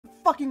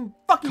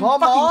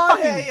Come on,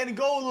 hey, and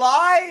go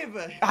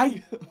live.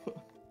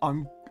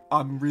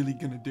 I'm really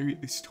gonna do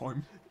it this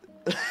time.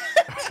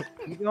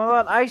 You know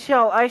what? I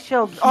shall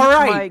keep All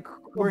right, my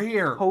we're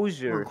here.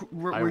 composure.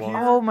 We're here.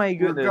 Oh my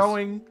goodness. We're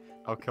going.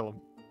 I'll kill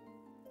him.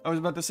 I was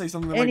about to say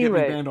something that might get me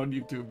banned on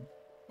YouTube.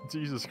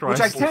 Jesus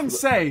Christ. Which I can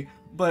say,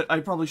 but I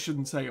probably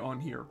shouldn't say on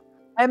here.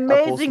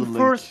 Amazing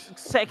first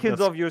seconds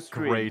That's of your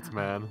stream. Great,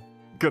 man.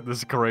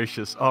 Goodness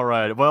gracious. All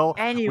right. Well,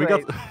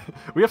 anyway,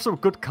 we have some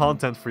good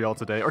content for y'all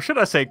today, or should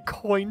I say,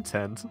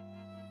 cointent.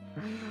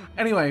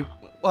 Anyway,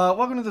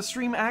 welcome to the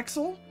stream,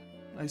 Axel.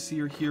 I see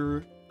you're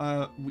here.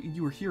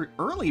 You were here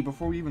early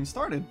before we even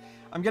started.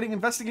 I'm getting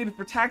investigated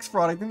for tax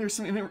fraud. I think there's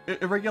some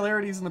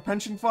irregularities in the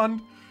pension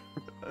fund.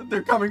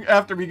 They're coming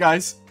after me,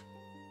 guys.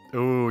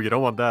 Ooh, you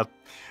don't want that.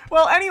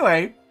 Well,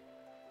 anyway.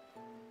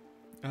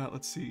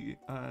 Let's see.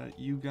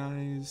 You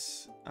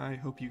guys. I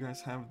hope you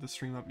guys have the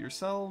stream up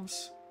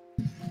yourselves.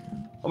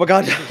 Oh my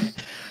god.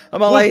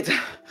 I'm all late.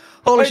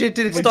 Holy shit,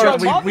 did it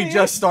start? We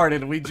just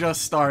started. We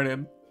just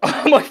started.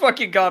 Oh my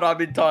fucking god,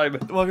 I'm in time.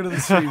 Welcome to the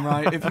stream,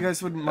 right? If you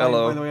guys wouldn't mind,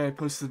 Hello. by the way, I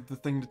posted the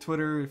thing to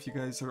Twitter. If you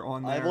guys are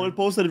on there. I've only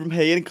posted it from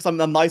Hayen because I'm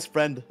a nice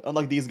friend,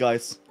 unlike these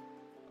guys.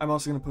 I'm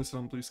also going to post it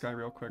on Blue Sky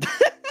real quick.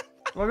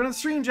 Welcome to the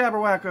stream,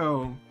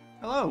 Jabberwacko.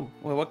 Hello.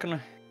 Well, what can I...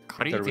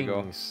 Greetings. There we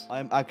go.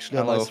 I'm actually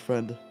a nice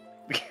friend.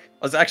 I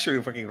was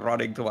actually fucking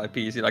running to my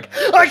PC like,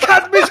 I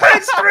can't miss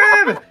his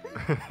stream!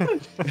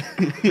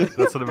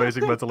 That's an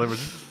amazing mental image.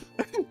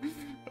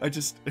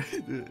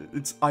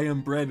 I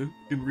am bread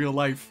in real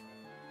life.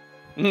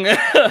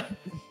 I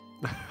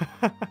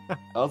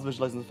was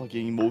visualizing the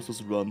fucking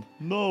Moses run.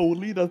 No,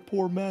 leave that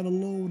poor man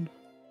alone.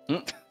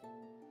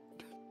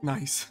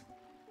 Nice.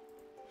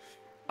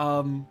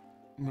 I'm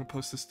gonna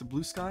post this to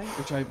Blue Sky,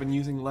 which I've been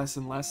using less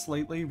and less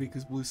lately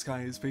because Blue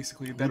Sky is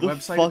basically a dead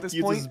website at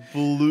this point.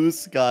 Blue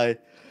Sky?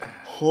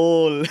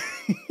 Holy.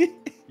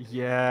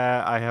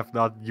 Yeah, I have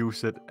not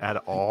used it at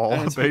all,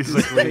 and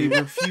basically. They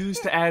refuse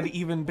to add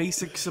even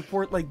basic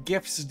support like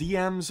GIFs,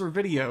 DMs, or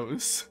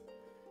videos.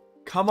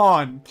 Come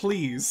on,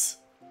 please.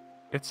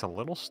 It's a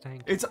little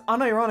stank. It's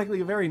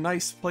unironically a very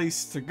nice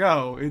place to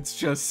go. It's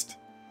just...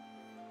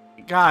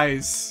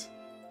 Guys.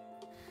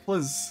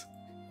 Please.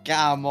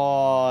 Come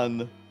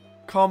on.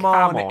 Come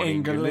on,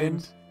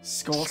 England.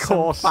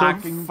 Score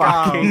some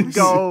fucking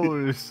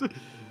goals.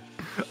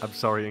 I'm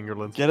sorry,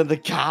 England. Get in the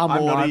car,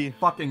 Morty. I'm not.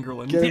 Fuck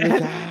England. Get in the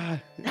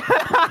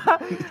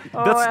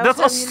car.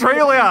 That's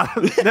Australia.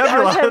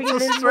 Nebula, that's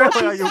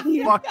Australia,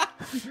 you fuck.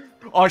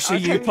 I see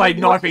you played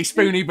Knifey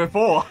Spoony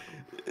before.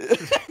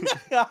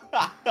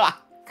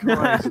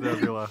 Christ,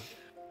 Nebula.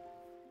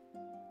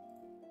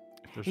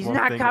 He's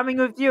not coming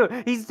with you.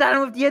 He's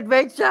done with the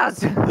adventures.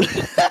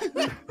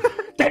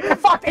 Get in the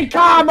fucking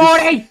car,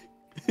 Morty!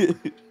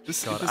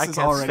 This God, is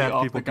already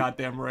off the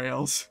goddamn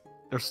rails.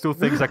 There's still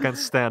things I can't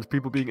stand.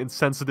 People being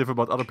insensitive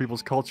about other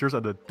people's cultures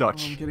and the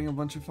Dutch. I'm getting a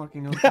bunch of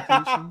fucking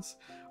notifications.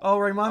 Oh,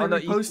 Raymond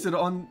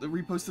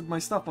reposted my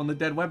stuff on the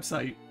dead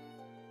website.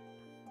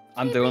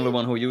 I'm the only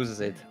one who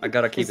uses it. I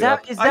gotta keep it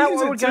up. Is that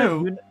what we're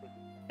gonna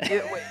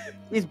do?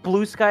 Is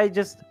Blue Sky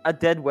just a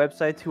dead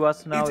website to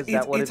us now? Is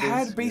that what it is? It's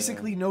had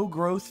basically no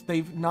growth.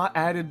 They've not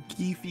added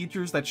key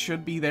features that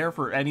should be there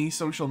for any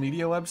social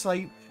media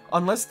website.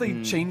 Unless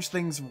they change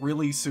things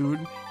really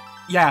soon.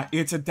 Yeah,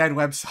 it's a dead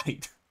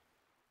website.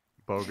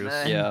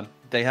 Bogus. Yeah,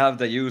 they have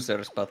the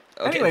users, but...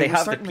 Okay, anyway, they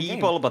have the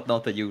people, but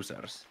not the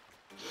users.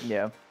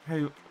 Yeah.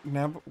 Hey,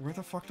 Neb, where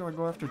the fuck do I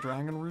go after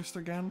Dragon Roost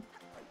again?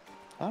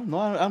 I don't know,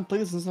 I haven't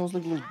played this since I was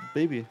like a little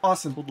baby.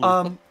 Awesome.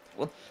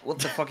 What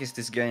the fuck is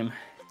this game?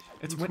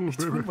 It's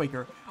Wind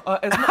Waker.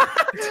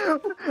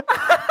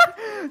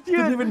 Dude,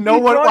 didn't even know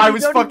what I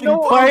was fucking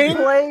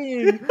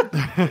playing.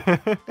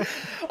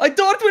 I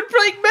thought we were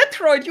playing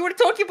Metroid. You were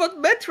talking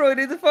about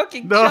Metroid in the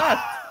fucking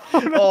chat.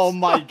 Oh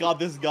my god,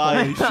 this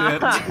guy. Holy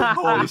shit.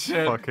 Holy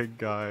shit. Fucking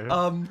guy.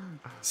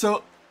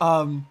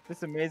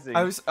 It's amazing.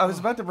 I was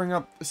about to bring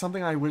up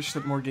something I wish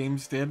that more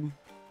games did,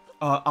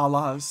 a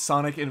la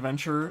Sonic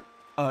Adventure,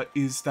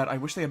 is that I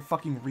wish they had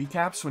fucking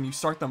recaps when you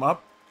start them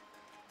up,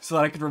 so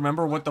that I could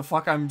remember what the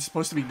fuck I'm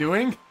supposed to be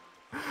doing.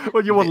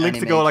 Well, you want Link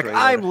to go like,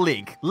 I'm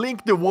Link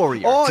the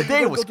warrior. Oh,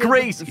 Today was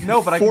crazy.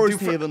 No, but I could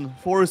do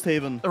Forest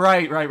Haven.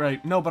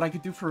 Right. No, but I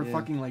could do for a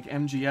fucking like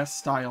MGS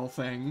style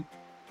thing.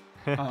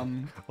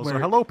 Also,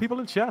 hello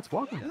people in chat.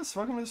 Welcome. Yes,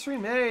 welcome to the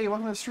stream. Hey,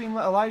 welcome to the stream,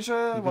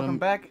 Elijah. Welcome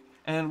back,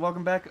 and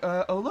welcome back.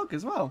 Oh look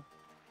as well.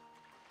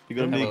 You're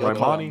gonna meet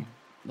Raimani.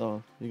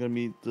 No, you're gonna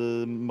meet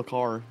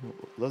Makar.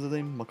 What's his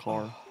name?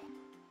 Makar.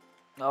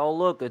 Oh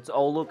look, it's an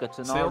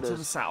artist. Sail to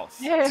the south.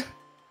 Yeah.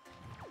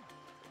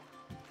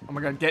 Oh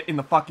my god, get in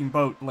the fucking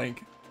boat,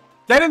 Link.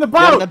 Get in the boat!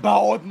 Get in the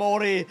boat,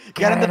 Morty!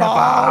 Get in the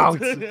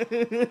boat!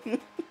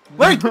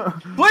 Link,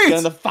 please! Get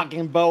in the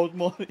fucking boat,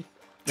 Morty.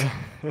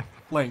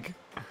 Link,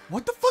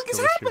 what the fuck is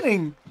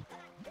happening?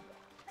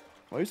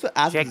 Why are you so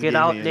ass Check it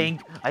out,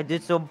 Link. I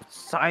did some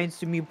science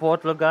to me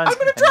portal gun, I'm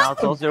gonna and now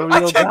it's also a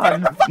real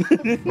gun.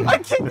 I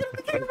can't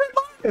get rid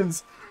of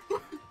lions!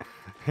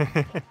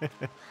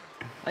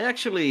 I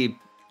actually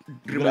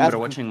remember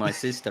watching my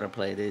sister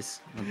play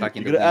this back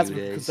in the You're gonna Wii ask U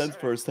for days. consent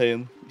first,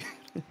 Hayan.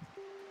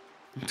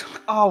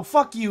 Oh,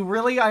 fuck you,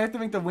 really? I have to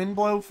make the wind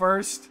blow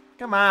first?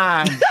 Come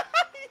on.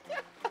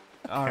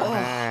 Alright.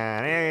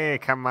 Man, hey,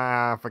 come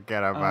on,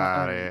 forget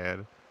about alright.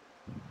 it.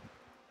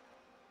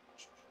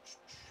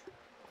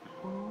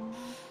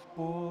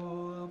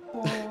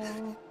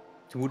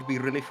 It would be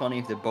really funny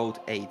if the boat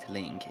ate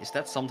Link. Is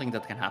that something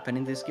that can happen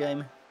in this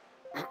game?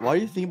 Why are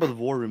you thinking about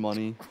war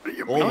money?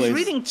 I Always. was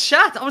reading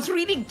chat! I was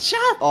reading chat!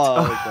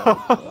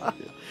 Oh,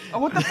 okay. Oh,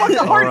 what the fuck? The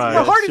heart, Alright.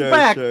 the heart is Sure,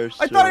 back! sure,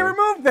 I thought I sure.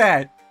 removed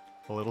that!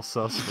 A little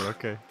sus, but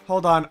okay.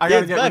 Hold on, I Yeah, gotta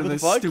it's get back, rid of what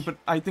this the fuck? stupid...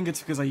 I think it's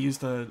because I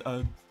used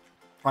a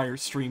prior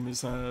stream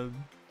as a...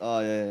 Oh,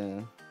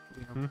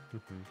 yeah.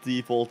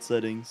 Default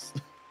settings.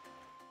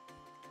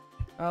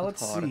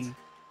 let's Heart. see.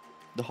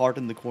 The heart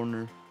in the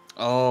corner.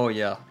 Oh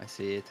yeah, I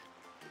see it.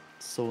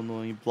 So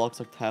annoying. It blocks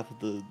like half of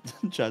the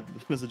chat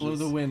messages. Blow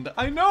the wind.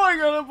 I know I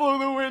gotta blow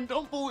the wind,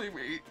 don't bully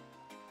me!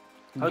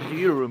 How do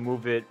you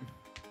remove it?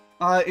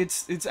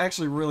 It's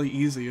actually really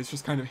easy. It's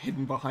just kind of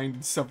hidden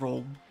behind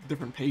several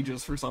different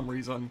pages for some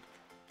reason.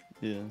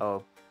 Yeah.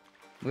 Oh.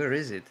 Where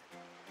is it?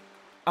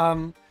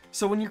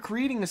 So when you're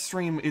creating a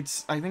stream,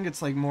 I think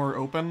it's like more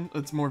open,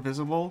 it's more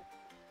visible.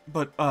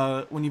 But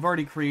when you've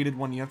already created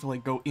one, you have to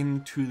like go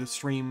into the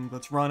stream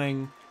that's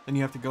running, then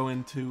you have to go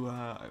into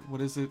what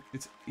is it?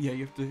 You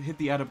have to hit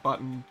the edit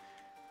button,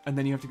 and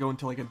then you have to go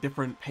into like a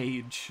different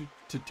page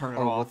to turn it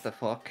Oh, off. what the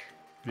fuck?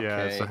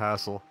 Yeah, it's a Okay.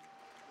 hassle.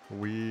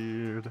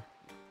 Weird.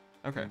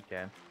 Okay.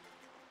 Okay.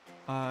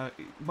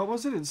 What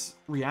was it? It's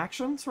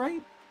reactions,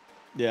 right?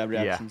 Yeah,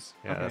 reactions.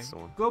 Yeah, Okay. that's the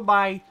one.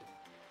 Goodbye.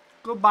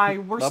 Goodbye.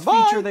 Worst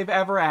Bye-bye. feature they've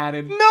ever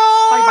added. No!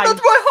 Bye-bye. Not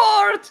my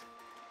heart!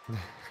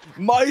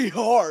 My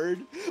heart!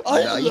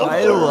 I I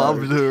love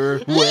love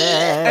her!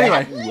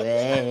 Anyway.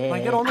 Can I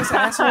get on this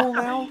asshole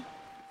now?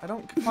 I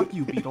don't. Fuck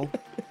you, Beetle.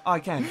 Oh, I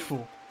can.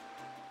 Cool.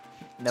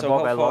 So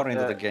Nebog, I how love far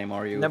into the game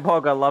are you?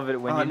 Nebog, I love it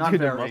when you not do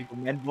the very. Muscle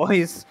Man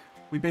voice.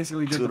 We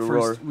basically did To the the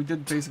first. roar. We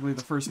did basically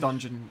the first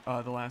dungeon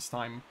the last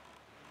time.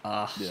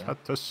 Ah, Yeah.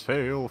 Set to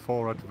sail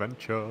for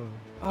adventure.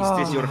 is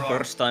this your Oh,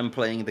 first time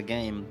playing the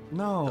game?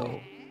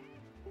 No.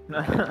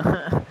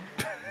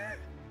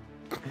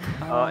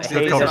 See,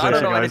 hey, listen, I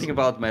don't conversation, know guys. anything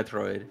about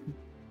Metroid.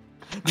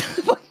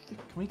 Can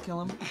we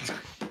kill him? Can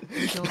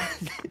we kill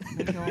him? Can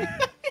we kill him?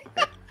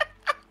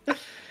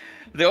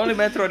 The only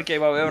Metroid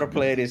game I've ever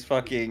played is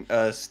fucking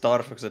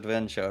Star Fox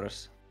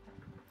Adventures.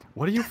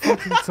 What are you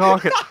fucking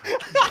talking?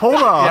 Hold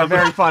on. Yeah,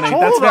 very funny.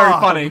 Hold That's very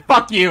on. funny.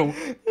 Fuck you.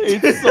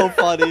 It's so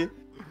funny.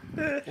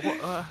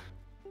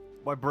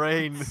 My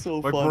brain.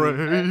 So my funny.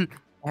 brain.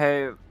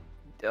 Hey,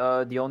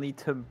 the only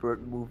Tim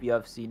Burton movie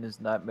I've seen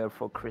is Nightmare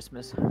Before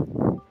Christmas.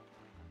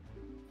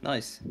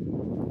 Nice.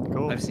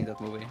 Cool. I've seen that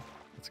movie.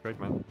 That's great,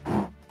 man.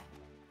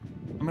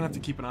 I'm gonna have to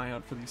keep an eye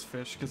out for these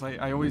fish because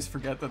I always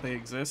forget that they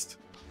exist.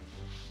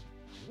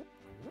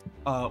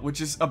 Which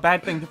is a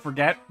bad thing to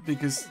forget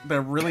because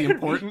they're really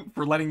important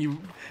for letting you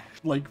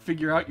like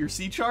figure out your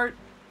sea chart.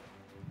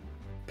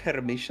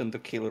 Permission to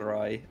kill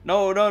Rai.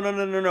 No,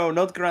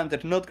 not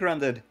granted, not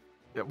granted.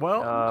 Yeah,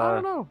 well, I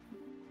don't know.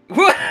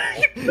 What?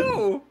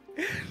 No.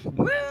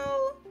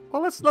 Well.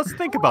 Well, let's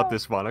think about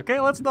this one, okay?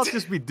 Let's not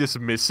just be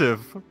dismissive.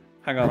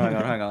 Hang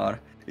on.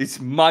 It's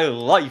my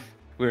life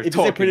we're It is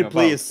talking a pretty about.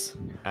 please.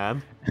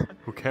 And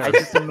who I cares?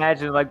 just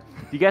imagine, like,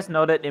 do you guys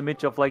know that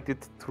image of like the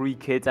three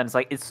kids and it's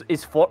like, is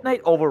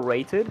Fortnite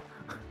overrated?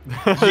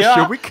 Yeah.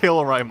 Should we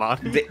kill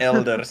Raimani? The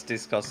elders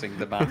discussing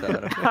the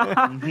matter.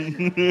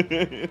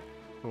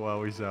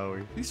 Wowie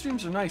zowie. These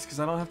streams are nice because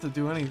I don't have to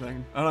do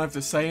anything. I don't have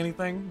to say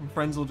anything. My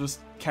friends will just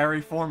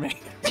carry for me.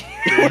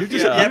 You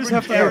just, Yeah. you just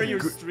have to Carry have your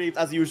good- streams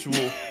as usual.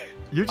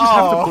 you just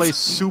have to Oh. play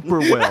super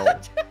well.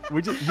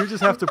 You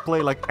just have to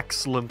play like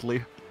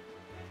excellently.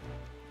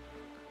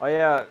 Oh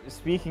yeah,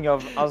 speaking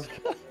of us,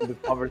 the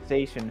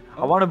conversation,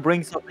 I want to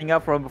bring something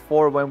up from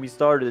before when we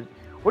started.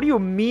 What do you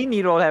mean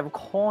you don't have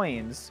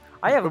coins?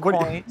 I have What do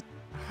you- coins.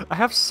 I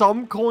have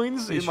some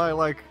coins in Fish. my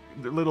like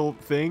the little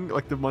thing,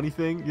 like the money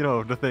thing. You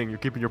know, the thing you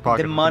keep in your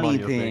pocket. The with money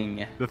the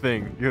thing. The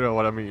thing. You know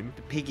what I mean?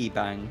 The piggy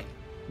bank.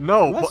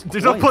 No, That's do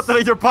not put that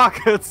in your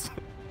pockets.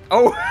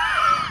 Oh!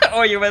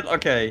 Oh, you meant...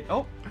 Okay.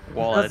 Oh.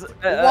 Wallet.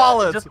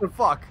 Wallet. Just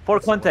Fuck. for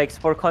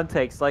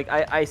context, like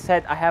I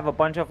said, I have a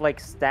bunch of like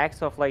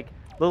stacks of like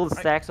little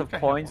stacks of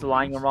think I have coins one of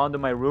lying those. around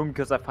in my room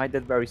because I find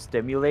that very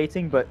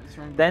stimulating. But What's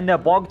wrong? then the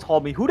bog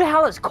told me, who the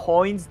hell has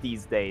coins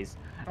these days?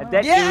 And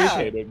that Yeah.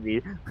 irritated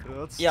me.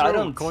 That's Yeah, I true.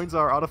 don't- Coins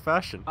are out of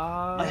fashion.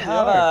 I they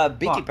have are. a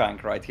piggy Fuck.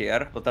 bank right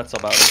here, but that's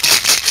about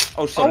it.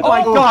 Oh, Oh sorry.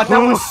 my god, that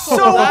was so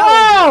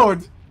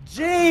loud!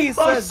 Jeez,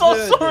 I'm that's so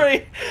good.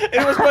 sorry!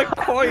 It was my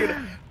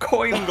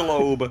coin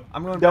globe.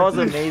 I'm going That back was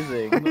to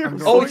amazing.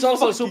 Oh, it's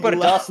also fucking super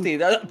loud. dusty.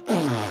 That...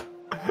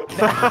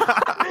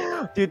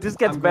 Dude, this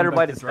gets I'm better going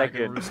by back the to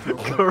Dragon second.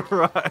 Roost real quick.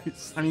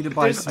 Christ. I need to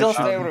buy There's some dust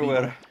shit.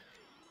 everywhere.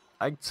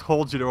 I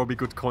told you there will be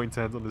good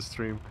content on the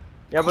stream.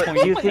 Yeah, but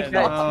do you think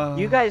that? Uh,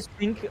 Do you guys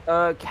think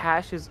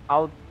cash is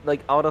out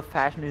of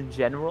fashion in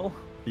general?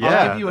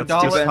 Yeah, give you a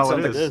that's just dollar- how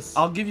Depends it on is.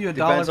 I'll give you $1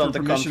 Depends for on the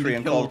permission country to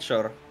and kill.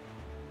 culture.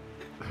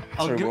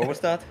 I'll Sorry, give- what was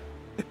that?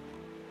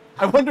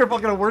 I wonder if I'll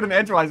get a word in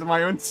edgewise in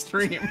my own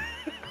stream.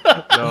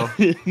 No.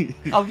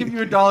 I'll give you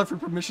 $1 for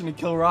permission to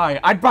kill Rye.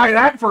 I'd buy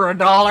that for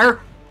 $1.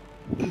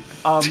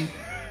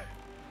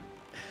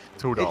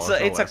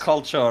 $2. It's a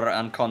culture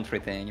and country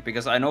thing,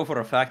 because I know for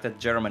a fact that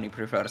Germany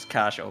prefers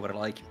cash over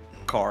like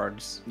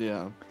cards.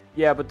 Yeah.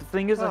 Yeah, but the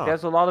thing is that Oh.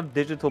 there's a lot of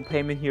digital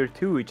payment here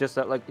too. It's just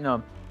that, like, you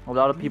know, a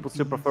lot of people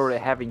still prefer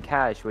having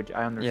cash, which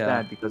I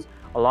understand because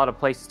a lot of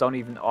places don't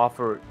even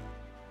offer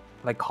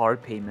like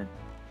card payment,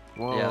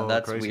 Whoa, Yeah,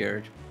 that's crazy.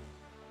 weird.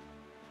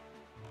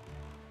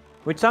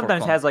 which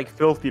sometimes fun. has like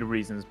filthy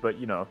reasons. But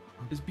you know,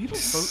 Is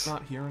Beetle's boat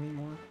not here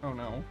anymore? Oh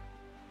no.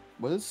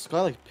 Why is the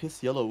sky like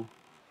piss yellow?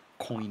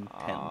 Coin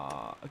pen.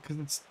 Because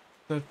it's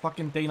the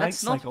fucking day-night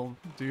That's not- cycle,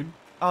 dude.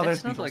 Oh, It's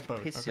there's not Beetle's like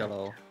boat. piss okay.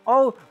 yellow.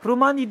 oh,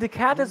 Rumani, the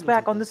cat is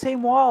back on the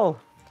same wall.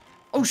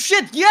 Oh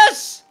shit!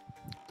 Yes!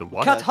 The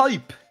what? Cat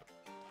hype.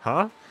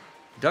 Huh?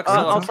 Ducks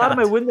love Outside of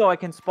my cat. window, I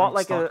can spot I'm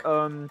like stuck.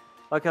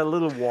 a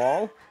little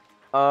wall,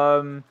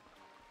 and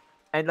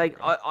like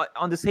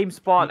on the same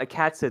spot a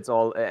cat sits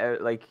all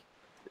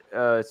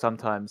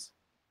sometimes.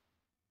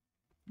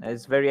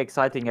 It's very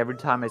exciting every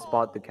time I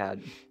spot the cat.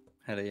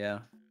 Hell yeah.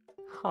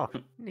 Huh.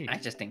 Neat. I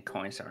just think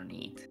coins are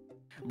neat.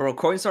 Bro,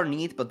 coins are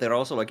neat, but they're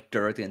also like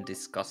dirty and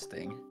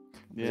disgusting.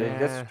 Yeah.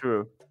 That's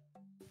true.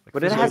 Like,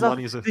 But it physical has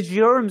money is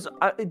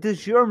the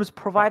germs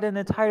provide an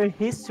entire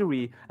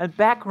history and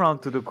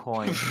background to the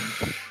coin.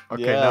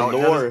 Okay, Yeah, now that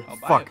is- lore. I'll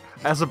buy fuck.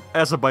 it.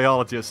 As a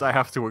biologist, I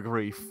have to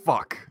agree.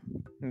 Fuck.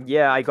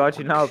 Yeah, I got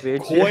you now,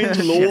 bitch.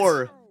 Coin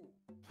lore.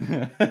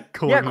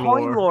 Coin Yeah, coin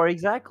lore. lore,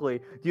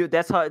 exactly.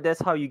 That's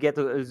how you get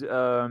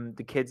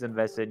the kids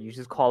invested. You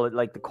just call it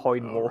like the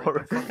coin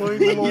lore. Coin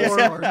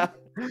lore. Yeah.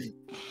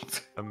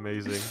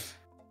 Amazing,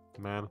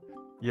 man.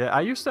 Yeah,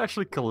 I used to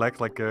actually collect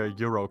like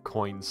Euro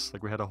coins.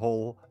 Like we had a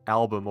whole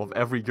album of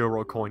every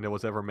Euro coin that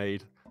was ever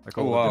made. Like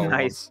all Oh, the wow. different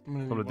Nice. ones I'm gonna from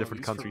need the one of different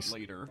these for countries.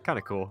 later. Kind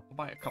of cool. I'll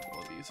buy a couple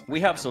of these. We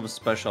have some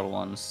special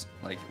ones.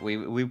 Like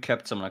we've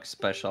kept some like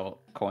special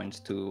coins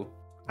too.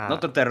 Ah,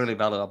 Not that they're really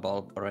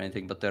valuable or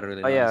anything, but they're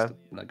really Oh, nice yeah. to,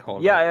 like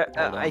hold. Yeah,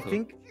 hold I on to.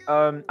 think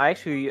I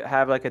actually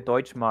have like a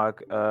Deutschmark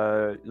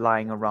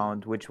lying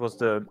around, which was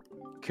the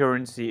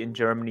currency in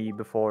Germany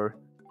before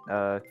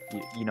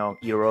you know,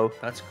 euro.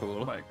 That's I'll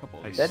cool. buy a couple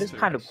of I these. That is too.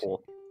 kind of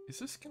cool. Is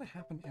this gonna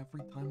happen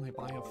every time I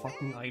buy a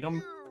fucking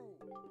item?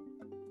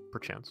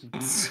 perchance.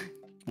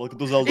 Welcome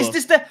to Zelda. Is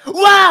this the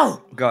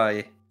wow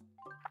guy?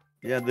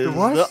 Yeah, this is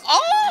what? the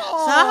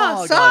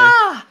oh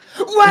guy.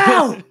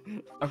 Wow!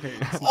 Okay.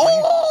 It's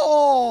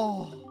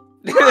Oh.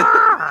 I'll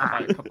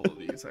buy a couple of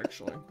these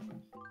actually.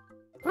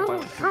 I'll buy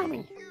like 3 of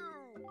them.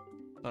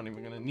 Not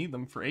even gonna need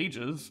them for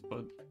ages,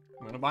 but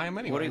I'm gonna buy them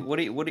anyway. What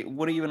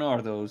even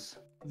are those?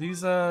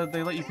 These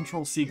they let you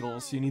control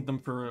seagulls, so you need them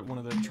for one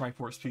of the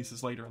Triforce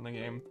pieces later in the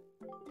game.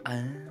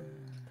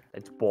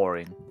 It's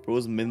boring. Bro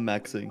was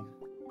min-maxing.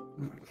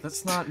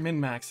 That's not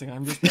min-maxing,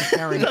 I'm just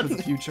preparing for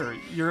the future.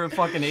 You're a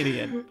fucking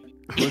idiot. Bro,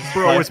 it's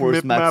Triforce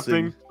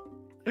mid-mapping.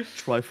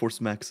 Triforce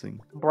maxing.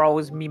 Bro,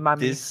 is me,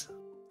 mommy. This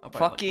I'll buy,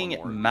 like, fucking one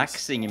more of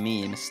these. maxing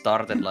meme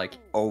started like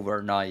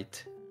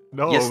overnight.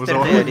 No, Yes, it was they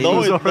already, did. it No,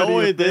 was it- already no,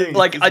 a it didn't. thing.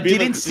 Like It's I been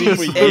didn't a see thing it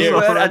for anywhere, years.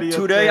 and Already a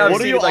today thing. I've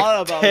What are seen you it like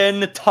on about?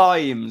 10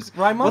 times.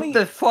 What Raimani,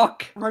 the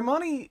fuck?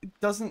 Raimani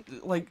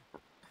doesn't like.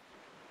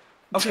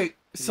 Okay,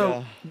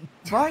 so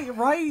Yeah.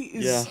 Rai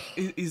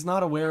is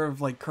not aware of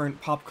like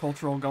current pop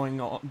cultural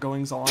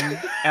goings on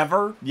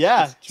ever.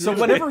 Yeah. So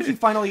true. whenever he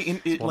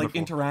finally like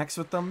wonderful. interacts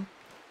with them,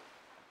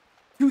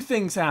 2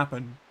 things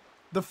happen.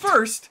 The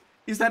first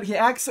is that he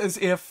acts as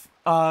if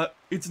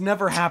it's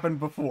never happened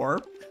before.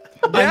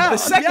 Yeah, And the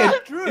second yeah,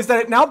 true. is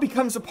that it now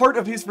becomes a part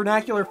of his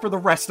vernacular for the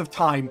rest of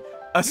time,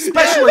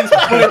 especially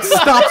when it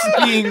stops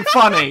being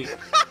funny.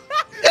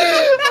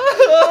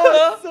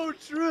 Oh, it's so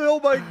true. Oh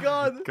my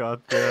god.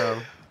 God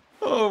damn.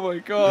 Oh my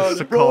It's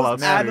god. a call out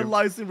Bro's stream.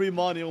 analyzing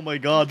Rimani. Oh my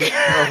god. He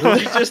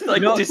just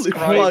like No,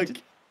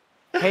 described.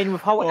 Hayden,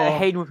 with how Oh.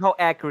 Hayden, with how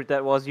accurate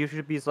that was, you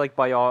should be like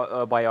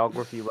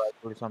biography, right,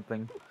 or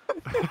something.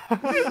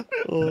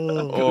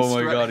 Oh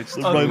my god, it's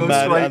my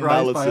mad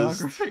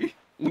analysis. biography.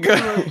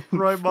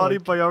 Right, body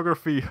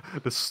biography.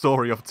 The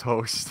story of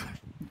Toast.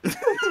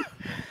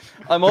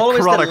 I'm always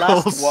the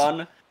Chronicles.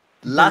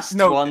 last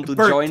No, one to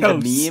Bert join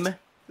Toast. the meme.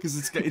 Because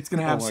it's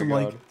gonna have Oh my some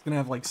like God. it's gonna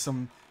have like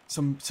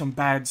some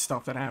bad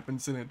stuff that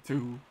happens in it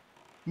too.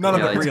 None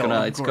Yeah, of it it's real. gonna-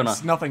 of it's course.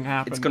 gonna- Nothing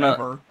happened gonna-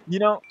 ever. You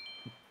know,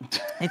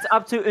 it's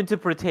up to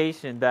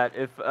interpretation that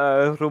if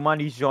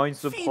Romani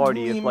joins the Feed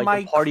party, me if like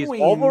my the party's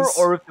over, coins.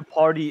 or if the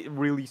party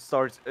really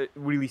starts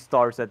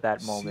at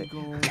that moment.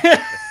 Seagull.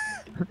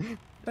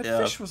 That Yeah.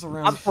 fish was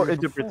around Up for here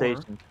before.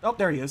 interpretation. Oh,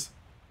 there he is.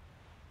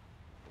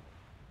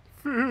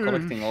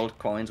 Collecting old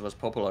coins was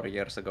popular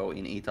years ago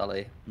in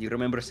Italy. You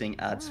remember seeing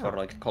ads for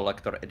like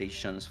collector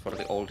editions for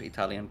the old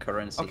Italian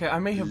currency. Okay, I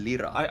may have.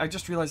 Lira. I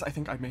just realized I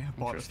think I may have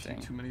bought a few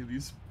Interesting. too many of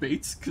these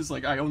baits because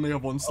like I only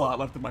have 1 slot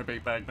left in my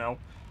bait bag now.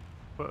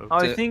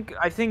 I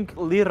think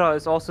lira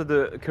is also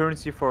the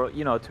currency for,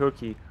 you know,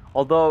 Turkey.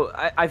 Although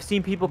I've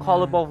seen people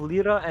call it both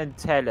lira and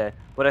tele,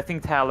 but I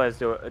think tele is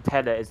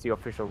the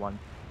official one.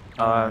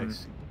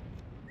 Nice.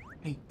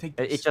 Hey, take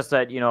this. It's just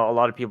that, you know, a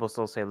lot of people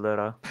still say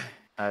lira.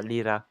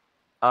 Lira.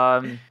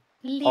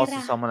 Also,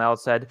 someone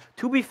else said,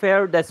 to be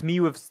fair, that's me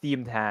with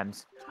steamed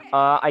hams.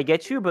 I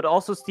get you, but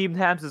also steamed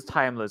hams is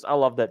timeless. I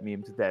love that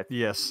meme to death.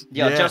 Yes.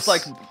 Yeah, yes. just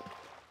like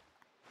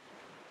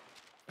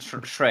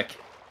Shrek.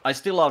 I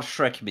still love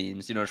Shrek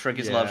memes. You know, Shrek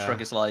is love, Yeah.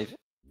 Shrek is life.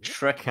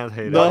 Shrek. Can't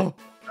hate it. No.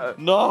 Uh,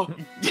 No.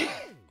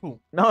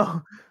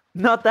 No,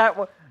 not that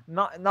one.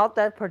 Not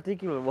that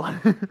particular one.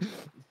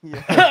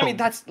 I mean,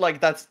 that's.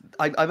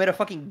 I made a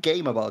fucking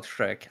game about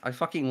Shrek. I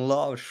fucking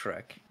love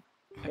Shrek.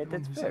 Yeah,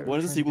 that's Who's fair. ever When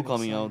is the tried to sequel get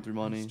coming inside out,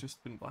 Rimani? who's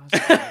just been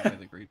blasted by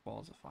the great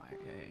balls of fire.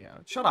 Yeah.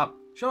 Shut up.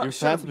 Shut up. Your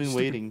Shut up, fans have you been stupid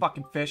waiting.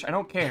 fucking fish. I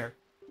don't care.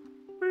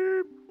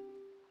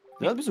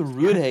 That'd be so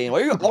rude, hey.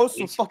 Why are you always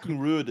so fucking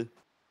rude?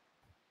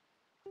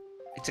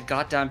 It's a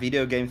goddamn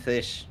video game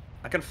fish.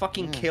 I can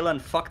fucking Yeah. kill and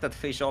fuck that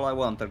fish all I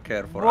want or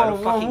care for. I Whoa,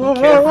 don't whoa, fucking whoa,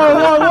 care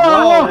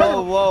whoa, for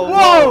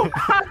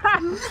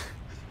that. Whoa.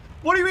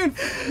 What do you mean?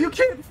 You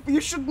can't. You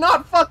should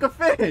not fuck a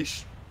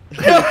fish.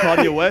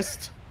 Kanye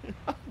West.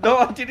 No,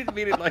 I didn't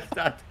mean it like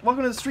that.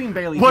 Welcome to the stream,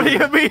 Bailey. What do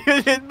you mean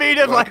you didn't mean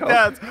it like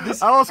Welcome. that?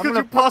 How else I'm could gonna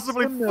you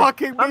possibly skim milk.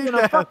 fucking I'm mean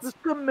gonna that? fuck the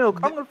skim milk.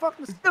 I'm gonna fuck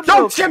the skim Don't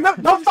milk. skim milk.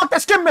 Don't fuck the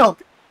skim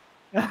milk.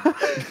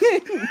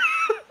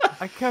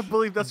 I can't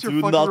believe that's your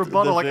Do fucking not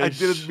rebuttal. the Like, I fish.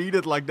 didn't mean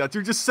it like that.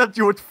 You just said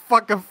you would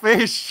fuck a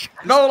fish.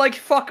 No, like,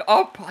 fuck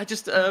up. I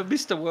just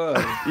missed a word.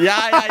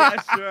 Yeah,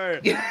 sure.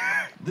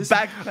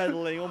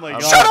 Backpedaling. Oh my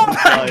god. Shut up!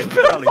 Sorry.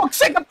 For fuck's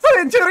sake, I'm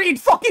trying to read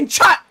fucking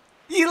chat.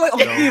 You little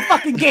you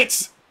fucking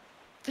gits.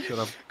 Shut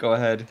up. Go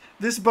ahead.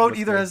 This boat What's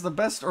either that? has the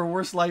best or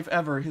worst life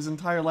ever. His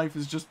entire life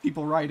is just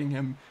people riding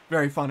him.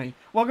 Very funny.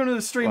 Welcome to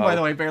the stream, by Wow.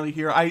 the way, Barely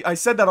here. I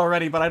said that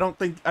already, but I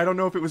don't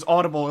know if it was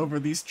audible over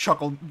these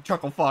chuckle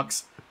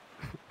fucks.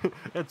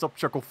 Heads up,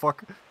 chuckle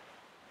fuck.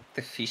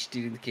 The fish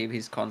didn't give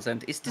his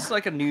consent. Is this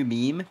like a new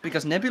meme?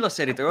 Because Nebula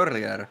said it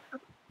earlier.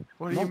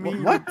 What do you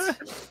mean? What?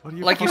 What are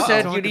you Like you fucking said,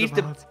 you talking need to-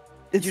 about?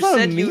 It's You not a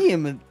said you-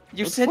 meme.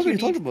 you What said the fuck you are you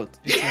talking need- about?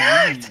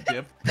 It's a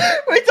dip.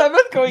 Wait, I'm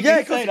not going Yeah,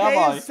 because insane, am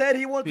I? Hayes said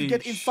he wanted to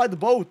get Fish. inside the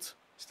boat.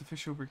 Is the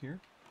fish over here?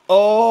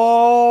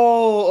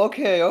 Oh,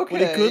 okay.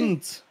 But he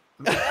couldn't.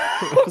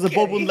 Because the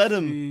boat wouldn't let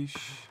him. Fish.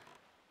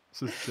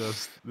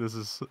 This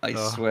is. I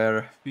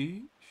swear.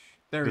 Fish.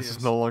 There This he is.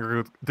 is no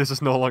longer good. This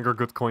is no longer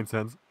good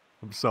content.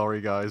 I'm sorry,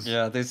 guys.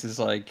 Yeah, this is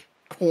like.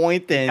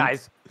 Point then.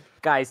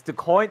 Guys, the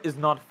coin is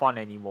not fun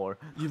anymore.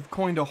 You've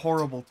coined a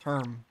horrible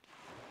term.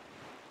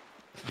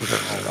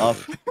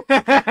 Off. No,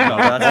 that's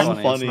That's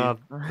funny. funny.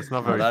 It's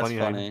not No, very that's funny.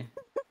 funny.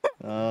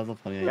 That's not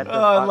funny. Get Hayes. the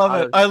Oh, I fuck love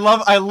out it.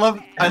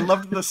 of- I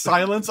loved the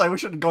silence. I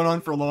wish it had gone on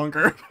for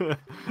longer.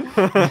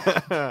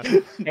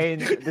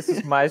 And this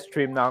is my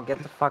stream now.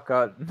 Get the fuck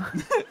out.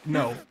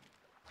 No.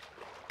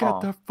 Get Aw.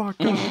 the fuck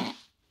out.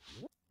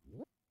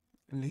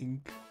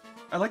 Link.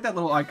 I like that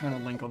little icon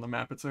of Link on the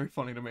map. It's very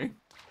funny to me.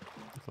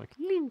 It's like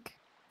Link.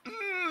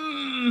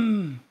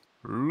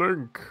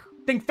 Link.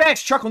 Think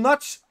fast, chuckle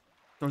nuts!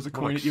 Throws a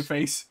coin at your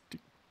face.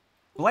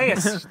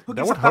 Glass. Who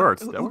That gives would a fuck- hurt.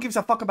 Who, That who would- gives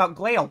a fuck about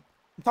Glail?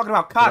 I'm talking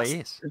about cocks.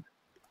 Glass.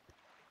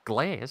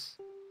 Glass.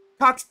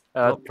 Cocks.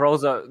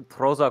 Throws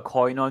a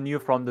coin on you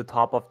from the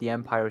top of the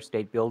Empire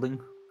State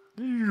Building.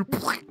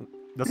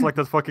 That's like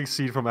that fucking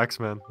scene from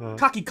X-Men.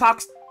 Cocky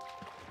cocks.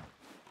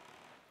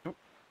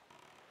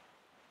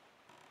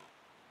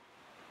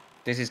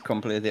 This is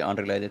completely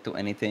unrelated to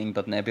anything,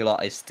 but Nebula,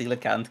 I still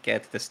can't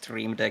get the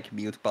Stream Deck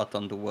mute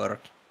button to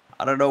work.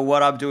 I don't know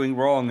what I'm doing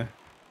wrong.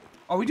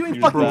 Are we doing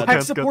You fucking bro tech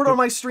can't support get on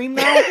my stream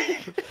now?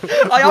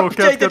 I Bro,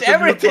 can't get updated the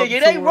everything, mute it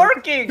button ain't to work.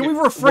 working! Can we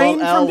refrain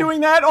Well, from L.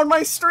 doing that on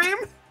my stream?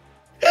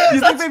 You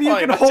think maybe you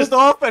fine, can I hold just-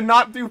 off and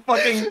not do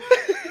fucking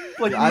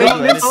like I don't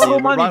know maintenance? anything. Oh,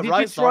 money, Right- did you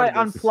right try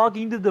started this.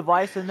 unplugging the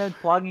device and then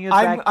plugging it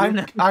I'm back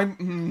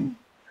in?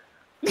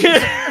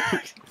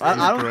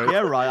 I don't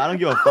care, right? I don't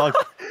give a fuck.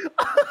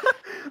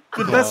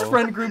 The best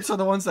friend groups are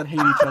the ones that hate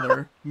each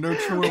other. No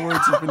truer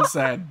words have been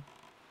said.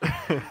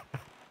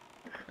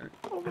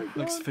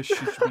 Next fish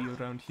should be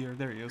around here.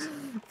 There he is.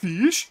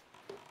 Fish?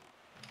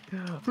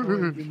 I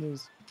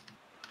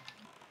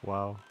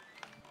Wow.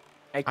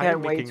 I'm can't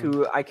wait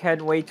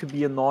making- to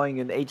be annoying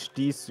in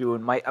HD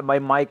soon. My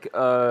mic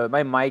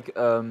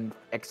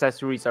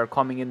accessories are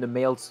coming in the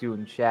mail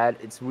soon, Chad.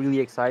 It's really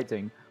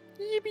exciting.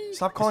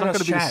 Stop It's calling not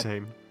us gonna be the chat.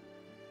 same.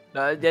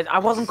 I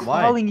wasn't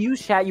Why? calling you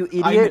Chad, you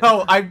I idiot.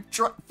 know.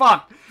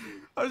 Fuck.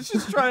 I was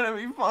just trying to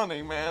be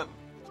funny, man.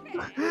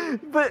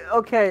 But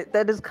okay,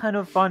 that is kind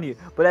of funny.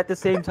 But at the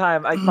same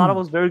time, I thought I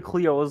was very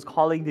clear. I was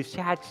calling the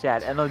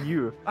chat, and not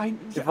you.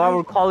 If I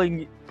were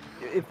calling,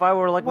 if I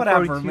were like whatever,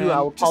 referring to man. you,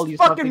 I would call Just you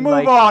fucking something move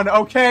like. on,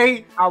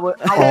 okay? I would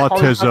call you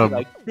Autism. something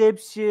like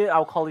dipshit.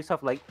 I'll call you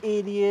something like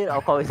idiot.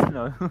 I'll call you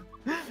no.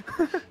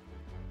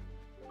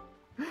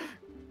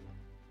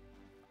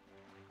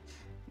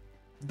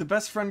 The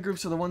best friend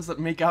groups are the ones that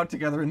make out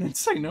together and then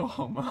say no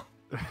homo.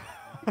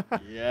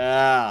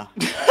 Yeah.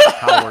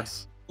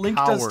 Cowards. Link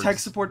does tech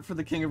Cowards. support for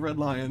the King of Red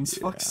Lions.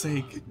 Fuck's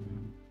sake.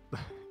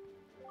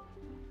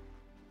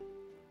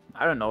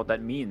 I don't know what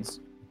that means.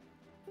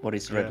 What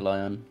is Red Yeah.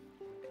 Lion?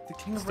 The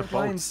King of the Red boat.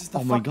 Lions is the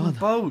Oh my fucking God.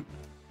 boat.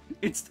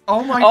 It's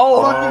oh my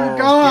Oh. fucking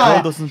He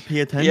god! doesn't pay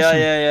attention.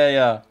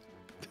 Yeah.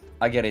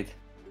 I get it.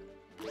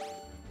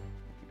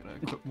 Gonna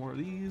equip more of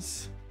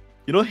these.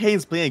 You know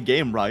Haynes playing a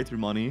game, right,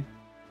 Rumani?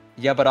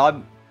 Yeah, but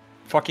I'm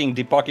fucking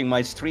debugging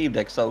my stream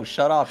deck, so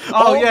shut up.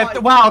 Oh, yeah! my-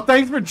 Wow!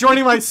 Thanks for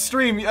joining my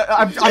stream.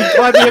 I'm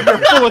glad you have your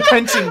full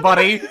attention,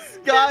 buddy.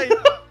 Guy!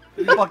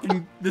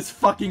 This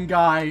fucking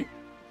guy.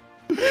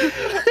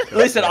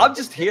 Listen, I'm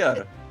just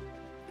here.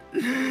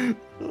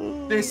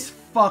 This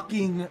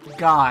fucking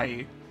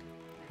guy.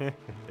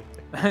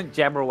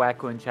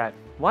 Jabberwacko in chat.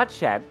 What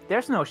chat?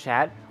 There's no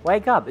chat.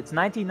 Wake up! It's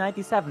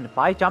 1997.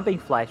 Buy Jumping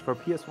Flash for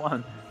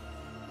PS1.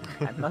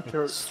 I'm not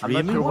sure. I'm not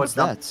Streaming? sure what What's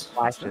Jumping that?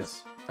 Flash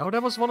is. Oh,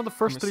 that was one of the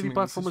first I'm 3D assuming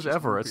this is platformers just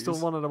ever. It's still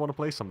rupees. one that I want to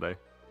play someday.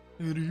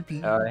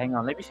 Hang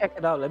on, let me check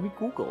it out. Let me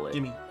Google it.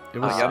 Gimme. It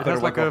was. yeah, it but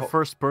has like like a a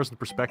first-person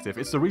perspective.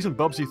 It's the reason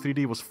Bubsy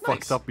 3D was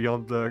fucked Nice. up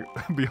beyond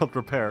beyond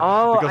repair.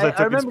 Oh, because I I took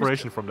remember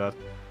inspiration from that.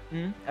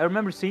 I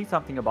remember seeing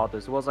something about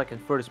this. It was like in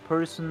first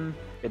person.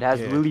 It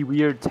has Yeah. really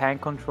weird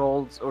tank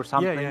controls or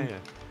something. Yeah.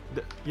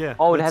 Yeah.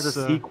 Oh, it has a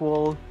that's,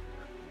 sequel.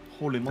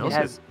 Holy It moly. was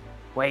has.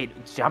 Wait,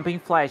 Jumping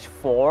Flash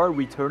 4: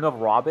 Return of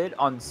Robert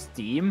on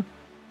Steam.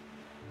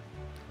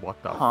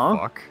 What the Huh?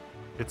 fuck?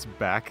 It's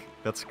back.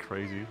 That's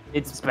crazy.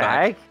 It's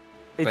back. back.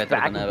 It's Better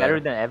back than and ever. better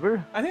than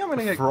ever. I think I'm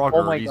gonna get. Frogger,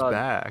 oh my he's God.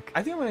 back.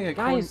 I think I'm gonna get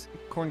Guys.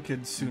 Corn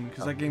Kids soon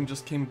because that game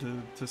just came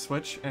to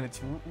Switch and it's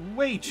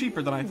way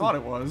cheaper than I thought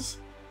it was.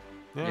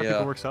 Yeah, Yeah.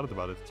 people were excited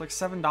about it. It's like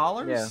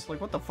 $7. Yeah.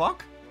 Like what the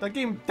fuck? That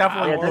game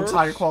definitely Yeah, looks that's-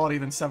 higher quality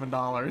than $7.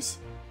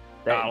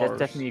 That's Dollars.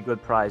 definitely a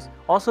good price.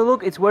 Also,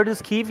 look, it's where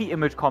this Kiwi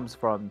image comes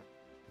from.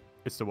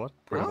 It's the what?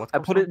 Where the Huh? what I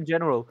comes put from? it in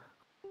general.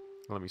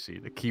 Let me see.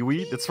 The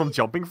kiwi? That's from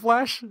Jumping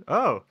Flash?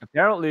 Oh,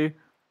 Apparently,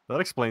 that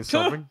explains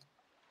something.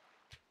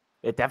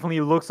 it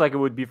definitely looks like it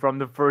would be from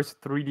the first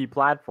 3D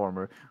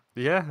platformer.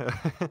 Yeah.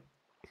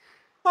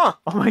 Huh?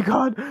 Oh my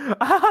god!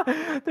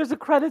 There's a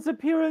credits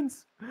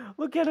appearance.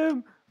 Look at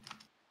him.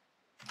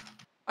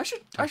 I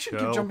should give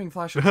Go. Jumping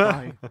Flash a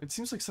try. It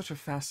seems like such a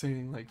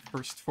fascinating like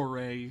first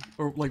foray,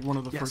 or like one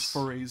of the first Yes.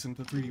 forays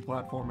into 3D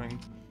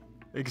platforming.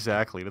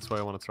 Exactly. That's why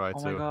I want to try it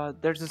Oh too. my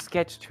god! There's a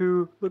sketch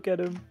too. Look at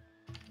him.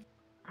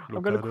 I'm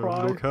Look gonna at him,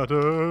 cry. Look at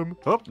him.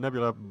 Oh,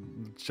 Nebula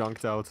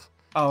junked out.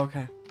 Oh,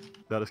 okay.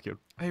 That is cute.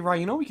 Hey, Rye,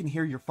 you know we can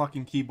hear your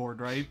fucking keyboard,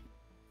 right?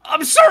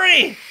 I'm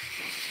sorry!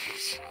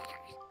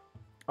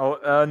 Oh,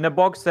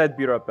 Nabog said,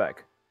 "Be right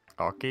back."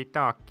 Talkie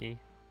talkie.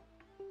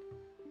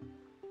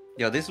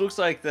 Yeah, this looks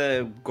like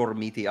the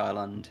Gormiti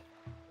Island.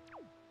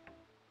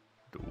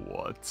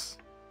 What?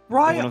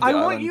 Rye, One of the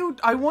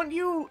I want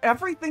you,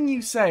 everything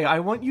you say, I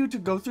want you to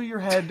go through your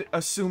head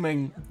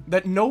assuming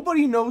that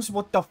nobody knows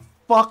what the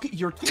fuck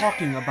you're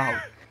talking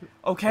about.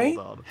 Okay?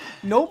 Hold on.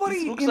 Nobody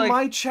This looks in like-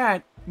 my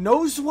chat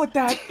knows what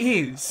that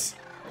is.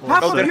 Well,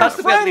 Half no, of there your has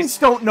to be at friends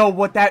least- don't know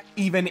what that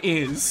even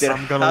is. There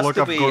I'm gonna has look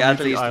to up be at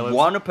Gormiti least Island.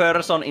 one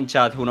person in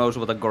chat who knows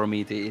what a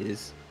Gormiti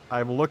is.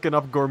 I'm looking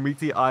up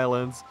Gormiti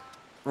Island.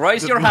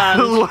 Raise It your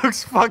hand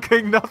looks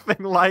fucking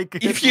nothing like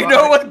it. if you Rye.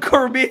 know what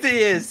Gormiti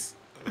is.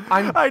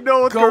 I'm I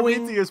know what going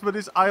Gormiti is, but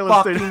this island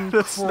fucking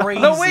that's not-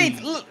 crazy. No, wait,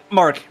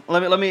 Mark.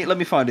 Let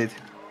me find it.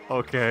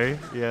 Okay,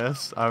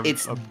 yes.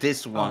 It's I'm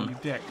this Oh, you one.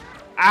 dick.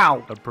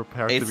 Ow!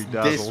 prepared It's to be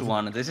dazzled. this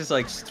one. This is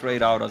like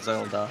straight out of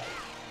Zelda.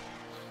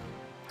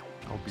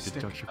 I'll be the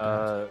Stick. judge of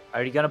that.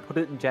 Are you gonna put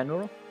it in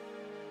general?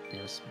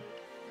 Yes,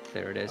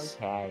 there it is.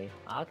 Okay.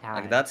 Okay.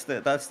 Like that's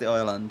the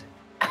island.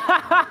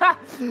 that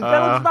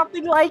looks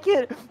nothing like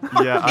it.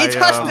 Yeah, It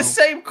has the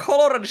same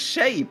color and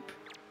shape.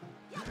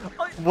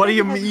 What do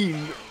you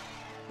mean?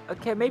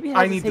 Okay, maybe it has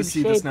I the need to same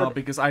see this shape, now but-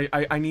 because I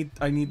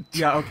need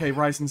yeah, okay,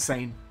 Rye's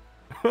insane.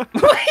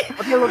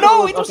 Okay, look,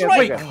 No, look, it was okay, right.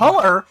 Wait, okay.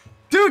 color?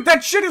 Dude,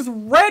 that shit is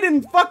red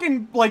and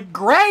fucking like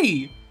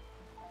gray!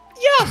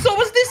 Yeah, so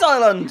was this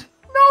island.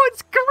 No,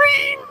 it's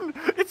green!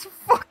 It's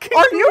fucking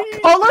Are you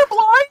green!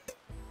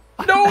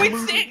 colorblind? No,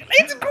 it's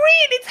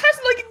green. It has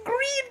like a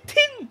green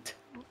tint.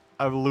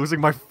 I'm losing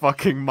my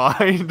fucking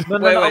mind. No,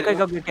 no, Wait, no, wait,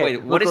 okay, okay, okay.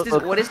 wait. What Look, is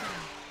look, this?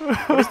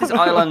 look. What is this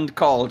island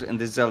called in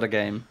this Zelda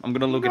game? I'm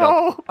gonna look it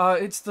up. No!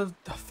 It's the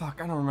fuck,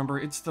 I don't remember.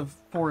 It's the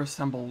forest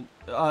temple.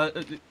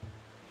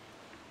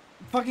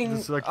 Fucking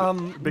It's like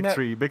Neb-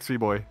 big tree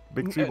boy.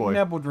 Big tree boy.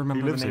 Neb would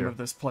remember the lives name here. of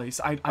this place.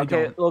 I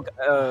Okay, don't. look,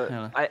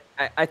 Yeah.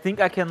 I think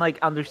I can like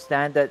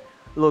understand that.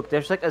 Look,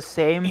 there's like a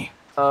same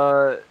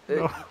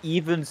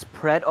even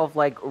spread of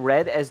like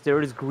red as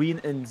there is green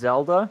in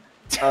Zelda.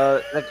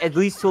 Like at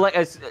least to like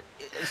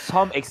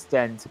some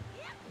extent.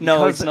 No,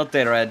 Because- it's not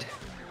the red.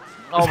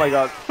 Oh my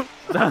god.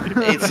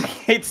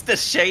 It's the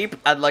shape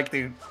and like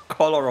the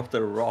color of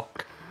the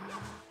rock.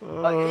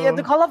 Yeah,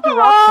 the color of the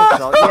rock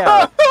pixel.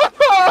 Yeah,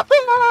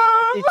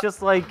 it's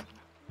just like.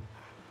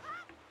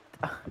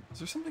 Is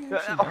there something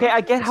actually Okay, wrong I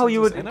with get this? how Is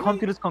you this would enemy? come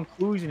to this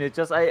conclusion. It's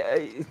just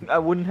I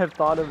wouldn't have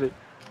thought of it.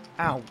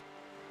 Ow.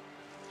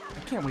 I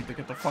can't wait to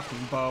get the fucking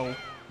bow.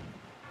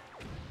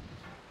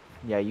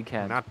 Yeah, you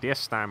can. Not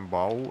this time,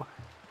 Bo.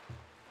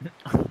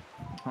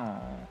 Aw.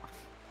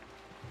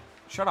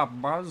 Shut up,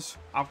 Buzz.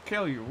 I'll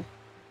kill you.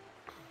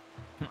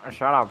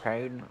 Shut up,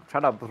 Kane.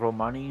 Shut up,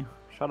 Romani.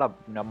 Shut up,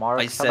 Namar.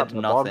 I Shut up, said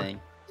Nabob. nothing.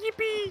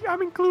 Yippee!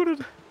 I'm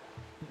included.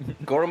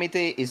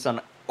 Gormiti is an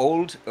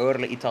old,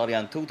 early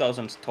Italian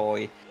 2000s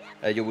toy.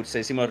 You would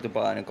say similar to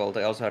Bionicle.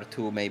 They also had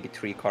 2, maybe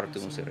 3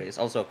 cartoon series.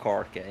 Also a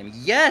card game.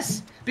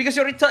 Yes! Because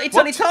it's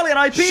an Italian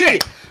IP!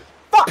 Shit!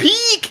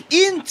 Peek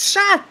in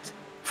chat!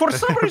 For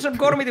some reason,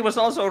 Gormiti was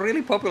also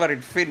really popular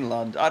in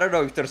Finland. I don't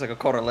know if there's like a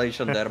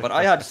correlation there, but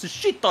I had a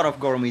shit ton of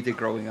Gormiti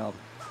growing up.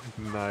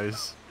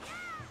 Nice.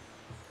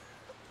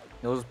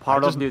 It was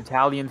part just- of the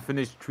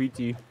Italian-Finnish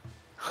treaty.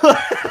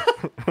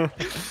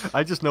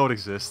 I just know it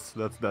exists.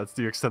 That's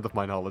the extent of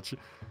my knowledge.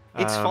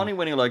 It's funny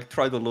when you like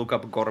try to look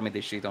up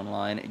Gormiti shit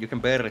online. You can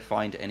barely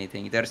find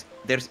anything. There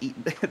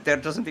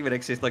doesn't even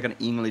exist like an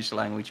English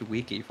language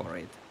wiki for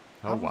it.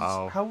 Oh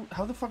wow.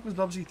 How the fuck was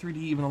Bubsy 3D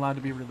even allowed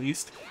to be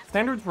released?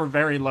 Standards were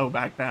very low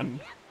back then.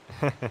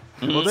 Well,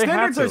 they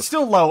Standards had are to.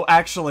 still low,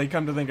 actually,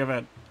 come to think of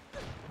it.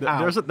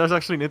 Ow. There's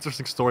actually an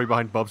interesting story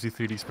behind Bubsy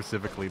 3D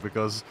specifically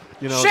because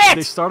you know Shit!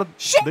 they started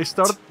Shit!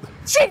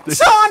 Shit, They-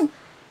 son!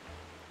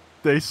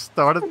 they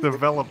started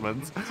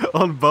development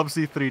on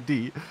Bubsy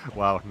 3D.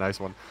 Wow, nice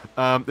one.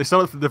 They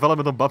started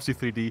development on Bubsy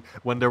 3D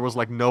when there was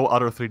like no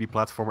other 3D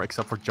platformer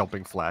except for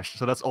Jumping Flash.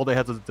 So that's all they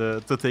had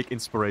to take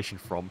inspiration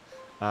from.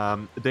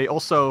 They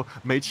also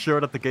made sure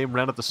that the game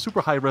ran at a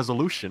super high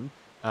resolution.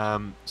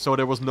 So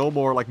there was no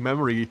more like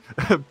memory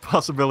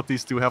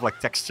possibilities to have like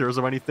textures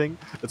or anything.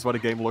 That's why the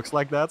game looks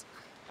like that.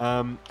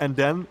 And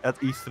then at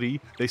E3,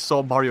 they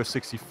saw Mario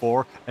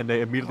 64 and they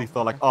immediately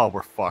thought like, oh,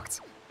 we're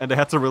fucked. And they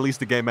had to release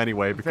the game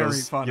anyway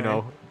because, funny. you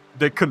know,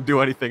 they couldn't do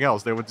anything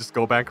else. They would just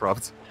go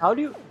bankrupt. How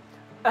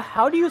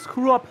do you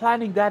screw up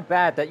planning that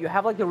bad that you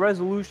have like the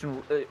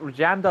resolution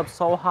jammed up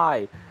so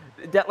high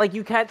that like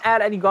you can't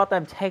add any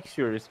goddamn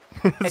textures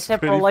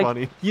except for pretty like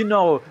funny. you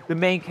know the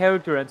main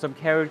character and some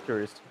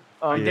characters.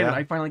 I did it. Yeah.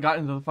 I finally got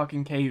into the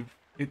fucking cave.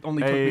 It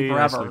only took me Hey,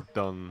 forever. nicely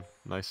done.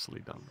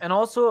 Nicely done. And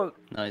also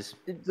Nice.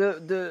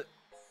 the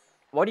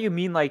what do you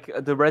mean like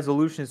the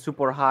resolution is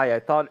super high? I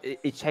thought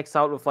it checks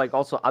out with like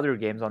also other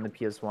games on the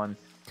PS1.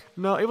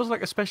 No, it was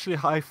like especially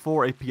high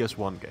for a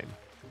PS1 game.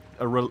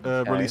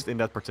 Released in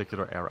that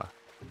particular era.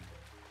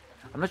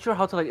 I'm not sure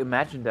how to like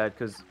imagine that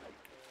because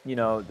you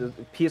know the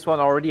PS1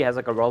 already has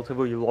like a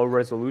relatively low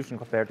resolution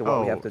compared to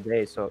what we have Oh.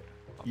 today. So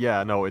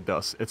Yeah, no, it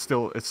does. It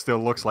still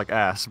looks like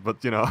ass,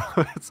 but you know,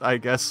 I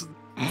guess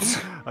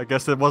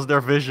it was their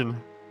vision.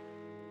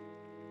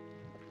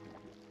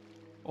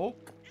 Oh,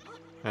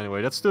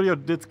 Anyway, that studio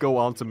did go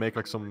on to make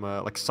like some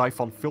like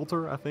Siphon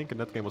Filter, I think, and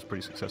that game was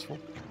pretty successful.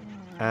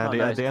 And Oh, they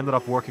nice. they ended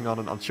up working on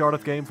an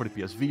Uncharted game for the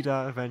PS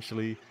Vita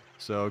eventually.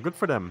 So good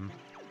for them.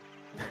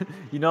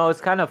 you know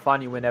it's kind of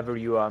funny whenever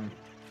you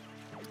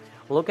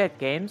look at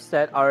games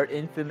that are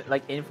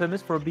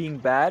infamous for being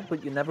bad,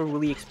 but you never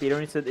really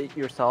experienced it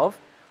yourself.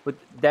 But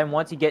then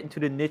once you get into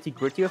the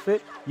nitty-gritty of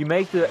it, you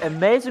make the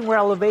amazing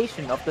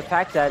revelation of the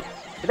fact that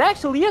it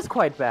actually is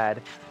quite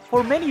bad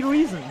for many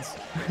reasons.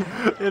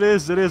 It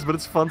is, but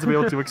it's fun to be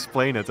able to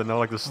explain it and know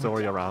like the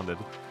story around it.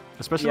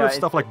 Especially Yeah, with it's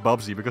stuff like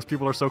Bubsy, because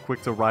people are so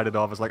quick to write it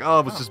off as like, oh,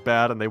 it was just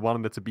bad, and they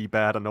wanted it to be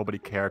bad, and nobody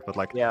cared. But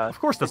like, Yeah, of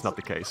course that's not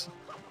the case.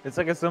 It's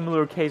like a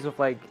similar case of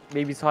like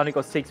maybe Sonic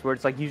 06 where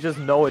it's like you just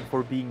know it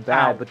for being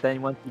bad, Ow. but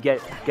then once you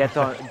get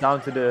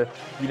down to the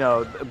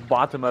the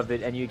bottom of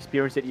it and you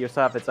experience it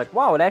yourself, it's like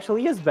wow, it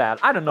actually is bad.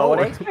 I don't know what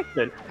I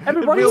expected.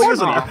 Everybody really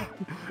loves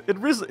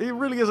is it. it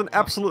really is an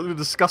absolutely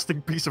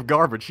disgusting piece of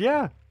garbage.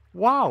 Yeah.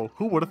 Wow.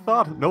 Who would have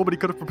thought? Nobody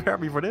could have prepared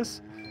me for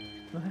this.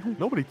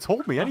 Nobody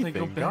told me oh, they go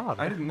anything. back. God.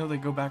 I didn't know they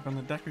go back on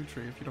the Deku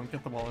tree if you don't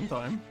get them all in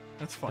time.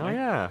 That's funny. Oh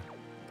yeah.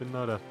 Didn't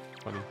know that.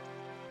 Funny.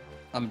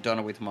 I'm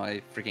done with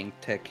my freaking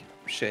tech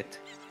shit.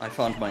 I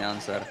found my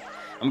answer.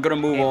 I'm gonna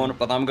move on,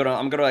 but I'm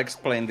gonna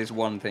explain this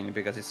one thing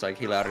because it's like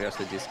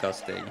hilariously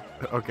disgusting.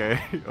 Okay.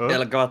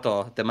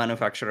 Elgato, the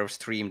manufacturer of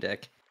Stream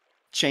Deck,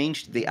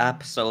 changed the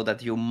app so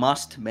that you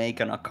must make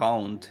an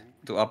account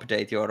to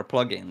update your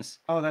plugins.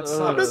 Oh, that I'm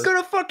sucks. not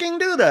gonna fucking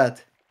do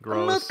that. I'm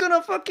not Gross.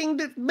 gonna fucking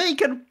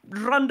make a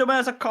random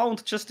ass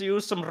account just to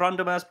use some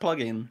random ass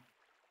plugin.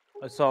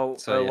 So,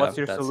 So, what's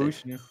yeah, your that's it.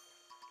 solution?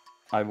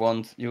 I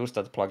won't use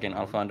that plugin.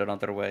 I'll find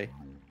another way.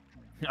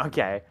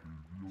 Okay.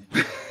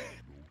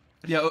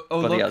 Yeah.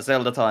 Oh, But look. yeah,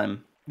 Zelda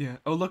time. Yeah.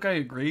 Oh, look. I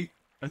agree.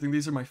 I think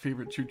these are my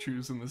favorite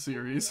choo-choos in the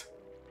series.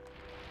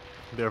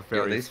 They're Yo,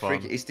 very this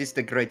fun. is this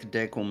the Great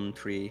Decum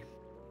tree?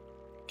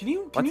 Can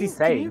you? What's he Can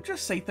saying? you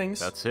just say things?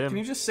 That's him. Can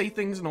you just say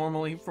things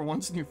normally for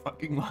once in your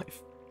fucking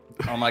life?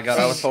 Oh my god,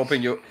 I was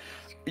hoping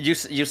you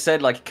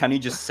said like, can you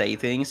just say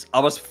things? I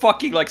was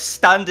fucking like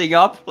standing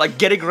up, like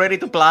getting ready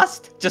to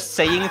blast, just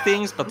saying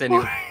things, but then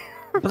you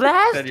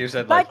Blast? then you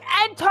said Like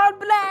like, Anton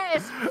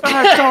Blast!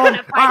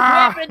 Anton!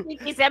 Find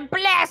everything and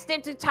blast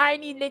into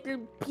tiny little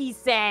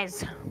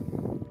pieces.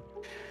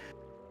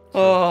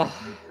 oh,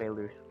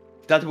 Failure.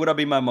 that would have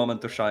been my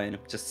moment to shine.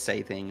 Just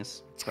say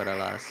things, but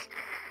alas.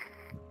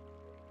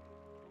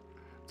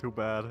 Too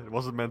bad. It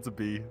wasn't meant to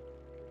be.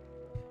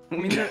 I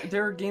mean,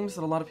 there are games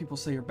that a lot of people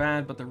say are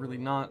bad, but they're really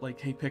not. Like,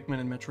 Hey Pikmin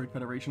and Metroid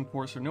Federation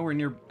Force are nowhere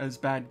near as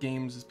bad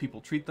games as people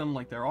treat them.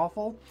 Like, they're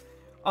awful.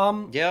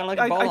 Yeah, like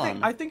I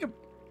Balan. think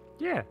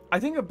Yeah. I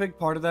think a big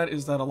part of that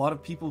is that a lot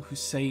of people who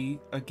say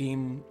a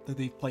game that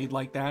they've played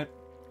like that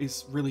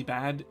is really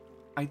bad,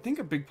 I think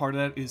a big part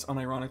of that is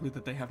unironically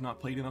that they have not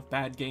played enough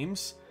bad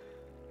games.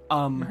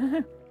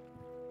 I've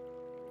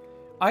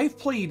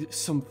played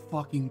some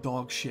fucking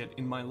dog shit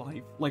in my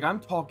life. Like, I'm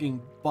talking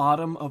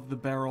bottom of the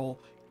barrel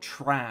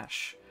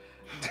trash.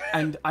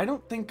 And I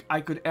don't think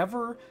I could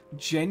ever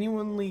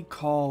genuinely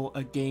call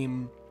a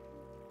game,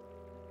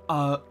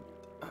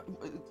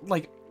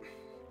 like,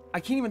 I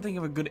can't even think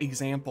of a good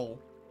example.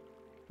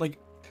 Like,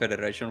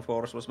 Federation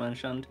Force was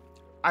mentioned.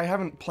 I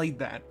haven't played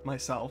that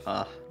myself,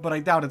 Ah. but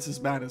I doubt it's as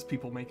bad as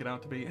people make it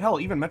out to be.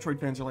 Hell, even Metroid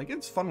fans are like,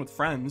 it's fun with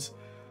friends.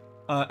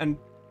 I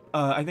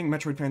think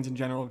Metroid fans in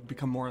general have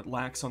become more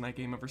lax on that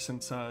game ever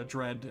since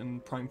Dread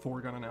and Prime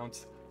 4 got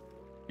announced.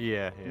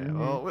 Yeah.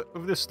 Well,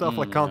 with this stuff,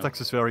 like,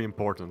 context is very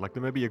important. Like,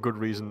 there may be a good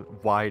reason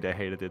why they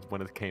hated it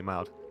when it came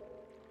out.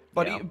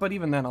 But but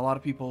even then, a lot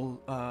of people,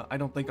 I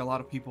don't think a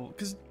lot of people,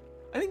 because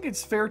I think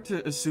it's fair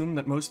to assume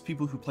that most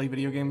people who play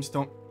video games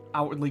don't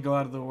outwardly go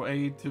out of their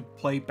way to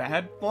play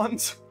bad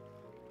ones.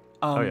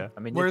 Oh yeah. I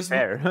mean, Whereas, it's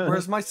fair.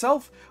 whereas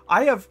myself,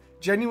 I have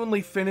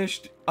genuinely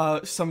finished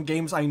some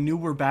games I knew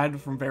were bad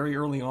from very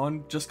early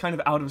on, just kind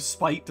of out of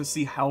spite to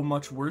see how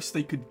much worse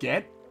they could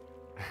get.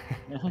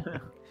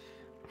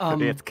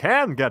 It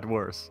can get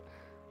worse.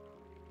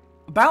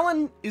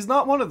 Balan is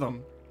not one of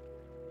them.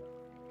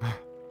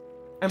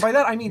 And by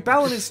that, I mean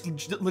Balan is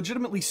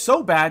legitimately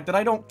so bad that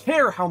I don't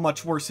care how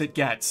much worse it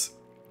gets.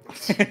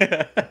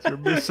 You're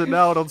missing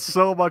out on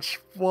so much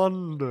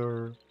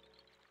wonder.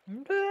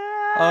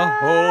 A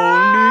whole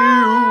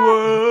new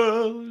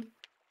world.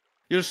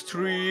 Your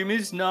stream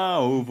is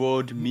now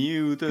VOD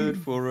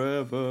muted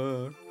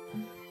forever.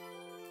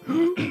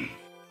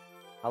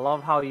 I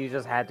love how you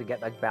just had to get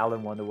like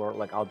Balan Wonderworld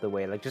like out the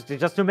way, like just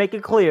to make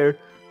it clear,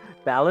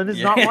 Balan is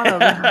not one of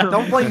them.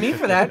 Don't blame me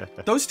for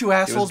that. Those two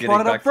assholes getting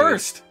brought it up back to it.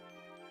 first.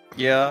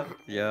 Yeah.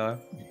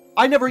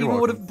 I never even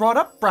welcome. would have brought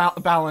up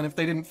Balan if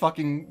they didn't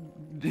fucking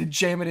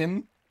jam it in.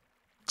 I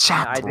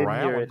Chat. didn't hear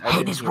it. I Hayden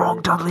didn't is hear wrong,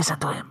 it. don't listen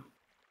to him.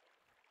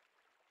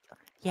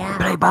 Yeah.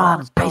 Play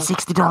Balan, pay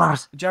 $60.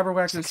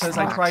 Jabberwacker says,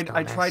 I tried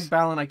 $6.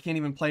 Balan, I can't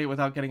even play it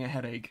without getting a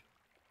headache.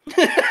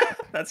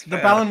 That's The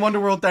fair. Balan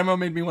Wonderworld demo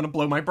made me want to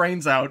blow my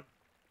brains out.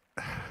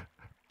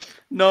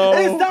 No.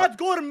 Is that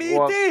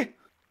Gormiti?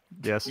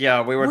 Yes.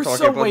 Yeah, we were We're talking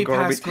so about way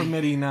Gorbit. past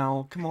Grimity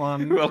now. Come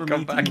on. Welcome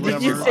Grimiti, back. Did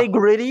Did you whatever. say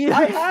gritty?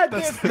 I had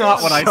That's this.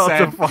 not what I Shut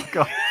said. the fuck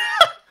up.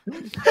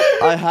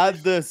 I had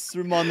this,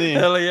 Romani.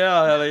 Hell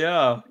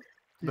yeah.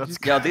 That's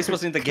Yeah, this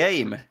was in the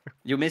game.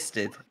 You missed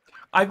it.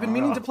 I've been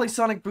meaning to play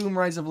Sonic Boom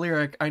Rise of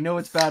Lyric. I know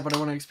it's bad, but I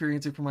want to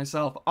experience it for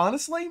myself.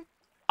 Honestly,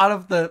 out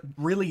of the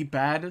really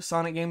bad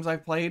Sonic games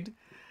I've played,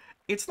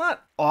 it's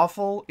not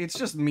awful. It's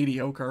just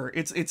mediocre.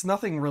 It's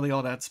nothing really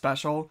all that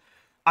special.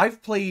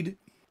 I've played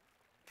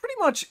pretty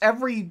much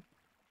every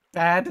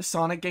bad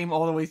Sonic game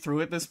all the way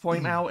through at this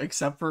point now,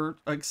 except for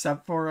that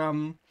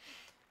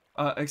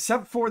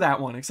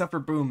one, except for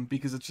Boom,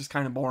 because it's just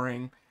kind of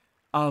boring.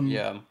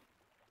 Yeah.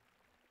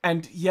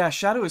 And yeah,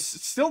 Shadow is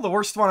still the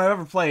worst one I've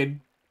ever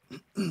played.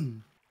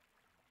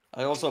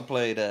 I also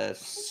played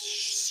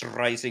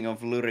Rising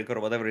of Lyric or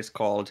whatever it's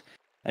called.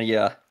 And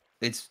yeah,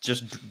 it's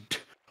just...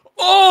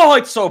 Oh,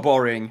 it's so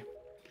boring.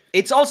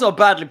 It's also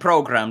badly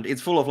programmed.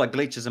 It's full of like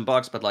glitches and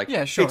bugs, but like,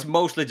 Yeah, sure. it's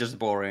mostly just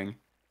boring.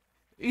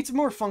 It's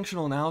more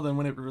functional now than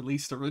when it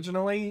released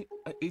originally.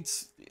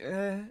 It's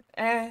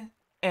It's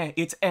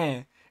It's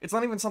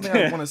not even something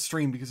I want to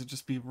stream because it'd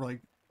just be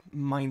like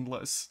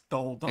mindless the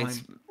whole time.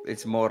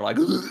 It's more like...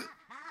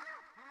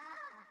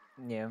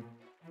 Yeah.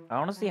 I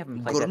honestly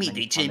haven't played that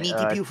many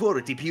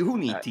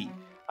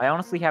I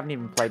honestly haven't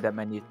even played that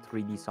many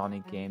 3D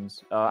Sonic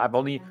games. I've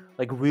only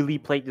like really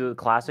played the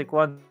classic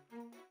ones,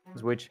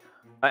 which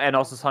and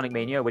also Sonic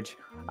Mania, which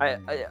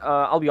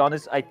I'll be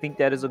honest, I think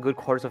that is a good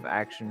course of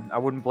action. I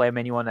wouldn't blame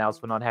anyone else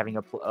for not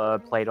having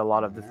played a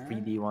lot of the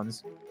 3D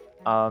ones.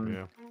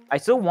 Yeah. I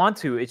still want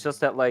to. It's just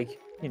that like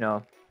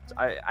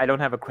I don't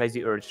have a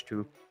crazy urge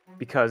to,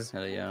 because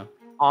Hell yeah.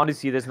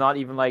 honestly, there's not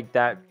even like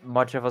that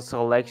much of a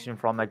selection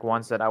from like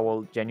ones that I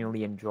will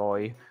genuinely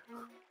enjoy,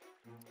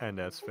 And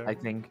that's fair. I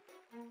think.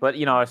 But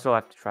I still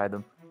have to try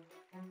them.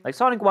 Like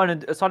Sonic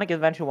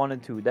Adventure 1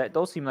 and 2,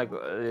 those seem like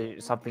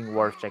something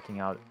worth checking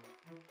out.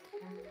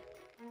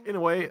 In a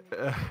way,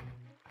 I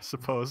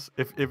suppose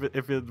if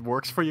it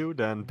works for you,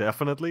 then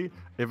definitely.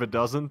 If it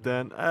doesn't,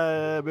 then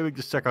maybe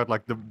just check out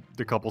like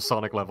the couple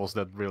Sonic levels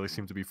that really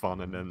seem to be fun,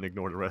 and then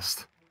ignore the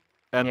rest.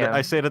 And Yeah.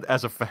 I say that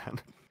as a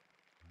fan.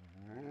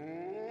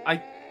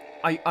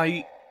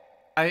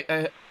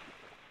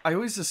 I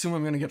always assume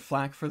I'm gonna get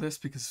flack for this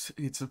because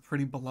it's a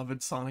pretty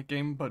beloved Sonic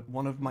game, but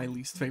one of my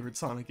least favorite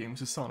Sonic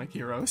games is Sonic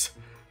Heroes.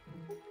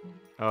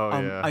 Oh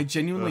yeah. I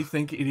genuinely Ugh.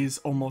 think it is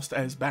almost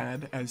as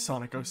bad as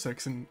Sonic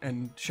 06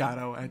 and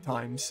Shadow at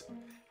times.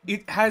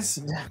 It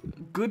has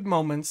good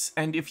moments,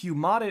 and if you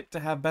mod it to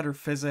have better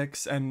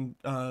physics and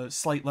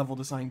slight level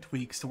design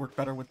tweaks to work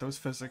better with those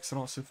physics and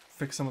also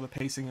fix some of the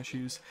pacing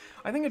issues,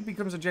 I think it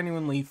becomes a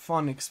genuinely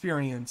fun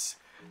experience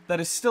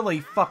that is still a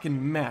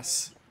fucking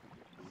mess.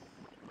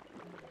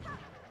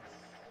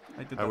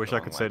 did I that wish the I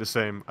wrong could way. say the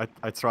same.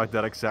 I tried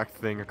that exact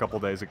thing a couple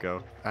days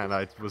ago, and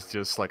I was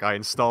just like, I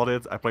installed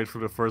it, I played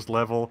through the first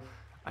level,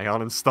 I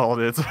uninstalled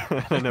it,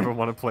 and I never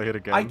want to play it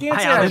again. I can't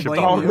I say I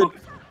blame uninstalled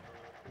you.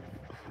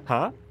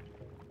 Huh?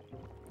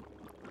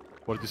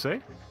 What did you say?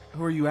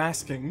 Who are you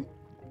asking?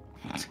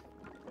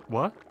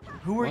 What?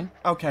 Who are? What?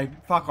 Okay,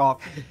 fuck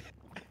off.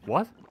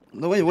 What?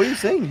 No, wait, what are you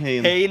saying,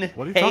 Hayne?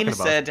 What are you talking Hayne about?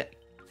 said,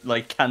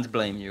 like, can't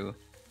blame you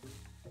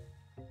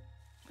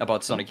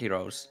about Sonic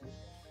Heroes. And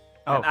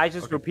Oh, I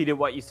just okay. repeated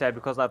what you said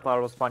because I thought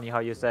it was funny how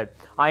you said,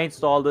 I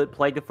installed it,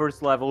 played the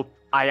first level,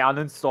 I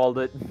uninstalled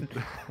it.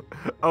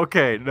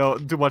 Okay, no,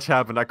 too much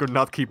happened. I could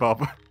not keep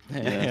up.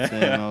 Yeah,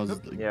 same. I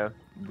was like, Yeah.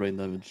 brain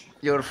damage.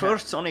 Your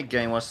first Sonic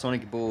game was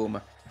Sonic Boom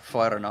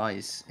Fire and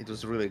Ice. It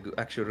was really good,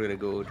 actually really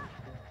good.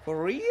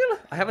 For real?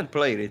 I haven't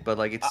played it, but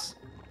like it's...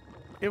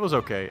 It was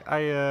okay.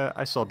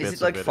 I saw bits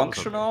Is it like of it. It was okay.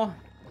 functional?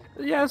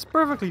 Yeah, it's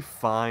perfectly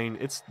fine.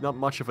 It's not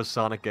much of a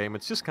Sonic game.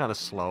 It's just kind of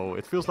slow.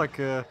 It feels like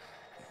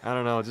I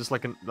don't know, just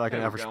like an There we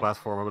average go.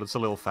 platformer, but it's a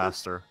little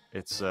faster.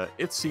 It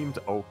seemed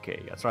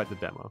okay. I tried the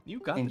demo. You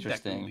got the deck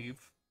Interesting. leave.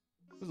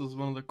 This is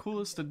one of the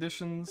coolest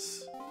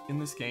additions in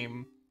this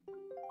game.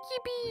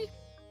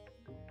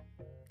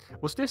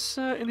 Was this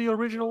in the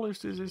original, or is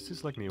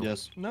this like new?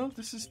 Yes. No,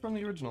 this is from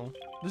the original.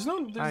 There's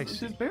I see.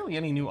 there's barely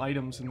any new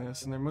items in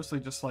this, and they're mostly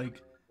just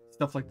like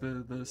stuff like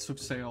the Switch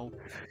sale.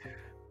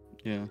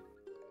 Yeah.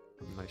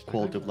 Nice.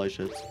 Quality of life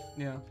shit.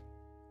 Yeah.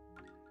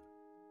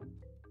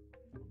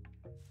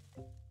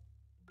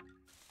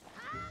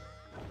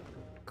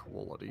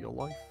 Quality of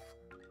life,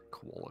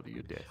 quality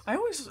of death. I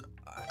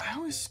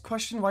always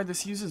question why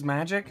this uses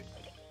magic.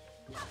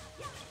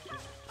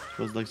 It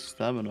was like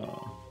stamina.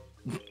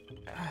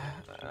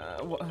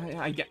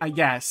 I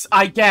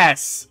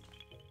guess.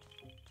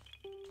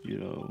 You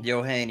know.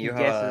 Yo, Hayne, you have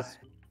Guesses.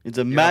 It's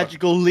a have a-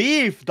 magical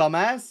leaf,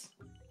 dumbass!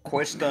 a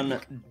question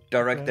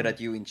directed at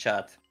you in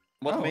chat.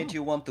 What Oh. made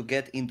you want to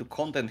get into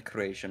content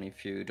creation,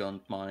 if you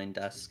don't mind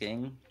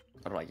asking?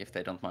 Or like, if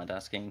they don't mind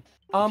asking.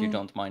 If you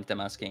don't mind them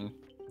asking.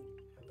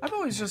 I've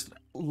always just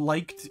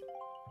liked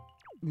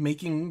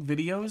making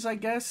videos, I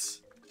guess.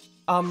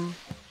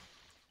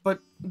 But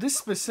this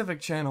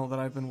specific channel that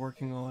I've been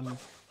working on,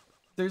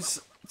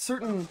 there's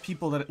certain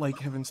people that like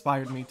have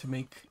inspired me to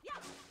make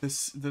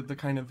the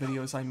kind of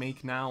videos I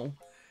make now.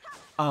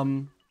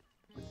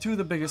 Two of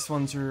the biggest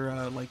ones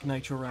are like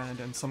Nitro Rad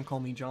and Some Call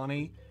Me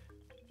Johnny.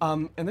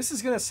 And this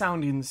is gonna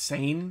sound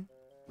insane,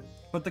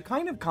 but the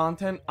kind of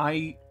content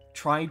I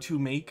try to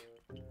make,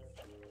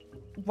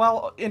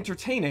 while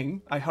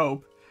entertaining, I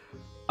hope,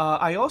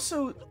 I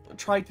also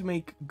try to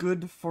make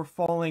good for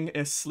falling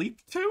asleep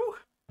to.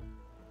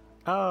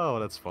 Oh,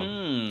 that's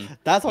fun.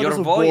 That's how Your this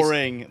was voice-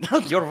 boring.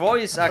 Your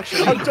voice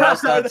actually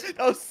has that.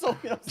 That was so...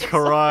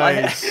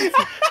 Christ.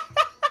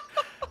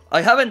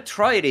 I haven't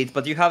tried it,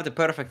 but you have the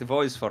perfect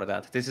voice for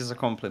that. This is a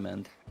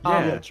compliment.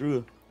 Yeah,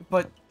 true.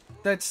 But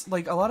that's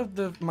like a lot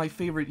of my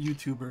favorite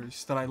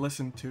YouTubers that I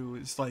listen to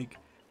is like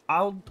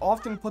I'll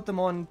often put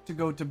them on to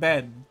go to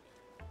bed,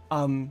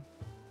 and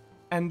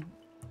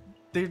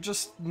they're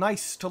just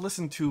nice to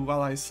listen to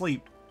while I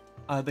sleep.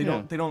 They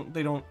don't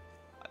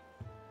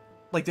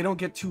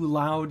get too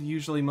loud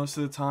usually most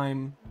of the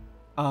time.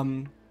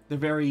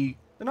 They're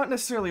not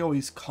necessarily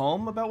always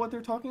calm about what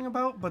they're talking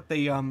about, but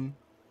they don't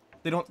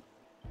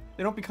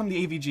become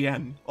the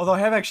AVGN. Although I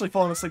have actually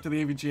fallen asleep to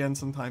the AVGN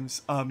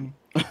sometimes. But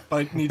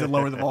I need to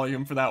lower the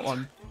volume for that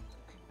one.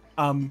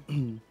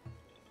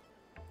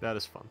 That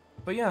is fun.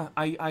 But yeah,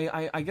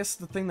 I guess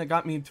the thing that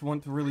got me to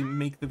want to really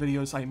make the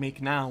videos I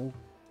make now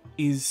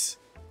is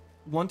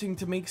wanting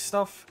to make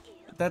stuff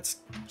that's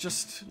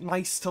just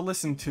nice to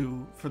listen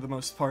to for the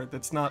most part.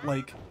 That's not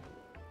like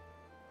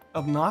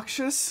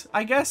obnoxious,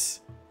 I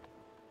guess.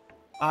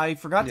 I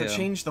forgot to Yeah.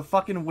 change the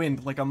fucking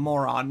wind like a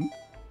moron.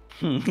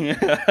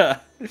 Yeah.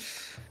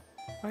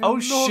 Oh,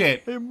 I'm not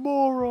shit. a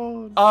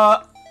moron.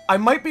 I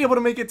might be able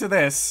to make it to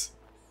this.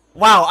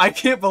 Wow, I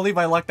can't believe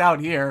I lucked out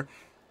here.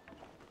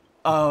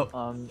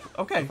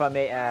 Okay. If I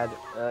may add,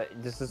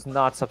 this is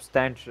not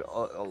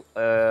substantial,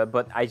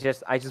 but I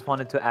just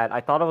wanted to add.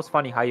 I thought it was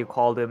funny how you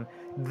called him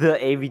the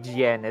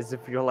AVGN, as if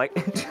you're like.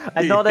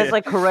 I know that's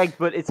like correct,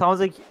 but it sounds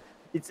like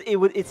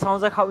it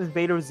sounds like how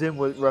Invader Zim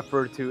would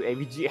refer to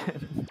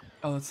AVGN.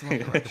 Oh, that's not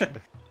correction.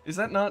 Is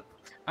that not?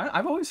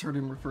 I've always heard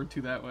him referred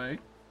to that way.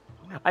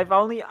 I've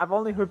only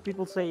heard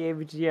people say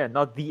AVGN,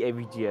 not the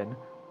AVGN.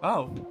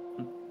 Oh,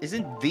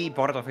 Isn't the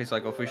part of his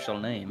like official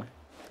name?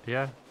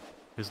 Yeah,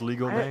 his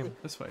legal name.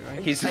 this way,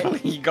 right? His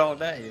legal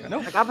name.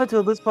 Nope. Like up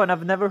until this point,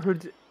 I've never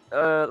heard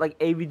like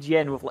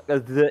AVGN with like a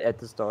the at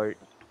the start.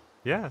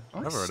 Yeah, Oh,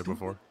 never heard it stupid.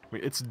 before. I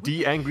mean, it's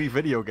the angry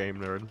video game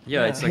nerd.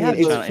 Yeah, it's like Yeah, the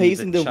it's channel,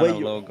 facing the way channel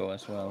you- logo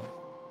as well.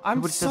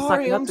 I'm But it's just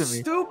sorry, sucking up I'm to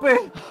me.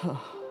 stupid.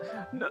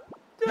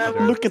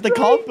 Look at the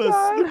compass!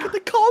 Look at the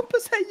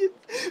compass, Hayden!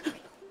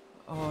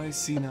 Oh, I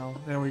see now.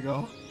 There we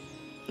go.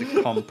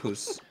 The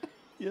compass.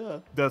 Yeah.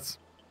 That's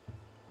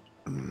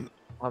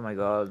Oh my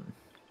god.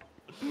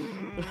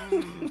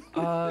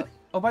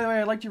 Oh, by the way,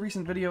 I liked your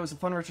recent video. It was a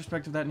fun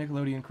retrospective of that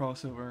Nickelodeon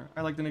crossover.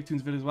 I like the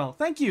Nicktoons video as well.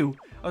 Thank you!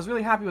 I was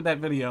really happy with that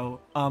video.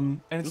 And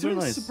it's Those are doing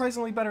nice.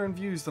 surprisingly better in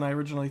views than I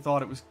originally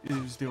thought it was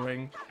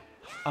doing.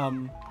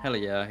 Hell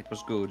yeah, it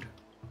was good.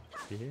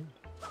 Yeah.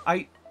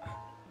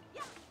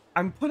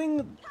 I'm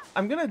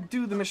gonna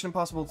do the Mission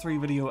Impossible 3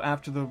 video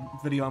after the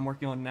video I'm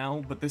working on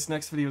now, but this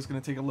next video is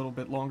gonna take a little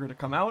bit longer to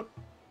come out.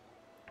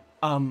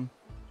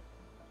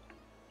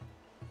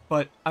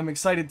 But I'm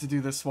excited to do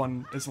this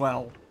one as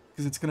well,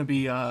 because it's gonna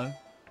be,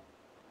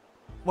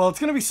 well, it's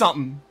gonna be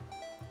something.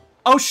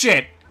 Oh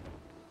shit!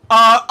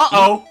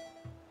 Uh-oh!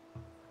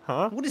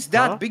 Huh? What is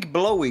that Huh? big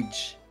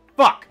blowage?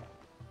 Fuck!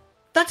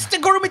 That's the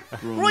gourmet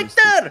right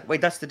there!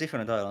 Wait, that's the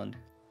different island.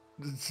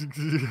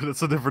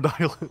 That's a different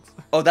island.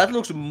 Oh, that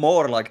looks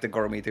more like the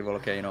gourmet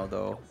volcano,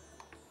 though.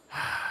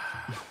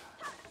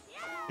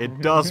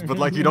 It does, but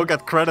like you don't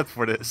get credit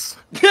for this.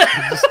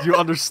 You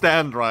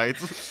understand, right?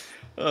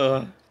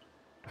 I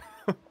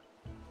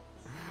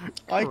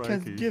Crikey.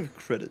 can't give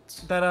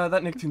credits. That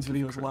Nicktoons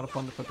video was a lot of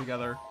fun to put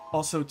together.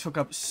 Also took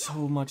up so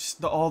much,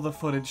 all the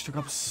footage took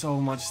up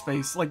so much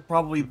space. Like,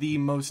 probably the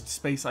most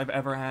space I've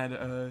ever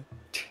had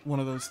one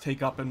of those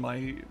take up in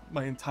my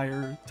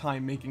entire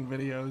time making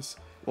videos.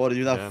 What, do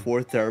you have Yeah.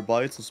 4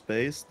 terabytes of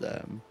space?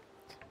 Damn.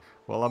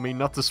 Well, I mean,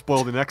 not to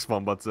spoil the next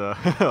one, but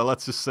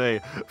let's just say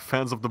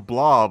fans of the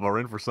Blob are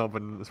in for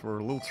something for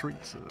a little treat.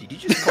 Did you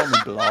just call me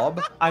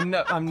Blob? I'm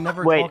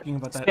never Wait, talking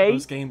about say-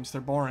 those games.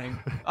 They're boring.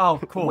 Oh,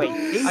 cool. Wait,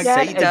 I-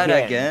 Say that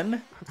again.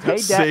 again. Say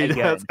that again.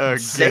 again.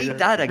 Say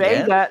that Say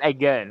again. that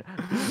again.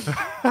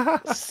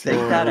 Say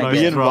that Nice Me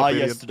again. and drop, Ryan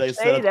idiot. yesterday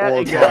Say said it that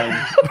all the again.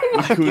 time. We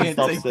I couldn't can't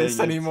stop take saying this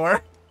it.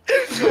 anymore.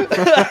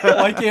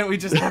 Why can't we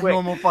just have Wait.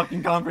 normal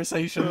fucking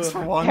conversations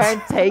for once?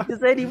 Can't take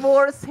this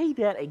anymore. Say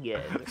that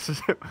again.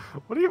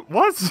 What do you?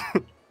 What?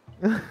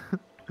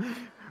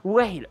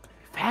 Wait,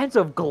 fans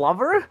of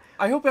Glover?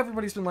 I hope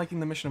everybody's been liking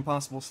the Mission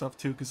Impossible stuff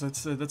too, because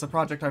that's a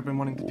project I've been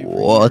wanting to do for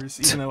What? years,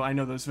 even though I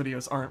know those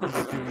videos aren't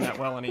really doing that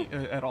well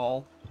at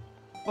all.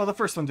 Well, the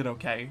first one did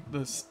okay.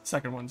 The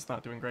second one's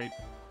not doing great.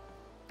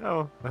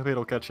 Oh, maybe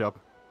it'll catch up.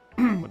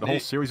 When the whole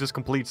series is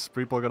complete,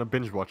 people are gonna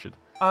binge watch it.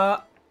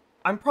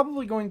 I'm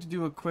probably going to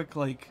do a quick,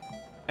 like,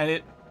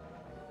 edit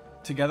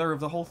together of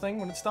the whole thing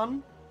when it's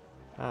done,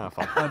 Ah,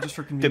 fun. just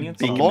for convenience.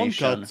 big A long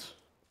mission. cut.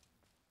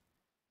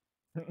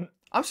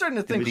 I'm starting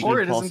to think Mission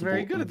Horrid isn't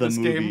very Impossible, good at the this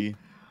movie.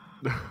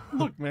 game.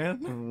 Look,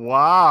 man.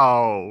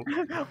 Wow.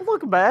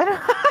 Look, man.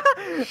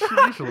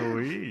 Jeez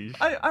Louise.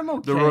 I'm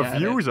okay The at it.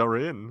 reviews are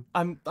in.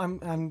 I'm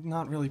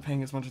not really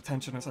paying as much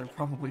attention as I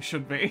probably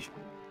should be.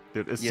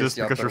 Dude, it's Yes, just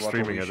because Jasper, you're what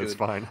streaming we it, it's should.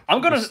 fine. I'm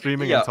gonna- You're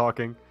streaming yeah. and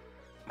talking.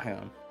 Hang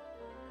on.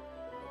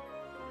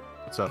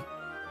 What's up?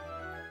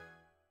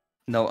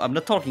 No, I'm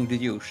not talking to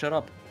you. Shut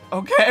up.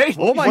 Okay.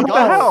 Oh my What the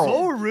god, hell?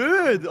 so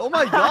rude! Oh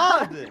my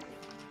god!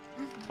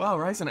 Wow,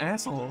 Rye's an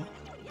asshole.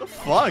 What the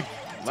fuck?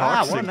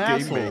 Wow, Toxic what an game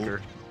asshole.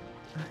 maker.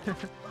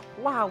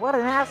 Wow, what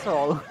an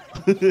asshole.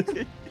 He's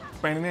an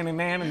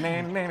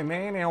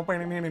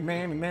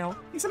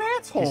He's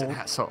asshole. an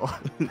asshole.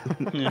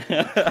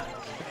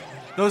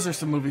 Those are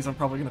some movies I'm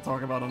probably gonna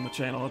talk about on the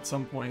channel at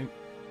some point.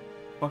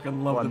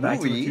 Fucking love What, the Back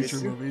to the movies?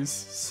 Future movies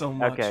so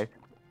much. Okay.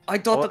 I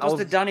thought Oh, that was I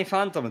the was- Danny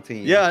Phantom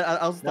theme. Yeah, I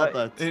also thought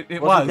No, that.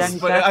 It Was was, Danny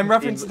but I'm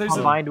Phantom referencing there's a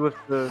combined with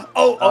the.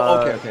 Oh,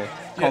 okay, okay.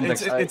 yeah,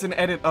 Context. it's an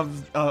edit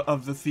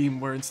of the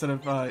theme where instead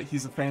of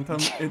he's a phantom,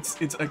 it's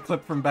a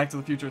clip from Back to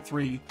the Future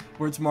 3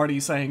 where it's Marty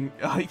saying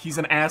he's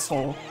an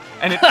asshole,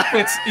 and it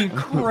fits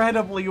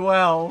incredibly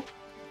well.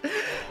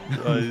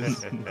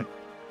 Nice.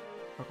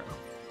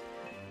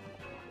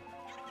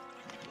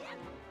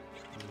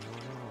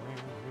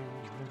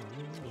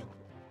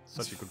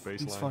 Such a good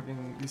These baseline.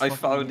 fucking these I fucking,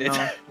 found it.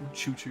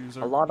 Choo-choos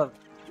are A lot of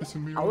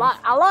pissing me A off.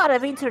 lot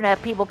of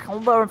internet people can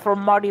learn from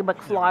Marty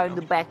McFly in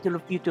the Back to the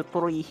Future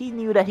 3. He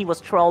knew that he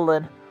was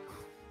trolling.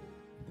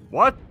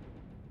 What?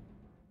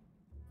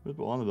 What are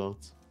you on about?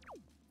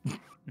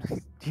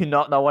 Do you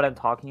not know what I'm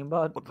talking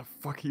about? What the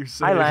fuck are you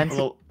saying? Hi, Lance.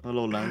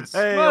 Hello, Lance.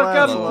 Hey,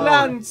 Welcome, Hello.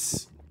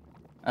 Lance.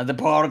 And the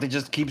party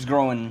just keeps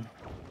growing.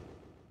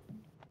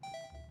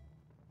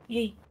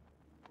 Yay.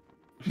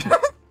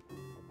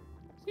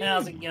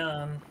 How's it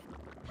going?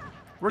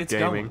 We're It's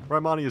gaming.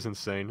 going. Raimani is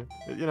insane.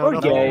 You know, We're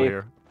nothing gay. over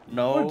here.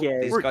 No, We're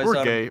gay. these We're- guys we're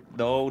are. gay.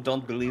 No,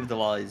 don't believe the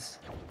lies.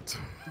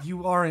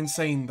 You are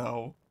insane,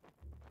 though.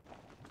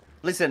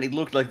 Listen, it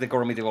looked like the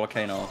Gourmet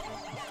volcano.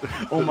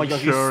 Oh my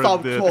god, Sure you stop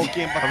it did.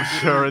 talking about I'm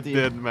sure it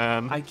did,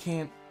 man. I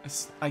can't.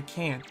 I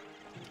can't.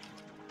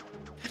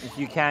 If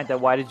you can't,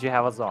 then why did you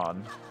have us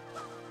on?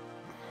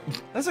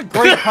 That's a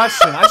great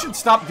question. I should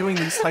stop doing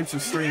these types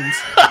of streams.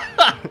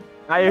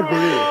 I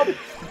agree.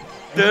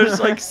 There's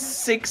like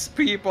 6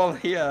 people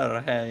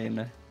here,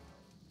 Hein.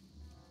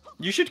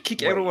 You should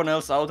kick everyone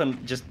else out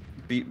and just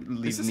Is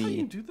leave this how you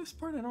me. do this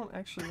part? I don't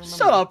actually remember.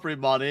 Shut up,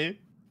 Rimani.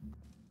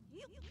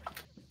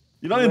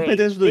 You're not even paying Wait,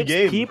 attention to the 6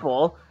 game.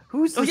 people?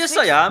 Who's the Oh, yes,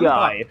 6th I am.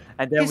 guy?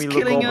 And then He's we look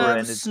killing over a and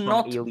it's some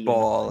snot alien.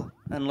 ball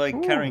and like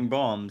Ooh. carrying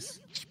bombs.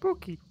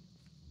 Spooky.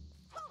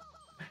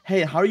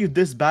 Hey, how are you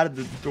this bad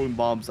at throwing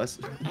bombs?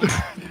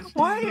 What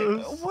Why?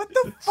 Jesus. What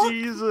the fuck?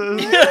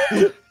 Jesus.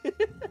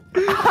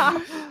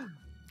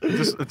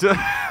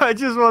 I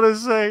just want to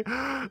say,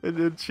 in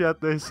the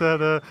chat they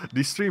said,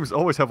 these streams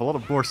always have a lot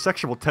of more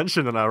sexual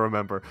tension than I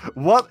remember.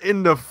 What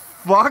in the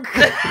fuck?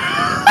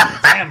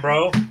 Damn,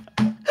 bro.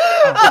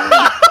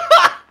 I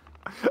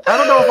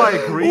don't know if I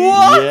agree.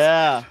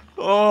 Yeah.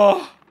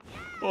 Oh,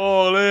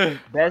 ole.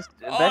 Best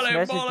Ole,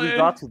 message ole. we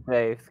got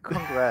today.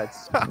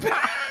 Congrats.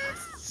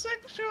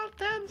 Sexual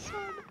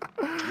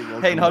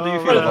tension. Hey, how do you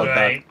feel man. about that?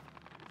 Right.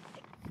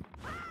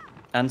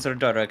 Answer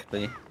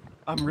directly.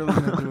 I'm really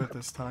gonna do it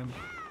this time.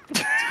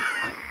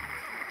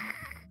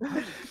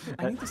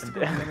 I need this to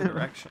go in the other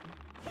direction.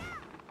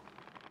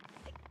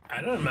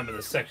 I don't remember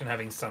this section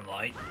having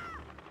sunlight.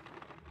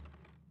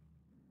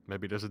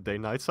 Maybe there's a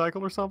day-night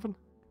cycle or something?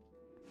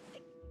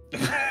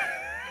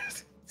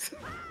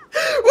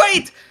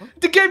 Wait!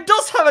 The game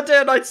does have a day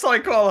and night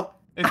cycle!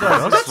 It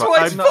does. That's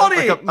why it's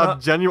funny! I'm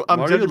No. I'm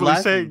Why are you genuinely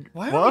laughing? saying,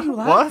 Why what? are you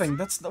laughing?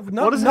 That's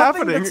What is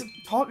nothing happening?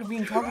 that's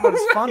being talked about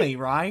is funny,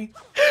 right?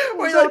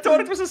 Wait, I thought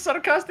it was a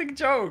sarcastic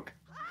joke.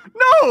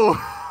 No!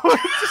 I'm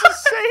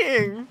just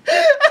saying!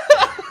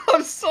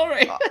 I'm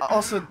sorry.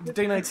 Also, the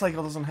day-night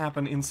cycle doesn't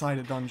happen inside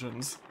of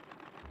dungeons.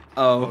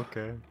 Oh.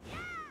 Okay.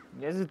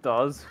 Yes, it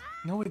does.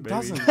 No, it Maybe.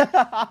 doesn't.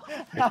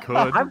 It could.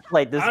 I've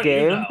played this How do you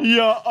game. know?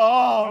 Yeah.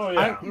 Oh.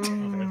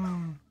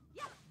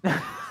 Yeah.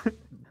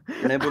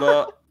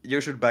 Nebula, you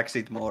should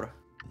backseat more.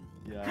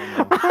 Yeah.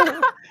 I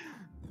know.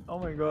 Oh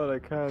my god, I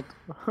can't.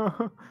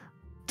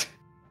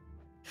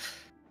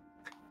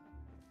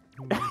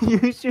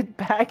 You should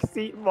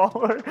backseat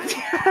more.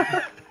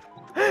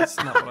 That's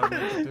not what I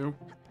meant to do.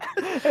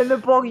 And the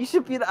bog, you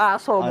should be an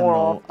asshole I more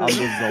know. I'm often.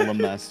 the Zelda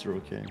master.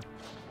 Okay.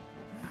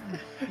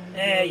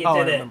 Hey, you Oh, I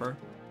did it. remember.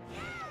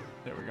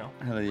 There we go.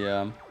 Hell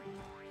yeah.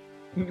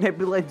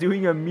 Maybe like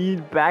doing a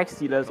mean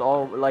backseat as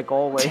all like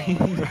always.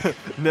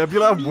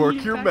 Nebula,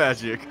 work your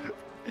magic.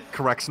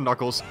 Corrects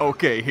Knuckles.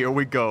 Okay, here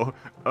we go.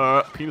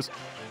 Penis.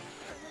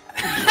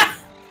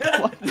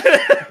 What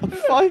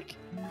the fuck?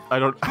 I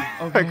don't. I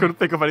Okay. couldn't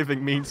think of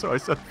anything mean, so I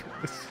said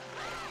penis.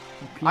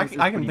 I Penis is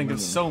can pretty think of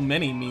mean. so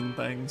many mean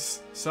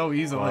things so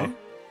easily. Wow.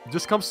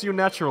 Just comes to you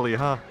naturally,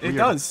 huh? It Weird.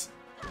 does.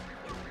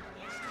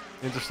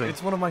 Interesting.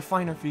 It's one of my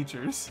finer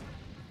features.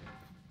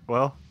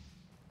 Well,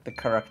 The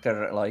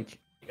character, like,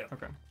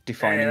 Okay. Hey,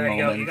 defining there you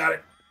go. moment. You got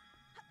it.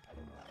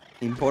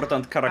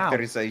 Important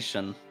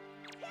characterization.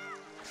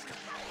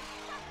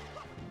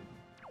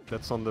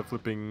 that's on the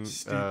flipping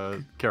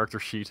Stick. character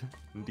sheet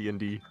in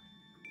D&D.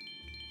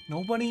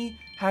 Nobody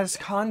has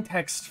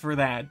context for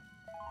that.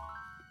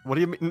 What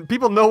do you mean?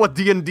 People know what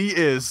D&D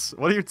is.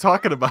 What are you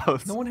talking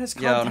about? No one has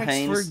Yeah, on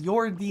context for Haynes.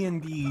 your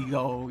D&D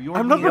though. Your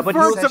I'm not D&D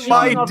referring to session.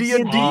 my Not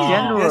D&D. in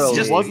general. Yes, Just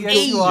yes, wasn't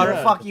you are.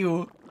 yeah. Fuck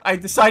you. I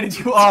decided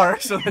you are,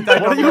 so that I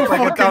What are don't you look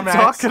like a fucking dumbass.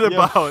 talking Yeah,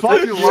 about? fuck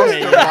Have you lost you.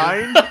 your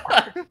mind?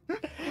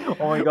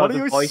 Oh my god, What are the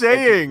you voice acting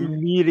saying?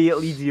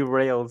 immediately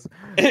derails.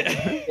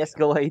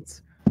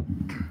 Escalates.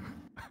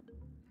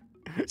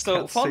 So,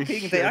 Can't fun say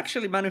thing, shit. they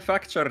actually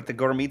manufactured the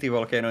Gormiti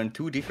volcano in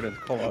 2 different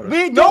colors.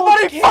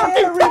 Nobody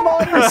fucking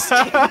cares!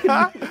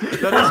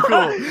 That is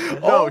cool.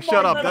 No, Oh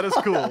shut my up. That is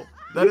cool.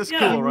 That is cool,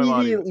 Ramadi.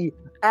 Immediately.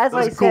 As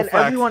That's I a cool said,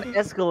 fact. everyone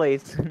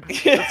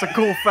escalates. That's a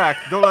cool fact.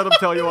 Don't let them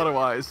tell you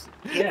otherwise.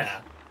 Yeah.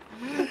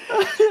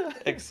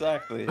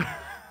 Exactly.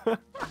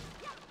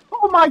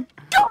 Oh my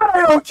god,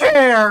 I don't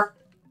care!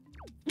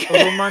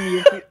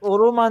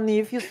 Romani,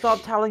 if you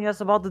stop telling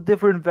us about the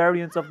different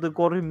variants of the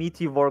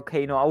Gormiti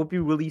volcano, I would be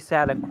really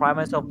sad and cry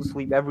myself to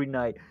sleep every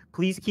night.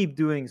 Please keep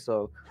doing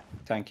so.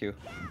 Thank you.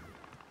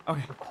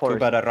 Okay. Of Too course.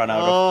 bad I ran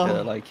out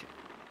of, like,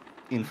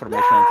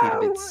 information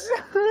and tidbits.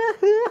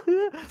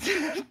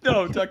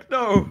 No, Jack,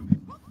 no!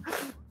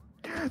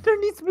 There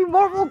needs to be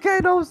more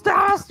volcanoes. There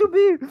has to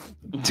be.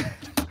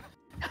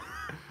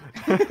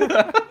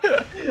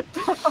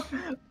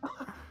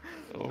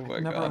 Oh my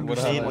Never god, what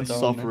understood have Hayan I is done?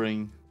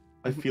 suffering.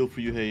 I feel for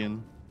you,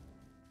 Hayan.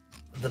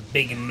 The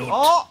big nut.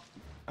 Oh!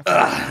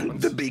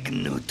 The big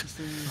nut.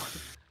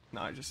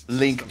 No, I just...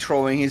 Link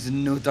throwing his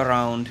nut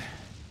around.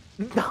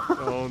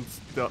 Don't.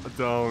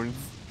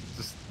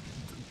 Just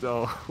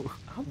don't.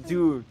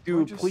 Dude,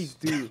 just- please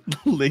do.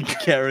 Link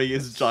carrying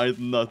his giant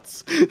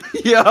nuts.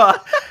 Yeah!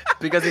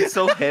 Because it's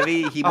so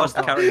heavy, he must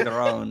carry it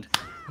around.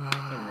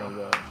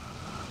 Oh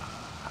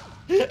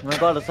my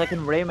god, the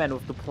second Rayman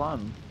with the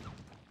plum.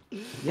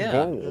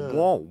 Yeah.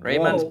 Whoa.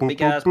 Rayman's Whoa.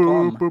 big ass Boo,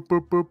 plum. boo,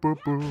 boo, boo, boo,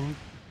 boo.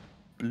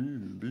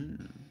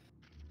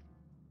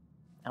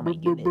 Oh my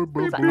goodness.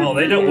 It's like, Oh,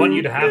 they don't want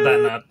you to have that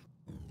nut.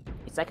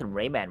 it's like in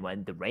Rayman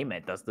when the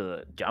Rayman does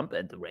the jump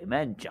and the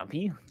Rayman jump.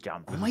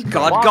 Oh my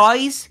god,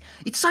 guys!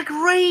 It's like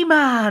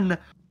Rayman!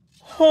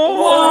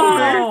 Oh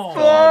Wow.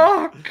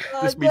 my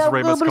fuck! This means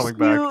Rayman's coming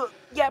back.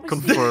 Yeah, but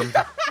Confirmed.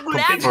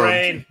 Big Confirmed.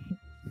 brain.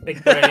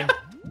 Big brain.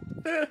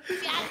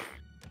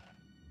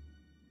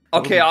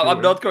 Okay,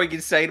 I'm not going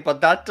insane,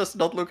 but that does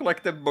not look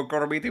like the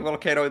Gormiti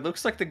volcano. It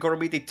looks like the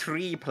Gormiti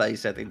tree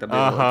playset in the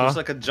middle. It looks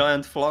like a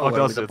giant flower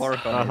with a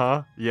bark on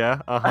it.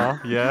 Yeah, does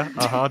Yeah,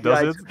 it?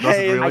 Does it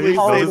Hey, really? please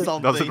say Does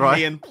something. it right?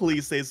 Hayden,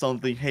 please say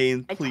something.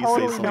 Hayden, I please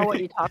totally say know what something.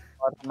 you're talking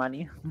about,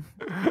 money.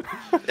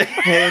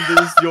 Hayden,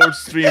 this is your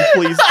stream.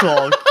 Please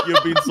talk.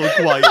 You're being so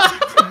quiet.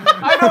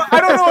 I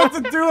don't know what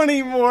to do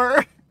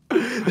anymore. Take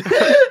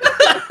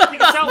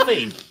a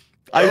selfie.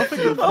 I don't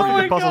think the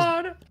my puzzle's...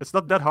 God. It's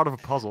not that hard of a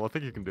puzzle. I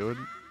think you can do it.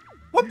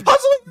 What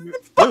puzzle are you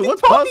fucking what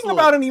talking puzzle?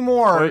 about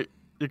anymore? Wait,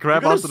 you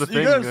grab onto the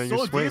thing and then you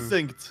so swing.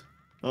 desynced.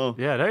 Oh.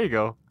 Yeah, there you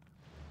go.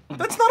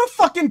 That's not a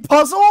fucking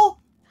puzzle.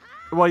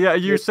 Well, yeah,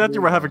 you said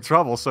you were having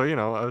trouble, so you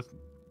know.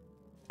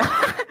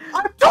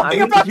 I'm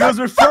talking about he was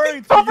the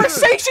referring fucking to you.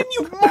 conversation,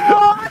 you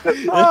moron!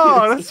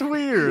 Oh, that's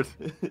weird.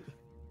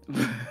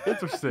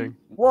 Interesting.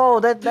 Whoa,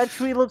 that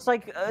tree looks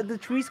like the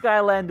tree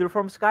Skylander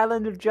from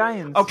Skylander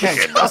Giants. Okay.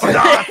 It does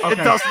not. It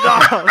does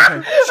not.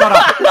 Okay.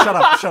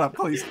 Shut up,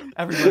 please.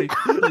 Everybody,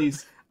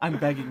 please. I'm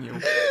begging you.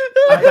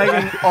 I'm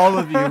begging all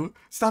of you.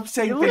 Stop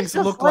saying You look things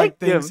just look like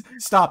like him. things.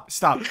 Stop.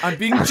 I'm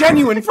being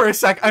genuine for a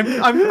sec. I'm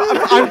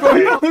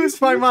going to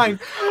lose my mind.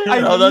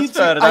 No, that's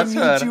fair, I that's need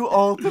fair. you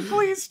all to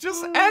please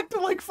just act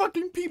like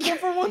fucking people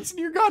for once in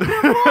your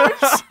goddamn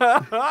lives.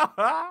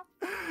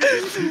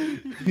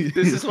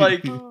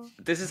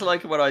 This is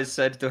like what I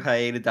said to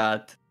Hale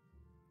that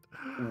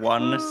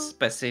one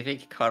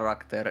specific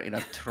character in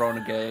a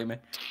Tron game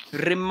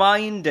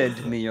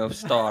reminded me of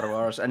Star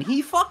Wars, and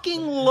he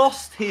fucking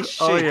lost his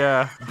shit. Oh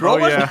yeah. Bro Oh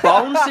was yeah.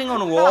 bouncing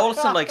on walls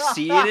and like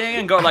seething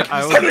and going like,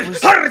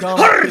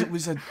 It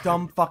was a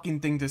dumb fucking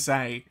thing to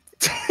say.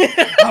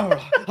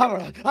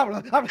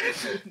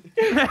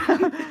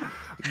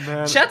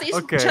 Man. Chat is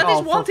okay. chat Oh, is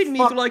for wanting me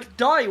to like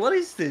die. What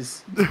is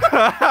this? They're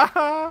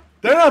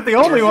not the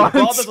only Brought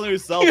ones. this on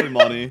yourself,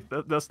 money.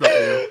 That's not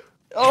you.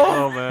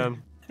 Oh, Oh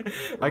man.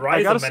 I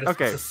Rise gotta of Menace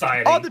okay.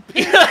 Society. Oh,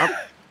 the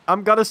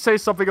I'm gonna say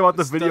something about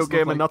the This video does look game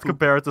and like not poop.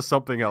 compare it to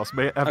something else.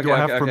 Do Okay, I have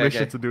okay, okay,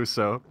 permission okay. to do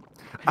so?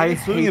 I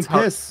swimming in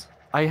how- piss.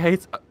 I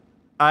hate.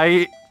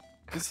 I.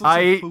 This looks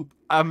like poop.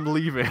 I'm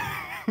leaving.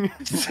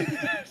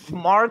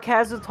 Mark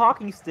has a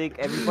talking stick.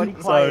 Everybody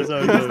Sorry,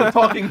 quiet. sorry.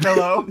 Talking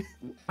pillow.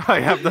 I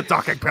have the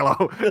talking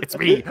pillow. It's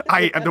me.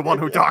 I am the one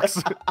who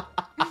talks.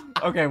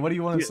 Okay, what do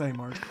you want to say,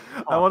 Mark?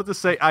 I wanted to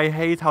say I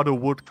hate how the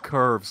wood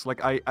curves.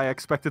 Like I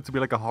expect it to be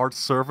like a hard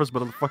surface,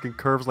 but it fucking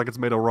curves like it's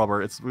made of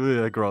rubber. It's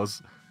really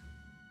gross.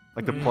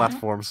 Like the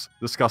platforms,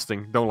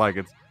 disgusting. Don't like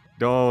it.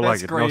 Don't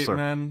That's like it. great, No sir.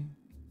 man.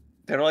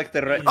 they're like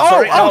the.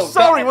 Oh,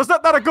 sorry. Was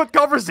that not a good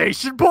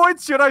conversation point?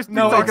 Should I be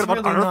No, talking it's about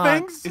really other not.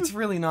 things? It's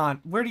really not.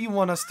 Where do you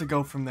want us to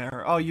go from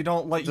there? Oh, you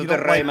don't like To you the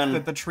don't like Rayman.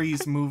 that the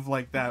trees move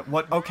like that.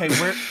 What? Okay,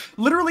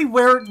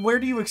 where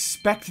do you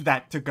expect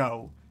that to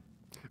go?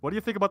 What do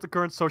you think about the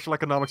current social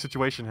economic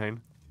situation,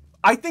 Hane?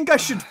 I think I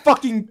should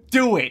fucking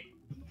do it.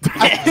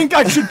 I think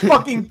I should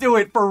fucking do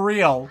it for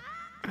real.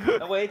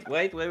 Oh, wait.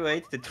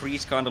 The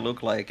trees kind of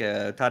look like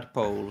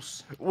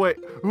tadpoles. Wait,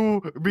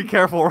 be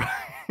careful.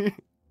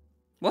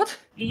 What?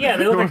 Yeah,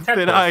 they look You're like thin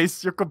tadpoles.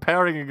 ice. You're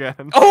comparing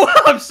again. Oh,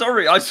 I'm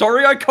sorry.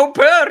 I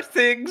compared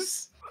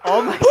things.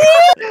 Oh my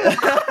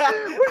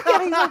god! We're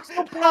getting like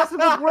so passive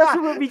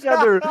aggressive with each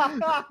other.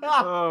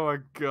 Oh my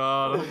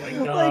god. Oh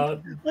my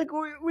god.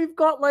 We've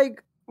got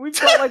like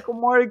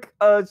Mark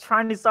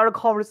trying to start a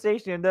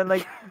conversation and then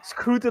like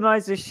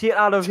scrutinize the shit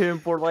out of him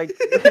for like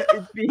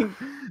it being.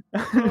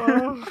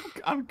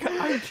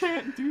 I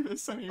can't do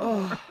this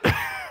anymore.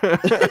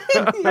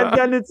 And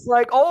then it's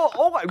like,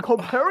 oh, I'm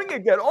comparing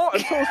again. Oh, I'm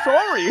so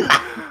sorry.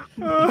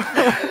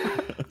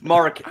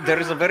 Mark, there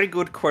is a very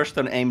good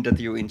question aimed at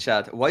you in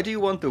chat. Why do you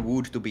want the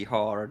wood to be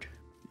hard?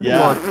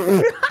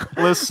 Yeah.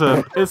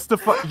 Listen, it's the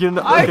you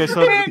know. I Okay,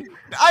 so can't.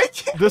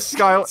 this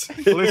sky.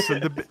 Listen,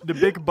 the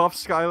big buff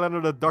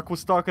Skylander that Duck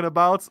was talking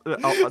about.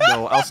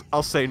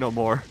 I'll say no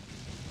more.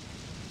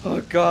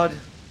 Oh God.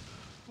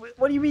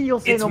 What do you mean you'll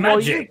say It's no more?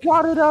 You magic.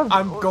 brought it up.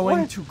 I'm going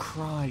What? to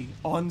cry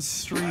on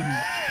stream.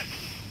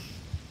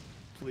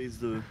 Please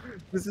do.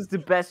 This is the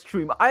best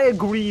stream. I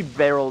agree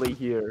barely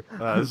here.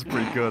 This is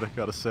pretty good. I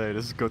gotta say,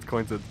 this is good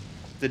content.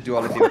 The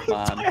duality of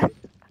man.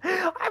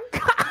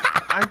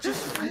 I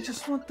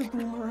just want the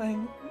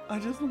boomerang. I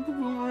just want the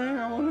boomerang.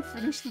 I want to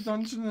finish the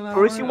dungeon and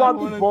First you want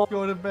the to ball.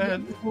 go to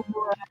bed.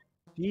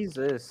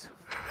 Jesus.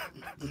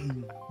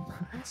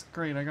 It's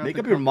great. I got Make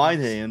the up your compass.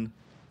 mind, Hayden.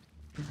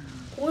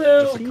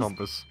 Well, That's a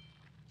compass.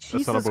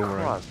 That's not a Jesus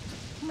boomerang. Christ.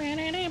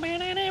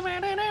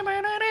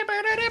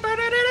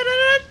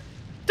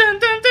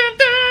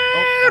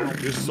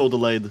 You're so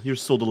delayed. You're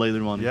so delayed,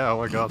 man. Yeah. Oh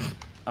my god.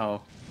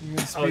 Oh. You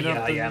can speed yeah,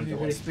 up the, I am you can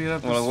delayed. speed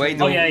up the Well, way stream.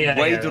 to, Oh, yeah,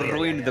 way yeah, to yeah,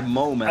 ruin yeah. the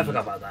moment. I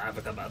forgot about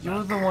that.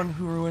 You're the one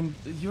who ruined.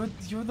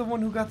 You're the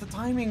one who got the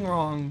timing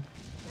wrong.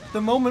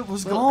 The moment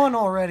was gone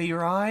already,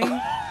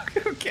 right?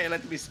 Okay,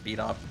 let me speed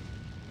up.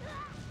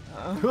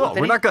 Oh,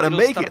 Then we're not gonna it'll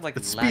make start, it. like,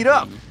 Let's speed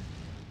up. lagging.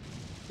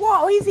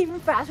 Whoa, he's even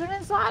faster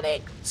than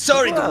Sonic.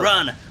 Sorry to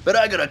run, but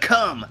I gotta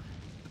come.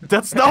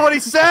 That's not what he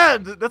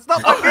said. That's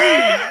not what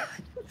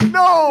he.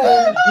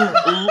 No.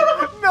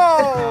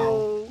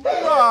 No.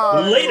 Ah.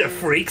 Later,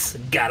 freaks.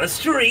 Got a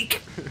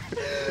streak.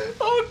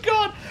 Oh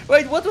god!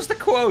 Wait, what was the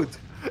quote?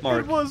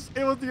 Mark. It was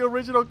the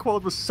original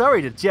quote was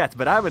sorry to jet,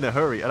 but I'm in a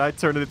hurry, and I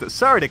turned it into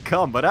sorry to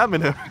come, but I'm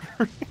in a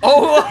hurry.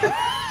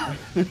 Oh!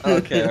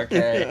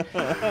 okay.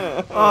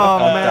 Oh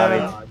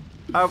damn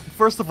man.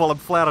 First of all, I'm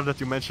flattered that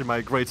you mentioned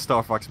my great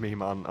Star Fox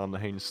meme on the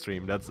Haynes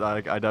stream.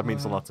 That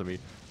means a lot to me.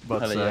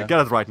 But Hell yeah.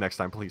 get it right next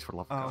time, please, for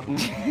love of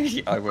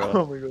God. I will.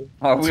 Oh my god.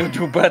 I will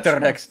do better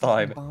next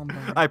time.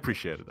 I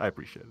appreciate it. I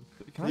appreciate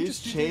it. Can I Please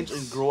just do change this?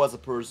 and grow as a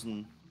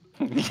person.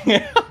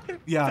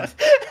 Yeah.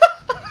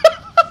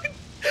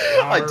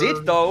 I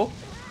did though.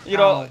 You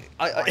know,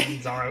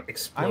 Brains are I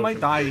exploding. might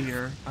die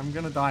here. I'm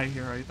gonna die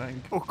here, I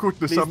think. Oh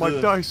goodness, Please I might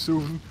do. die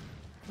soon.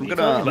 I'm You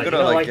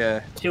gonna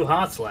like 2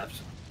 hearts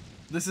left.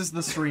 This is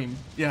the stream.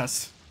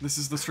 Yes. This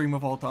is the stream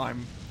of all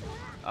time.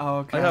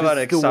 Okay. I have an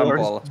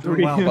example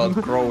Doing well.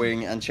 about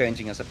growing and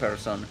changing as a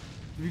person.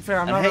 To be fair,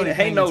 I'm And not Hay- really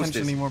Hay paying knows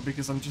attention this. anymore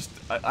because I'm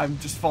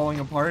just falling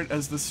apart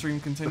as the stream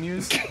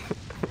continues.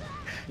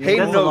 Hay There's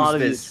a lot knows of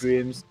these this.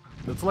 streams.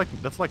 That's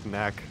like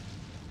knack.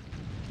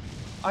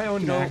 I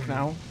own Knack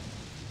now.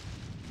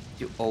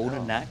 You own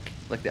a knack,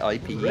 like the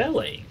IP.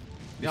 Really?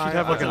 You Yeah, should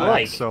have like I an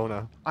like.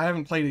 Axona. I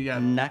haven't played it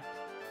yet.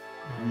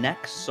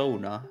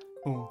 Naxona.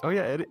 Cool. Oh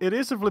yeah, it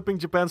is a flipping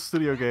Japan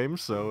studio game,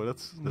 so that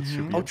should be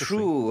Mhm. Oh, interesting.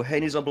 true.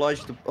 Hein is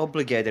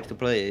obligated to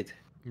play it.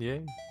 Yeah.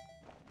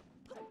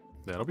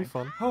 That'll be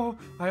fun. Oh,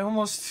 I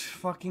almost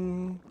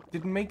fucking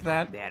didn't make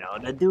that. That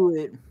ought to do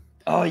it.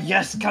 Oh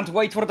yes, can't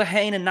wait for the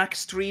Hein and Nax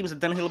streams,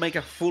 and then he'll make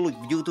a full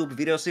YouTube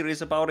video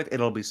series about it.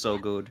 It'll be so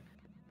good.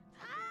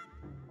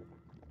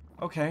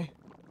 Okay.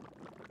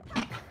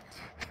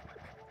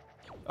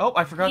 Oh,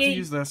 I forgot to Yeet.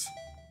 use this.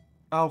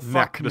 Oh, fuck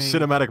Knack, the me.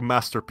 cinematic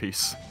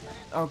masterpiece.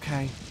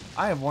 Okay.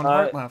 I have one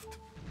heart left.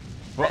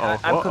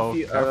 I'm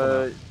confused.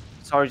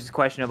 Sorry, just a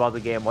question about the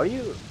game. What are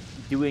you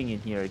doing in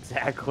here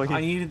exactly?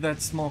 I needed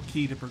that small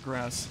key to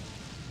progress.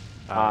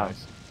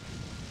 Nice.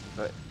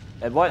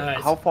 And what?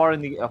 Nice. How far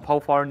in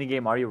the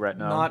game are you right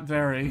now? Not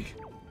very.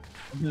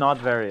 Not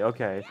very.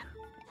 Okay.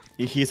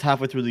 He's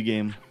halfway through the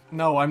game.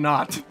 No, I'm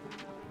not.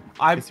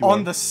 I'm Yes, you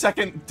on are. the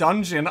second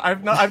dungeon.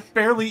 I've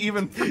barely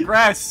even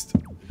progressed.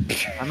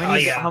 How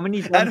many? yeah. How many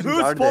And dungeons whose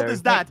are fault there?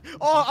 is that?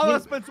 Oh,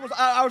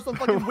 I was on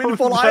fucking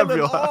Windfall Island.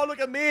 Nebula. Oh, look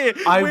at me.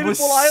 I was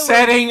Windfall Island.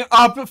 setting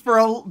up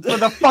for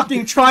the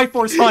fucking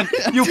Triforce hunt.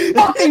 You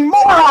fucking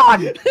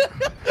moron!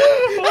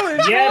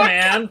 Yeah,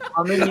 man.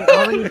 How many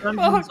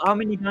dungeons? How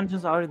many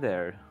dungeons are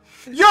there?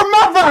 Your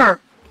mother!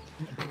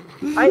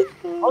 I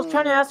was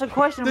trying to ask a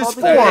question There's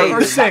about the 4 game.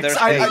 or 6. There's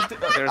I eight.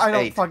 There's don't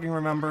 8. fucking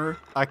remember.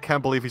 I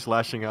can't believe he's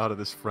lashing out at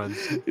his friends.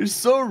 You're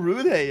so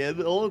rude,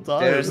 Hayen, all the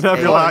time. There's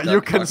Nebula, 8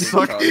 you can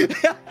fucking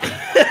suck.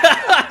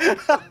 cars.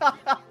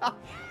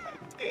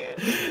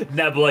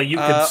 Nebula, you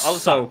can Also,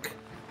 suck.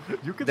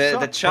 You can The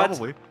suck, chat-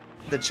 probably.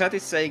 The chat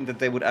is saying that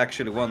they would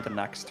actually want a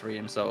Nax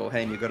stream, so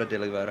Hein, you gotta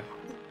deliver.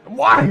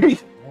 Why?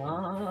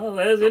 Oh,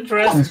 there's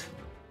interest.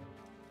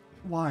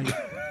 Why?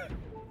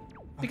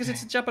 Because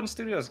it's a Japan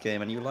Studios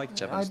game and you like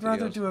Japan I'd Studios.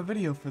 rather do a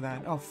video for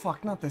that. Oh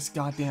fuck, not this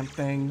goddamn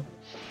thing.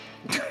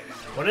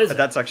 What is it?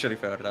 That's actually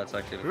fair, that's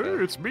actually Hey,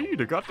 fair. it's me,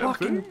 the goddamn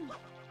Fucking. thing.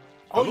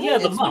 Oh yeah,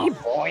 the mom.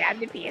 Boy, I'm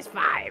the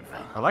PS5.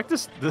 I like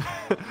this.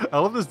 I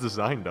love this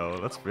design though.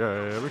 That's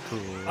very cool.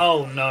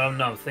 Oh no,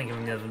 I'm thinking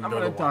of gonna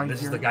another die one. This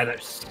is here. the guy that.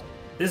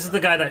 This is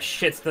the guy that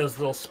shits those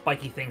little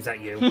spiky things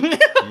at you.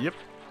 Yep.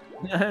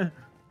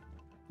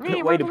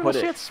 Good way to put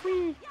it.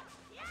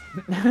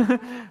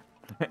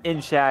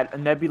 In chat,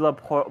 Nebula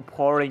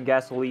pouring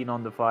gasoline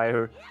on the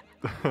fire.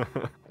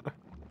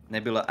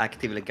 Nebula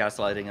actively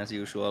gaslighting as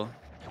usual.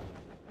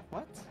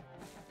 What?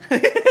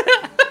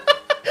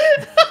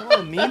 That's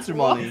all it means,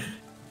 Romani.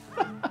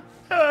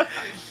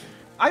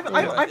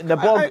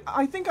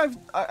 I think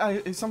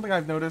something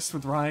I've noticed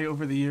with Rai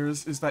over the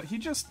years is that he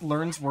just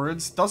learns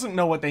words, doesn't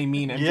know what they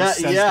mean, and Yeah, just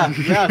says yeah, them.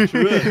 yeah,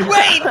 true.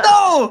 Wait,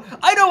 no!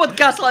 I know what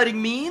gaslighting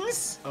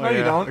means! Oh, No, you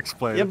yeah, don't.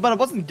 Explain. Yeah, but I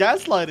wasn't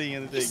gaslighting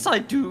anything. Yes, I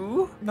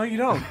do. No, you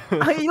don't.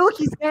 Hey, look,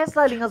 he's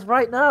gaslighting us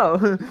right now.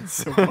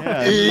 So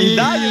Yeah,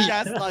 now you're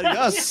gaslighting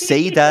us.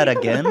 Say that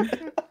again.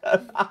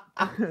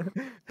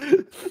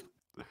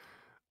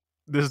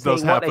 This Say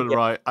does what happen, again?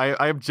 right?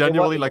 I am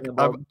genuinely like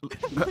again,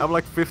 I'm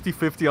like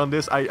 50-50 on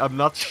this. I'm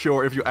not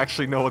sure if you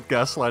actually know what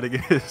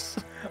gaslighting is.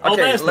 Oh,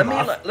 Okay, there's let me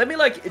enough. let me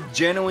like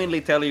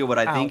genuinely tell you what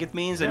I Ow. think it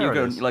means, and There you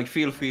it can is. like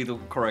feel free to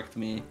correct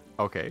me.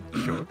 Okay,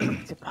 sure.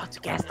 It's about to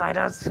gaslight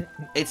us.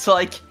 It's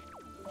like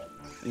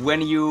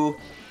when you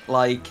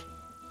like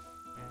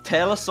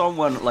tell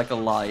someone like a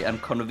lie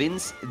and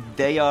convince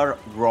they are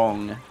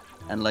wrong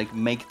and like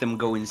make them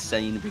go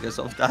insane because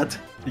of that.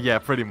 Yeah,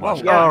 pretty much.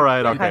 Whoa, yeah. All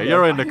right, okay. Kinda.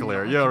 You're in the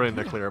clear. You're in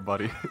the clear,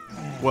 buddy.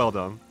 Well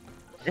done.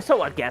 That's not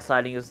what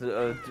gaslighting is,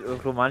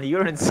 Romani.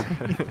 You're insane.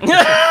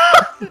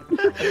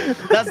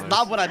 That's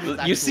not what I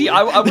meant. You see,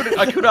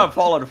 I could have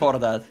fallen for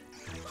that.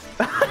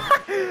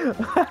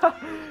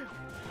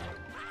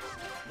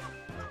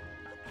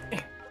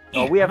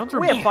 Oh, we have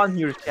fun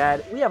here,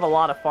 Chad. We have a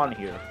lot of fun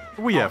here.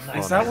 We have fun.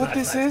 Is that what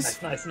this is?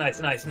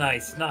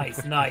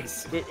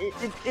 Nice.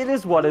 It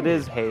is what it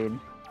is, Hayne.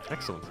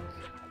 Excellent.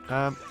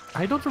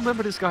 I don't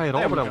remember this guy at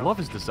all, There we but I go. love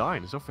his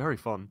design. It's so very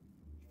fun.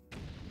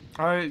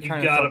 I kind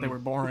of got thought him. they were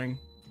boring.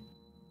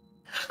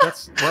 That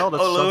Oh sounds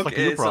look, like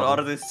a you it's an problem.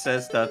 artist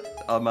says that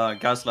I'm a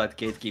Gaslight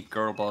Gatekeep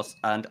girl boss,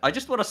 and I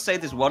just want to say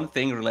this one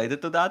thing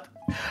related to that.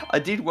 I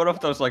did one of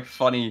those like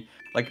funny,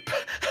 like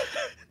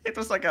it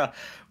was like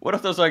one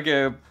of those like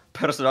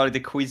personality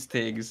quiz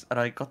things, and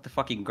I got the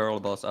fucking girl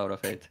boss out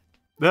of it.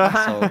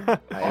 Well,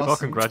 Awesome.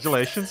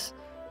 congratulations.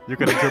 You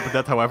can interpret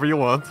that however you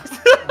want.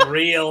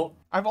 Real.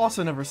 I've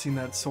also never seen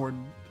that sword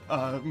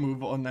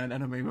move on that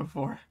enemy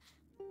before.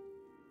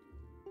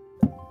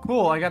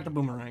 Cool, I got the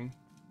boomerang.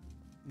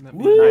 That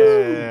means-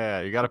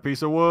 Yeah, you got a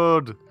piece of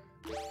wood.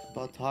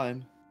 About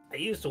time. I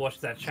used to watch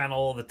that channel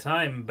all the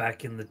time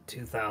back in the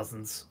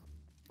 2000s.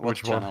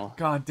 Which one? channel?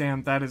 God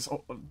damn, that is...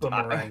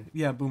 Boomerang.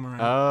 yeah, boomerang.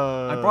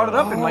 I brought it Oh.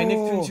 up in my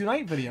Nicktoons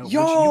Unite video, which you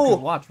Yo!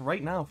 can watch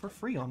right now for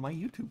free on my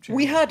YouTube channel.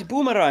 We had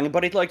Boomerang,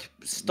 but it like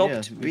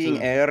stopped Yeah, me being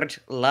too. aired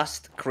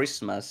last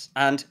Christmas.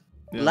 And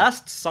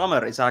last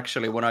summer is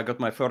actually when I got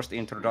my first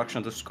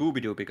introduction to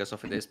Scooby-Doo because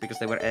of this, because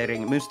they were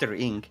airing Mr.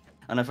 Inc.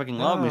 And I fucking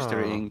love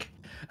Mr. Oh. Inc.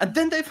 And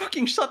then they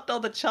fucking shut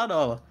down the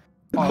channel.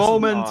 The Awesome.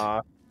 moment,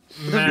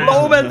 the Man.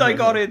 moment I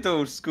got into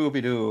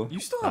Scooby-Doo. You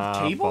still have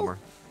cable? Bummer.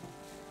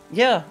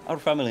 Yeah, our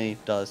family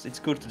does. It's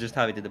good to just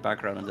have it in the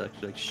background and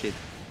like shit.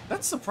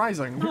 That's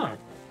surprising. Huh.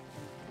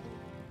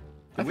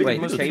 I think Wait,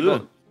 it must Wait, be-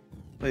 cable?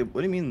 Wait,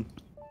 what do you mean?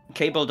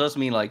 Cable does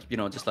mean like, you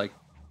know, just like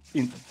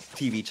in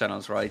TV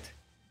channels, right?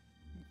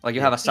 Like you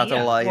have a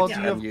satellite Well, do you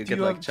have, and you do get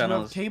you like have, do you have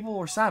channels. cable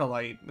or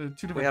satellite? They're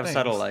two different We have things.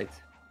 satellite.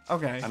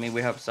 Okay. I mean,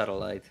 we have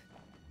satellite.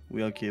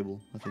 We are cable,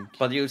 I think.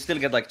 But you still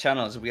get like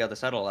channels via the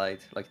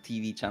satellite, like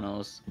TV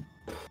channels.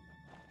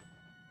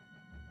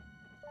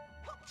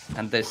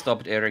 And they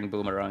stopped airing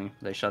Boomerang.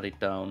 They shut it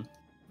down.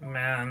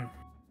 Man.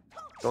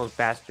 Those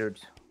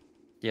bastards.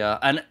 Yeah,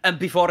 and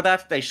before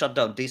that they shut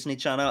down Disney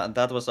Channel, and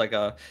that was like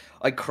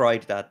I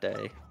cried that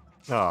day.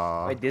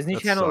 Aw, Wait, Disney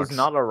that Channel is sucks.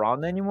 not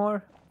around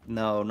anymore?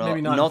 No,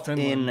 Maybe not in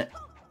Finland.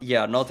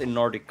 yeah, not in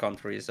Nordic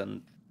countries,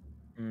 and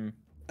Mm.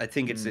 I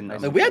think it's in.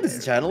 Like, we had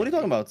this channel, what are you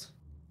talking about?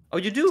 Oh,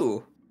 you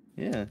do?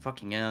 Yeah.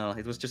 Fucking hell!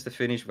 It was just the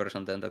Finnish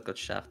version then that got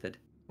shafted.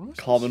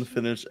 Common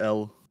Finnish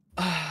L.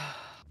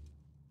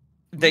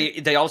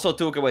 They also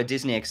took away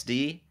Disney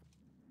XD.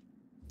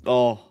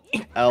 Oh,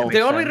 L. The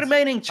only sense.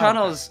 remaining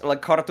channels,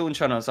 like cartoon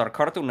channels, are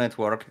Cartoon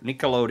Network,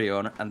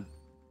 Nickelodeon, and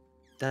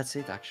that's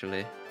it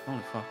actually. Holy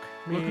fuck.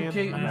 Look who Man,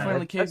 came, who man,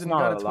 finally caved that's in and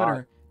got a not a lot.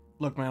 Twitter.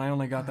 Look, man, I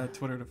only got that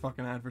Twitter to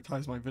fucking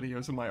advertise my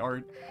videos and my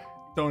art.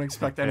 Don't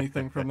expect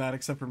anything from that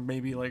except for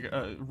maybe like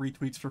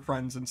retweets for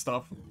friends and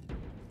stuff.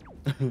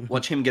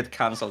 Watch him get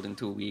cancelled in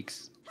 2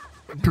 weeks.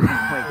 Oh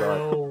my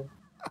god. Oh.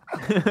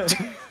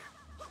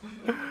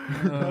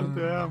 God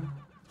damn.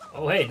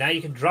 Oh, hey, now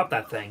you can drop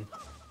that thing.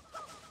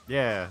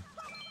 Yeah.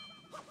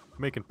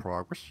 Making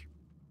progress.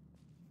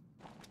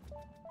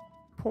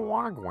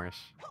 Progress.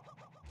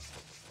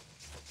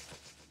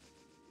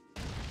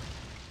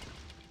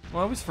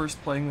 When I was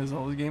first playing the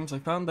Zelda games, I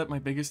found that my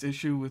biggest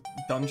issue with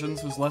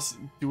dungeons was less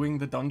doing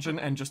the dungeon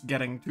and just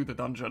getting to the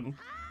dungeon.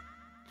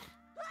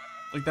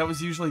 Like that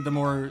was usually the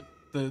more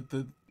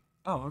the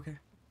oh okay,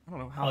 I don't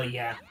know how. Oh,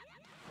 yeah.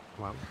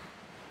 Wow.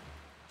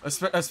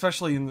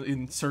 Especially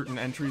in certain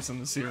entries in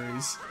the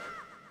series.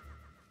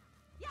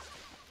 I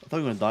thought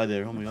you were gonna die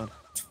there, oh my god.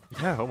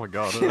 Yeah, oh my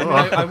god.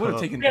 I would have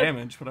taken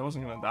damage, but I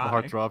wasn't gonna My die.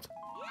 heart dropped.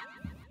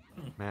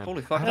 Man.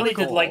 Holy fuck. I only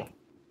did like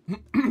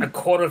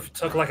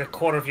took like a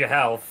quarter of your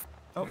health.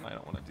 Oh, I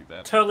don't want to do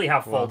that. Totally how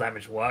fall Well.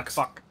 damage works.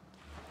 Fuck.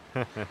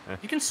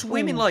 You can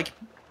swim in like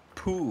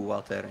poo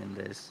water in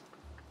this.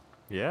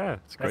 Yeah,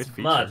 it's a great That's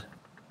feature. mud.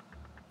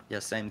 Yeah,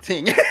 same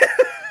thing.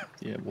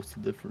 Yeah, what's the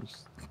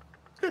difference?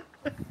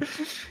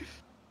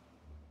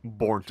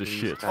 Born to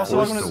shit. Also,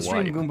 forced welcome to the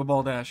wipe. stream, Goomba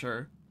Ball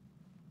Dasher.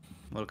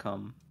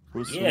 Welcome.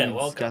 Bruce Yeah, Wayne,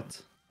 welcome.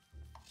 Scat.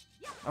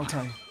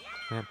 Okay.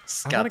 Man,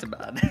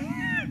 Scatman.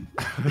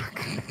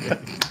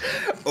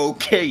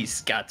 Okay,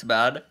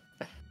 Scatman.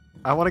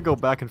 I want to go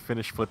back and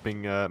finish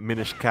flipping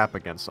Minish Cap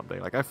again someday.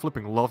 Like, I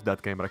flipping loved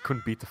that game, but I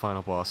couldn't beat the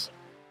final boss.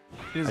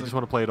 It is I a- just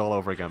want to play it all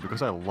over again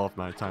because I love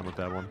my time with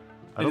that one.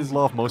 I It don't is a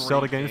love most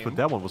Zelda great games, game. but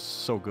that one was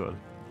so good.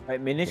 Wait,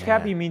 Minish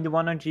Cap, Yeah. you mean the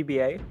one on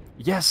GBA?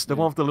 Yes, the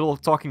one with the little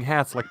talking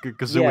hats like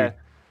Kazooie. Yeah.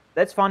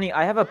 That's funny.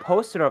 I have a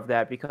poster of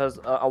that because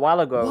a while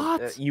ago,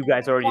 What? you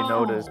guys already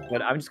noticed,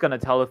 but I'm just gonna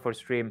tell it for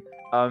stream.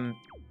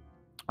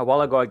 A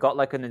while ago, I got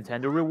like a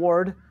Nintendo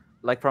reward,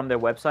 like from their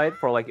website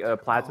for like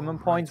platinum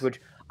points,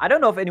 which I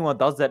don't know if anyone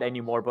does that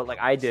anymore, but like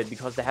I did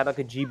because they had like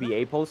a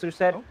GBA poster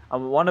set.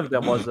 One of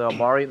them was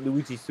Mario and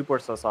Luigi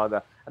Superstar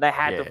Saga, and I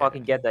had to Yeah.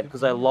 fucking get that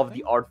because I love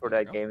the art for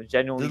that game. It's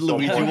genuinely The so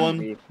Luigi fun to one?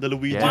 me. The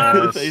Luigi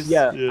Yes. face?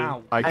 Yeah.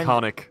 Ow.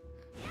 Iconic.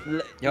 Yeah,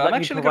 Let I'm me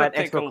actually provide gonna take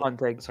extra a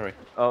context. Sorry.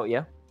 Oh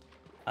yeah.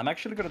 I'm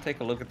actually gonna take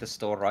a look at the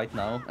store right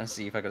now and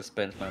see if I can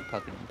spend my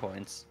platinum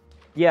points.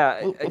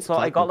 Yeah, What's so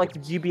I got platinum? like the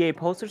GBA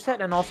poster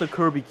set and also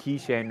Kirby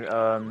keychain,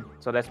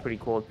 so that's pretty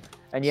cool.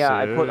 And yeah,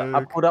 I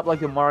Sick. put up like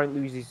the Mario and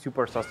Luigi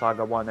Superstar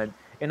Saga one, and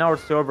in our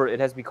server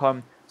it has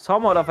become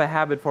somewhat of a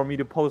habit for me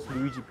to post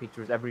Luigi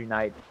pictures every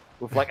night.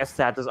 with like a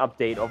status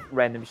update of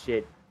random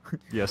shit.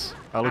 Yes,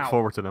 I look Ow.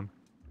 forward to them.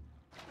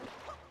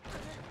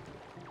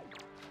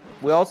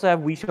 We also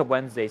have We Shop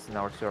Wednesdays in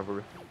our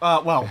server.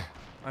 Well,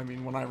 I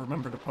mean, when I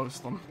remember to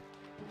post them.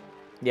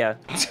 Yeah.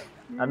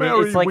 I mean,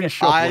 Merry it's like Wii a-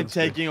 Shop I'm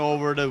Wednesday. taking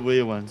over the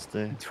Wii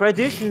Wednesday.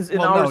 traditions in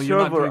Well, our no, you're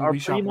not server doing are Wii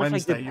Shop pretty much like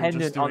Wednesday, you're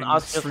just dependent on doing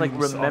us just like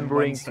streams on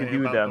remembering to Wednesday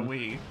do about them. the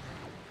Wii.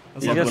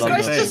 That's You all just- I'm You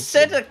guys saying. just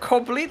said a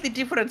completely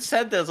different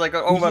sentence, like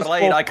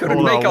overlaid. I couldn't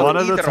Hold make on, out one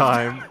at either a of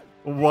time.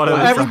 One at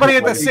a Everybody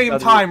at time. the same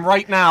time,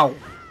 right now.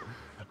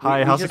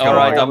 Hi, how's it just- going?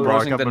 Alright, I'm Mark?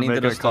 browsing I've the been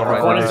making Nintendo a store cover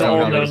right for What now. is this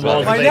all video. known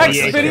laws My of next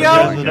aviation? video-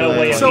 There's no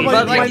way so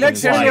my aviation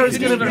next can video fly. is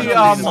gonna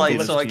be,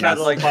 It's so I can't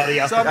like. So I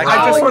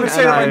just want to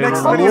say that my next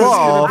video is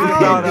gonna be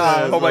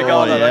about, Oh my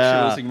god, I'm yeah.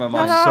 actually losing my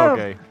mind. So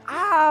gay.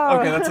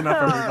 Okay, that's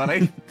enough,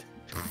 everybody.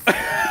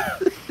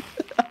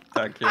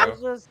 Thank I you.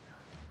 just...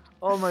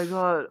 Oh my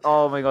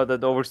god,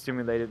 that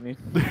overstimulated me.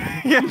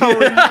 Yeah,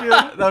 holy shit.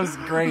 That was I was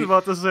great.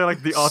 about to say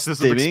like the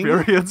autism Stimming?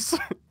 experience.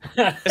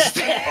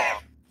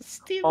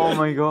 Oh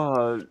my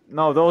god.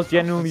 No, that was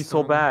genuinely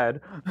so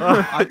bad.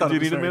 I thought Do it you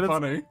was need a very minute?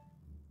 funny.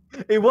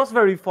 It was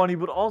very funny,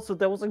 but also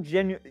that was like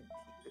genuine.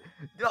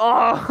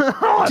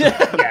 Oh!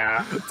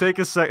 Yeah. Take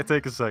a second.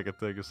 Take a second.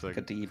 Take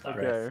a deep breath.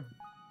 Okay.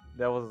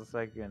 That was the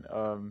second.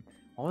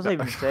 What was I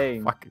even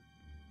saying? Fuck.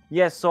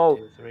 Yeah, so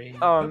 2, 3.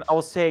 I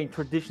was saying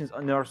traditions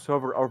on our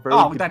server are very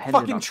Oh, that dependent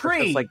fucking on us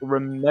tree! just, like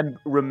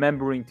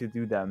remembering to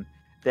do them.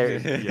 There,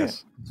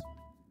 Yes.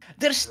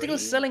 They're still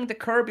selling the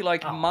Kirby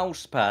like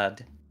mouse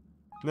pad.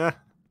 Nah.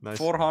 Nice.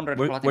 400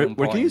 Where platinum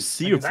can you points.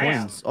 see your Damn.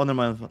 points? Oh, never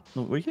mind.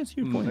 No, where can you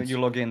see your points? You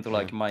log into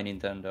like My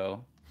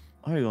Nintendo.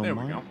 Oh, you go. There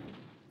we mine. go.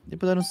 Yeah,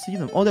 but I don't see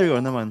them. Oh, there you go.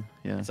 Never mind.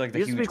 Yeah. It's like it the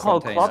used to huge be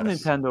called Club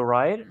containers. Nintendo,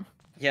 right?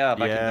 Yeah,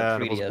 back Yeah, in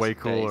that the 3DS was way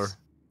cooler. days.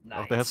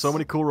 Oh, they had so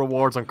many cool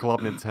rewards on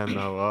Club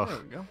Nintendo. There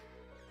Ugh. we go.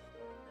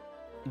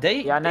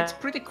 Yeah, It's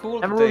pretty cool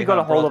that Never they really got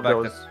a have hold of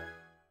brought back those.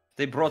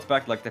 They brought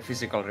back like the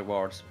physical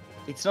rewards.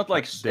 It's not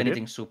like They did?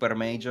 anything super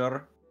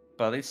major,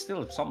 but it's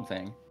still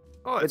something.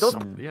 Oh, But it's those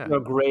yeah. are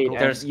great. Cool.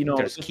 And, There's you know,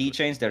 there's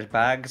keychains, there's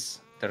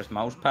bags, there's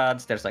mouse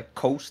pads, there's like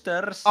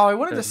coasters. Oh, I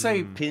wanted to there's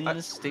say,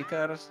 pins,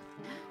 stickers.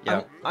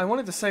 Yeah. I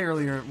wanted to say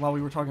earlier while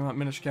we were talking about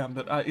Minish Cap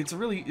that it's a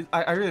really,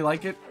 I really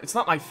like it. It's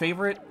not my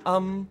favorite,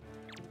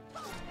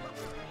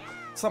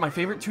 it's not my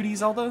favorite 2D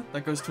Zelda.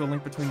 That goes to A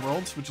Link Between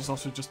Worlds, which is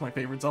also just my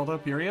favorite Zelda,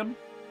 period.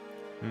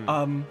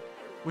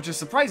 Which is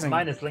surprising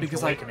Mine is Link's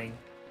because Awakening.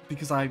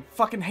 I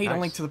fucking hate A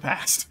Nice. Link to the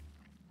Past.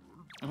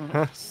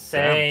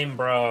 Same,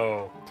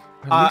 bro.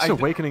 Link's I-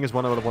 Awakening is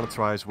one I would want to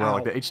try as well.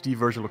 Like Ow. the HD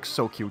version looks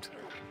so cute.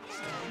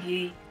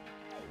 Yeet.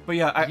 But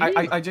yeah,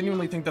 I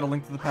genuinely think that A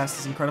Link to the Past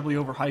is incredibly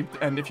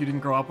overhyped, and if you didn't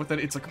grow up with it,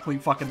 it's a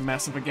complete fucking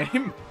mess of a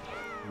game.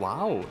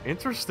 Wow,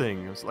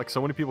 interesting. It's like so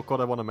many people call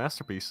that one a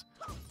masterpiece.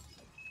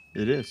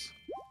 It is.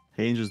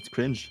 Haynes just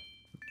cringe.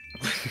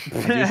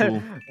 As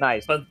usual.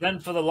 nice. But then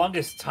for the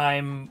longest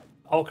time,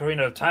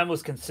 Ocarina of Time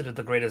was considered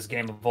the greatest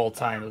game of all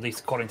time, at least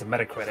according to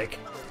Metacritic.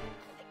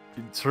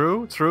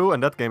 True, true,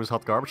 and that game is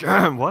hot garbage.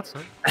 What?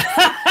 Sorry.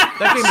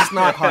 That game is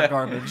not hot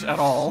garbage at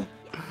all.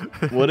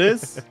 What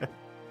is?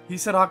 He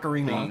said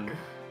Ocarina. Link.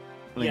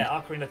 Yeah,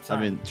 Ocarina of I Time.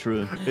 mean,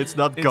 true. It's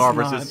not It's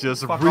garbage, not. it's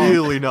just Fuck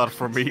really not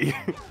for me.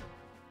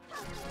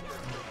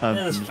 I'm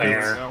That is finished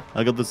fair. it.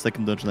 I got the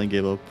second dungeon and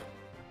gave up.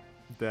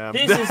 Damn,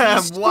 This is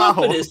damn, the wow.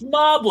 stupidest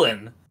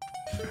moblin.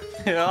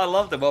 Yeah, I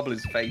love the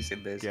Mobley's face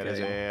in this Get his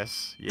game.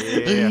 ass.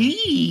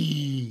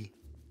 Yeah.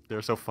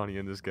 They're so funny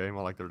in this game,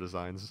 I like their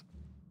designs.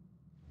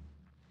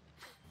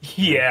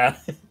 Yeah.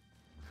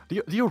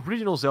 The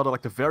original Zelda,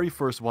 like the very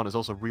first one, is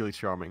also really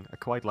charming. I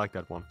quite like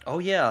that one. Oh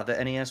yeah,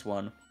 the NES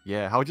one.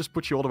 Yeah, how it just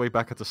puts you all the way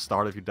back at the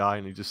start if you die,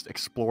 and you just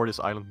explore this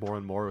island more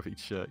and more with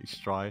each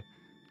try.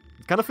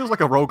 It kind of feels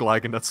like a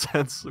roguelike in that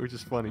sense, which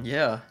is funny.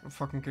 Yeah. The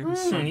fucking game is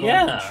so garbage.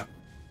 Yeah.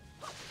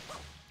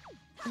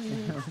 But,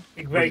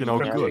 Very you know,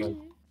 good. good.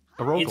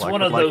 A roguelike, It's one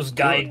but, of like, those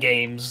guide good.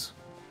 games.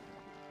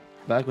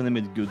 Back when they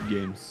made good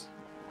games.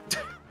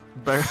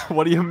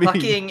 What do you mean?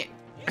 Fucking.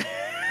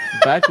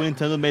 Back when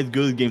Nintendo made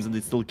good games and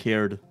they still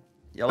cared.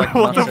 Yeah, like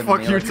What the Nuts and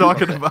fuck you Milk.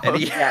 talking about?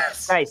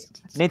 NES. Guys,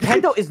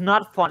 Nintendo is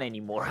not fun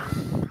anymore.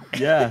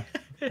 Yeah.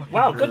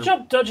 Wow, good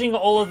job dodging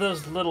all of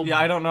those little... Yeah,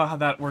 I don't know how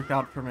that worked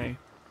out for me.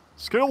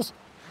 Skills!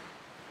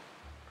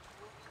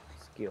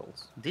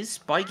 Skills. These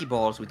spiky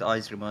balls with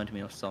eyes remind me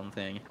of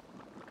something.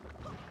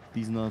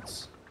 These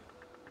nuts.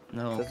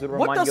 No. Does it remind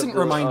What you doesn't of the,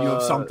 remind you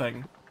of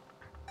something?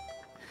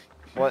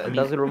 What,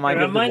 does it remind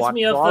It you of the reminds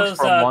me of watchdogs those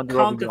from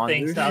Wonder of the conker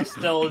things Wonders? that are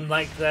still in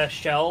like their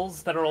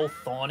shells that are all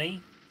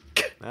thorny.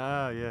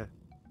 Ah, yeah.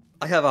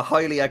 I have a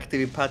highly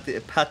active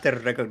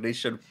pattern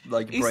recognition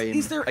like brain.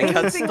 Is there I can't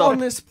anything stop. on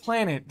this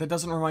planet that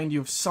doesn't remind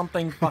you of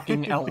something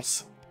fucking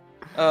else?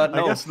 No.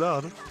 I guess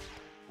not.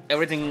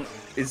 Everything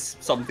is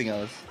something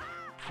else.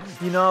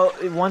 You know,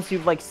 once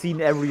you've like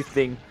seen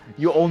everything,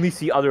 you only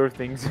see other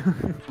things.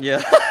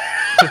 Yeah.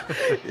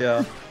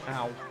 Yeah.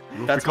 Ow.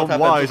 You've That's become what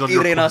wise happened on to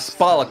your Irina quest.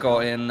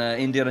 Spalko in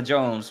Indiana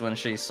Jones when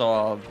she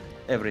saw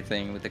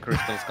everything with the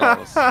crystal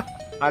skulls.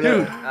 I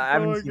don't, I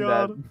haven't Oh my seen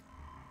God. that.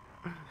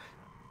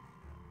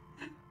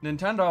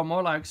 Nintendo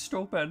more like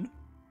stupid.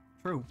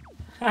 True.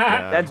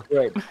 Yeah. That's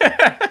great.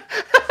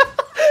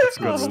 That's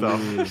good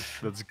stuff.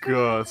 That's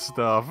good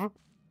stuff. I'm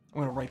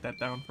gonna write that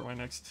down for my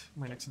next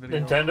video.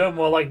 Nintendo,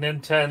 more like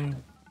Nintendo.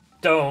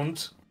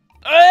 Don't.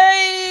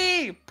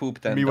 Hey!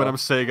 Poop Me when I'm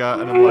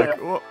Sega and I'm like,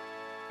 oh.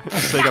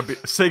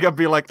 Sega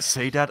be like,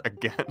 say that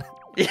again.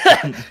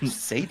 Yeah.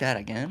 Say that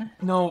again.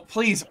 No,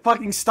 please,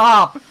 fucking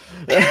stop!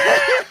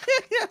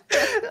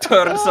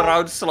 Turns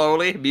around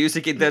slowly.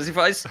 Music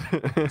intensifies.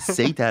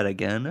 Say that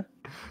again.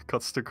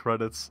 Cuts to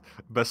credits.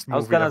 Best I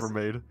was movie gonna ever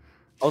made.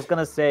 I was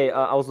gonna say,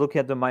 I was looking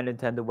at the My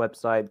Nintendo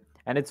website,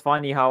 and it's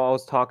funny how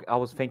I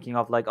was thinking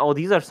of like, oh,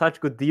 these are such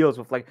good deals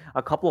with like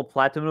a couple of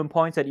platinum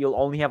points that you'll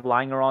only have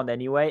lying around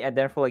anyway, and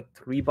then for like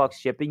 $3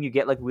 shipping, you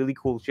get like really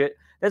cool shit.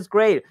 That's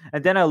great.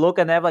 And then I look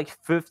and they have like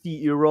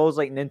 50 euros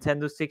like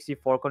Nintendo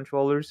 64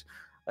 controllers,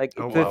 like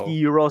Oh, 50 wow.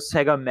 euros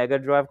Sega Mega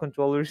Drive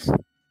controllers.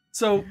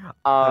 So,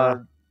 I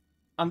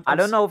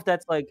don't know if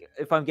that's like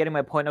if I'm getting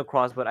my point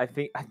across, but I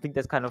think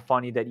that's kind of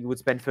funny that you would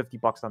spend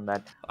 $50 on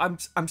that.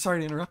 I'm sorry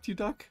to interrupt you,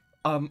 Duck.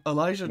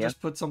 Elijah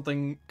just put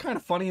something kind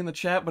of funny in the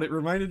chat, but it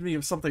reminded me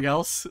of something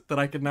else that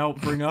I could now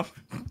bring up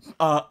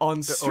on Or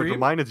it stream.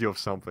 reminded you of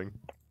something.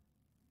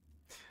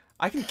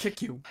 I can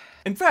kick you.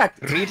 In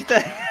fact, Read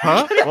that.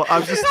 Huh? Well,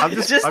 I'm just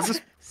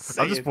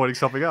say it. pointing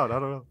something out. I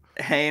don't know.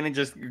 Hey, and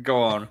just go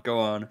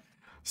on.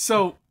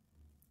 so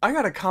I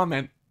got a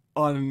comment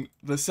on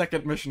the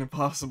second Mission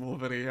Impossible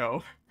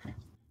video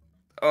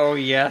Oh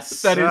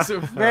yes. that is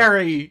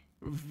very,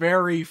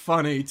 very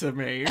funny to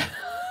me.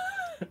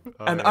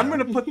 Oh, And yeah. I'm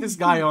gonna put this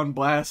guy on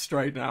blast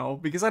right now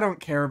because I don't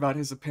care about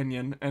his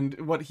opinion,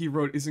 and what he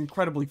wrote is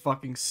incredibly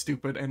fucking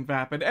stupid and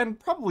vapid and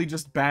probably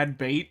just bad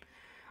bait.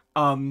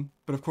 But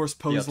of course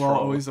Poe's law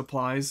troll. always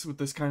applies with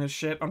this kind of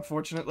shit,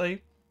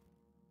 unfortunately.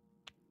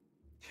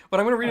 But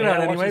I'm gonna read it Yeah, out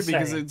what anyway you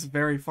because say? it's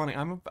very funny.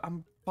 I'm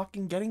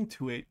fucking getting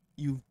to it.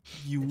 You.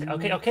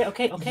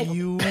 Okay.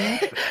 You.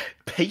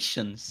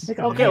 Patience.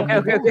 Okay.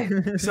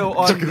 So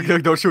on the,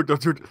 Don't shoot.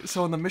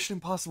 So in the Mission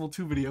Impossible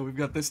 2 video, we've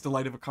got this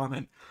delight of a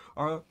comment.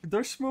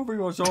 This movie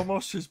was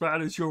almost as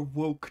bad as your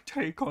woke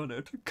take on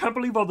it. Can't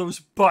believe all those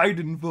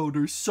Biden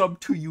voters sub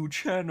to you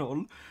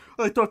channel.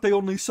 I thought they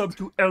only sub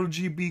to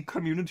LGB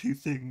community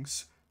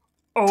things.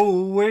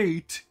 Oh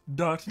wait. ...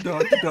 I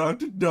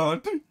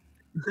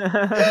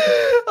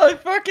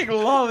fucking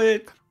love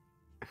it.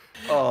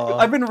 Oh.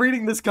 I've been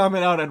reading this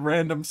comment out at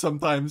random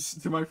sometimes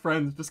to my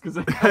friends just because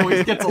it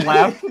always gets a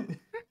laugh.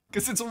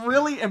 Because it's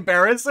really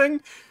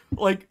embarrassing.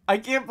 Like, I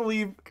can't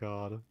believe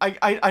God.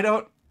 I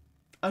don't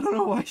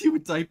know why you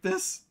would type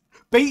this.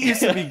 Bait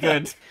used to be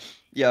good.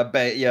 Yeah,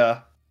 bait.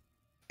 Yeah,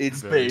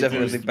 it's Bait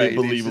definitely used to be bait. It's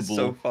just believable.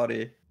 so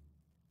funny.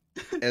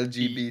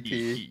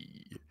 LGBT.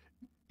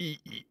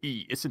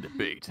 It's a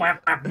debate.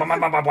 Welcome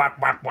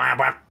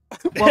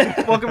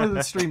to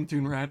the stream,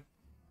 Toon Rat.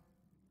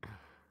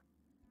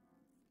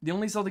 The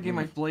only Zelda game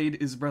I've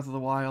played is Breath of the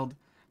Wild.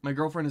 My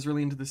girlfriend is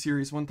really into the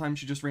series. One time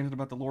she just ranted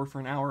about the lore for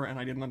an hour and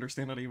I didn't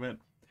understand any of it.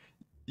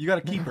 You gotta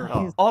keep her.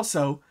 Oh.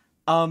 Also,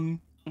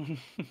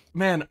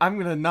 man, I'm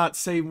gonna not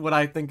say what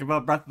I think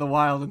about Breath of the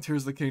Wild and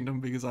Tears of the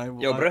Kingdom because I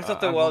will. Yo, Breath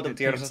of the I will Wild get and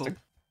Tears of canceled.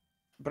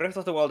 Breath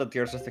of the Wild and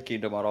Tears of the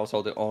Kingdom are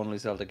also the only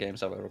Zelda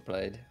games I've ever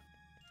played.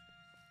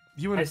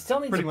 You and I still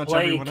need pretty to much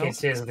play everyone else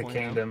at Tears this of the point, though.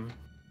 Kingdom.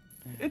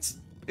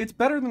 It's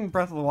better than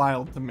Breath of the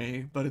Wild to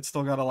me, but it's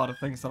still got a lot of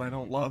things that I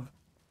don't love.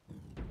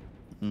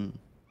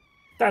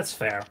 That's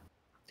fair.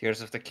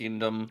 Tears of the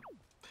Kingdom.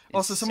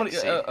 Also, is somebody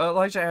sexy.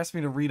 Elijah asked me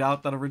to read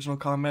out that original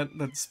comment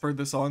that spurred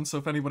this on. So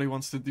if anybody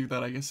wants to do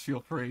that, I guess feel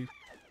free.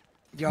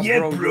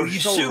 Yeah, bro, you're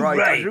so right.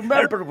 I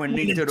remember when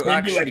Nintendo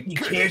actually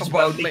cares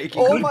about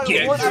making Oh good my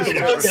games. Lord, They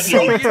I'm were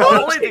so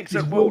politics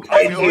about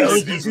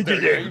ideologies in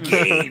their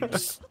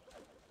games.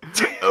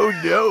 Oh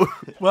no.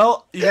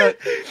 Well,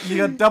 you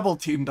got double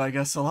teamed, I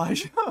guess,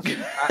 Elijah.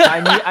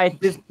 I need at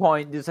this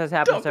point. This has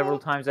happened several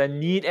times. I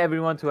need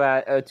everyone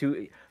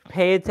to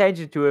pay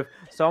attention to it.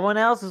 If someone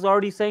else is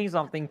already saying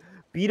something,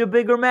 be the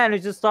bigger man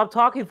and just stop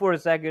talking for a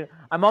second.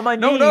 I'm on my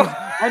knees.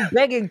 I'm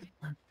begging.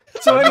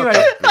 So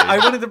anyway, I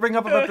wanted to bring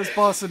up about this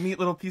boss a neat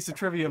little piece of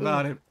trivia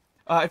about it.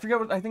 I forget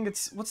what I think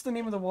it's. What's the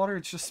name of the water?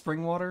 It's just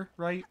spring water,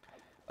 right?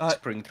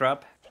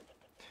 Springtrap.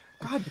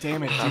 God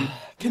damn it, dude!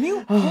 Can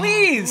you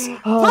please?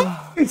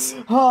 Please?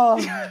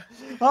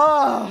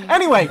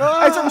 Anyway,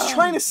 as I was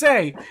trying to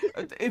say,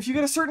 if you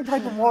get a certain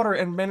type of water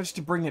and manage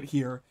to bring it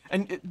here,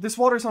 and this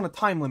water's on a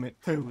time limit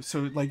too,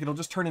 so like it'll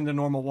just turn into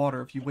normal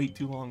water if you wait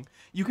too long.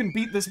 You can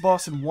beat this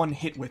boss in one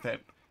hit with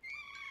it.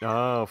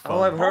 Oh, fun.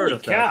 Oh, I've heard Holy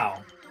of that.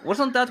 cow.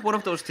 Wasn't that one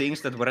of those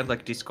things that weren't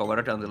like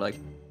discovered until like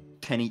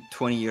 20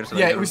 years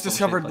later? Yeah, it or was some shit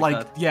discovered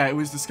that? yeah, it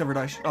was discovered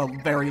a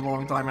very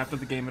long time after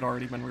the game had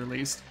already been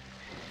released.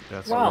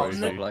 That's Wow, crazy.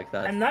 Stuff like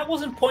that. And that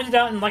wasn't pointed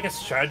out in like a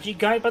strategy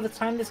guide by the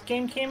time this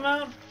game came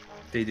out?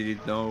 They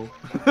didn't know.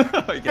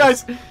 I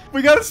guess. Guys,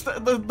 we gotta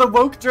the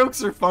woke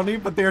jokes are funny,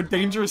 but they are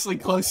dangerously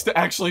close to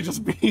actually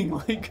just being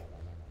like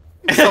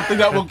something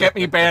that will get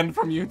me banned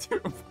from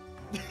YouTube.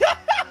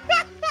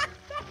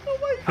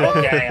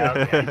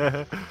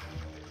 Okay.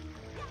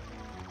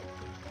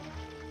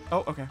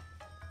 Oh, okay.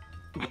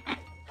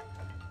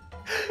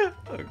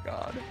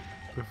 god.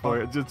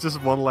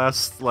 Just one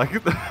last like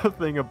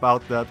thing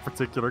about that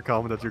particular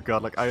comment that you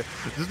got. Like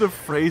just the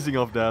phrasing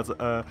of that,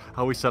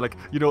 how he said like,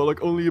 you know,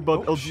 like only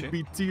about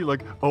LGBT.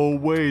 Like, oh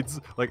wait,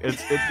 like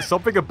it's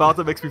something about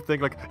that makes me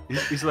think like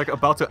he's like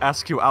about to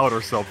ask you out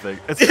or something.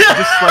 It's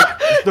just like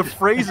the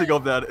phrasing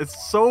of that.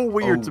 It's so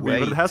weird to me,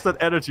 but it has that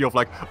energy of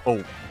like,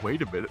 oh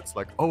wait a minute. It's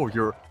like, oh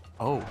you're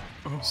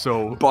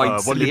so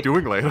what are you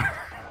doing later?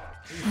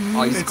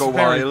 Eyes go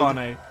very wild.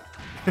 funny.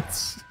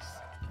 It's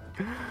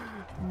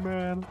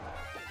man.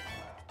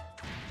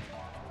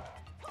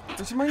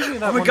 This reminds me of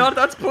that Oh my one- god,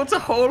 that puts a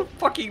whole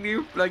fucking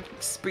new like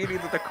spin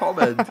into the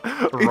comment.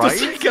 Right?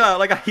 It's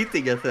like a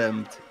hitting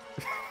attempt.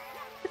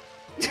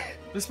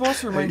 This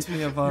also reminds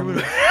me of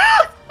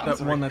that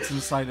one that's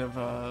inside of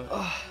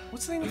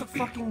what's the name of the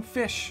fucking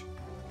fish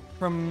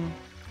from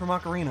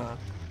Ocarina?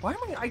 Why am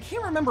I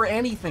can't remember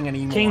anything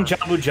anymore. King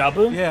Jabu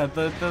Jabu? Yeah,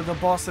 the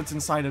boss that's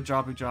inside of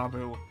Jabu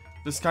Jabu.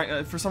 This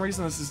guy, for some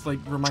reason, this is like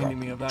reminding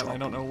me of that. And I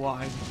don't know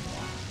why.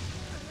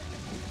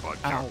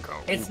 Ow.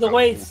 It's the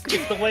way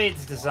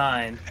it's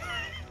designed.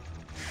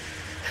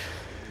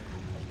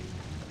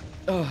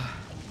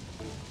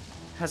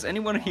 Has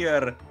anyone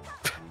here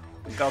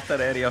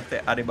gotten any of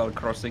the Animal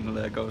Crossing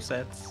Lego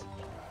sets?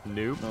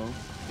 Nope. No.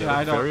 Yeah,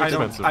 I don't. very I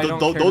don't. expensive. I don't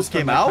Those care to spend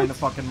came that out? kind of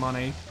fucking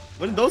money.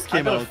 When did those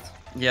came out?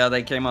 Yeah,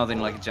 they came out in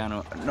like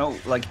January. No,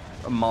 like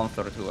a month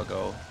or two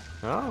ago.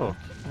 Oh,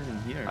 I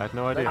didn't hear. I had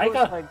no idea.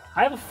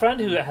 I have a friend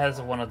who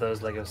has one of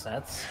those Lego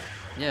sets.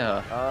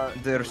 Yeah,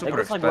 they're super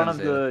It's like expensive. one of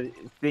the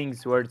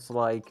things where it's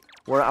like,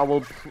 where I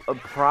will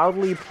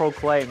proudly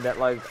proclaim that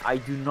like I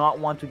do not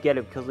want to get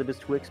it because it is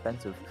too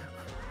expensive.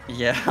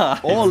 Yeah,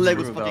 All it's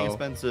Lego's true, fucking though.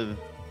 expensive.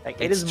 Like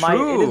It's it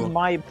true. is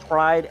my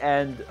pride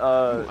and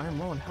I am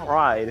low in health.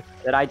 pride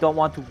that I don't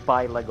want to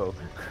buy Lego,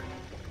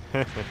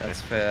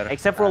 That's fair.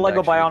 except for And Lego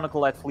actually-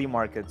 Bionicle at flea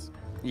markets.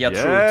 Yeah,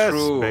 Yes!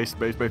 true.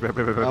 Space. I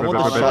want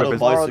I'll the shadow just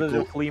borrow the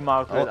bicycle. flea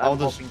market. I I'm want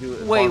the hoping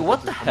to Wait, bond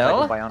what with the some Lego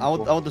hell?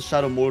 Bionicle. I want the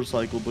shadow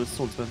motorcycle, but it's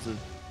so expensive.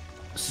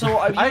 So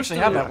I I actually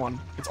have that one.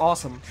 It's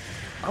awesome.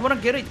 I wanna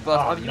get it, but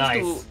Oh, I've used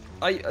nice.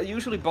 I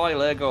usually buy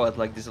Lego at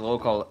like this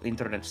local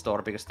internet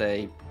store because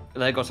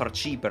Legos are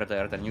cheaper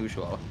there than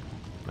usual.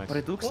 Nice. But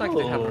it looks like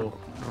they have Oh.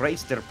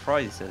 raised their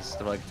prices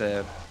to like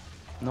the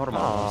normal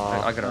Aw,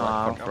 ones. I gotta no.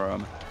 like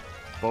confirm.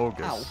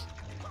 Bogus.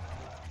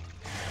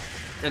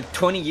 And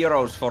 20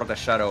 euros for the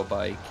shadow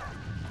bike.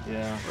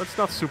 Yeah. That's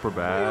not super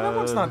bad. Yeah, that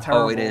one's not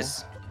terrible. Oh, it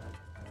is.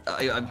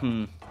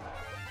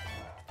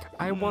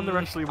 I wonder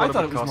actually I what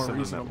thought it it was would cost more in the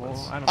reasonable.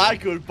 Netherlands. I don't know. I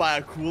could buy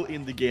a cool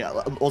indie game.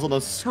 Also on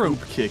a scoop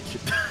kick. You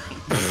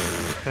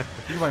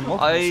can buy multiple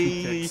I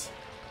sweet kicks.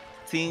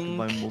 think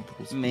Buy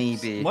multiple scoops.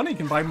 maybe. Money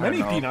can buy many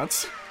know.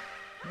 peanuts.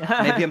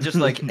 Maybe I'm just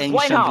like Why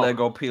ancient not?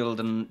 Lego build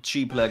and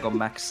cheap Lego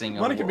maxing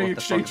or Money can be what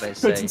the fuck exchanged they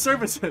for goods say. and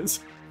services.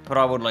 But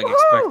I would like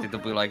expect it to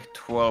be like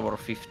 12 or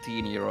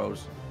 15 euros.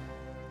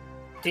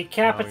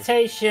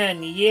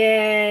 Decapitation!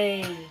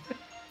 Yay!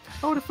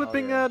 Oh, the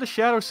flipping the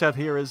shadow set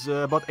here is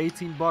about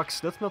 18 bucks.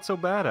 That's not so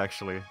bad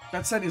actually.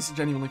 That set is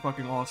genuinely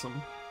fucking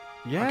awesome.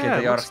 Yeah, Okay,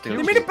 they it are looks still They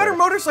cute. made a better cheaper.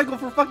 motorcycle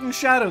for fucking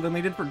Shadow than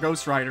they did for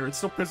Ghost Rider. It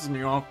still pisses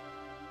me off.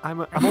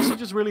 I'm also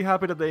just really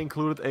happy that they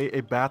included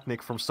a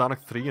Batnik from Sonic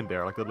 3 in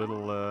there, like the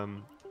little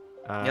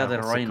Yeah, the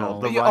what's it rhino.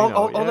 called? The Yeah,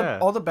 rhino,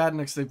 all the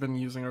badniks they've been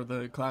using are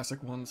the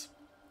classic ones.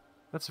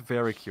 That's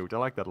very cute. I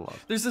like that a lot.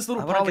 There's this I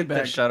little wanna poly get the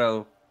bag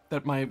shadow.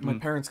 that my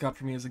parents got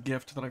for me as a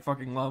gift that I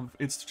fucking love.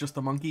 It's just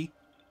a monkey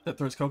that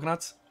throws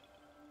coconuts.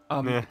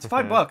 It's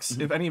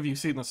 $5 if any of you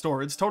see it in the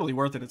store. It's totally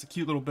worth it. It's a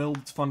cute little build.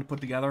 It's fun to put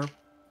together,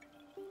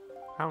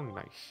 How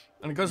nice.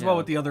 and it goes well Yeah.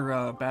 with the other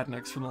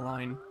badniks from the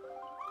line.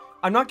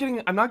 I'm not getting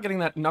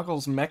that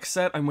Knuckles mech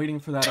set. I'm waiting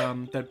for that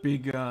that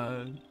big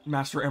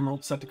Master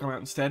Emerald set to come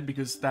out instead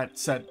because that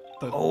set,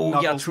 the Oh,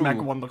 yeah, Knuckles true.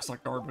 mech one, looks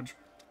like garbage.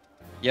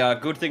 Yeah,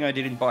 good thing I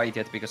didn't buy it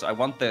yet because I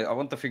want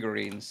the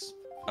figurines.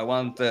 I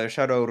want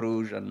Shadow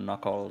Rouge and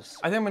Knuckles.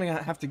 I think I'm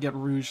gonna have to get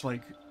Rouge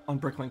like on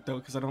Bricklink though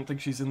because I don't think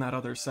she's in that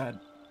other set.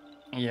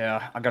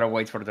 Yeah, I gotta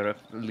wait for the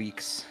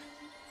leaks.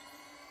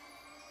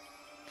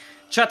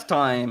 Chat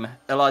time!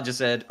 Elijah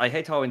said, I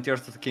hate how in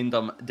Tears of the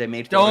Kingdom they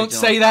made the Don't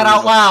original say that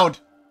out Queen loud.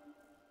 of-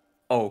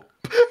 Oh.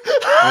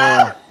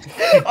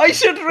 I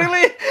should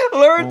really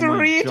learn Oh to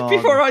my read God.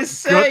 before I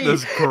say.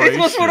 Goodness It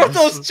was one of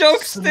those gracious.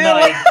 jokes still.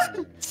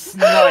 Snipe!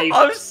 Snipe!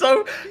 I'm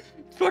so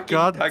fucking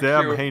God thank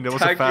damn, you. Hein, that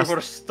was a Thank fast- you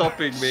for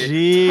stopping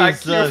me.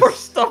 Thank you Jesus. for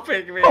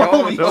stopping me.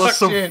 Holy That was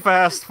some shit.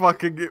 fast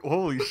fucking.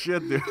 Holy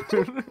shit, dude.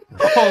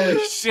 Holy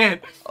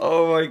shit.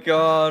 Oh my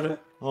god.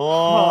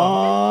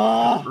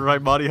 Oh.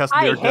 Right, Marty has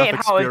I near hate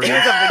death how in Tears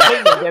experience. of the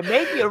Kingdom they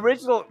made the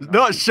original.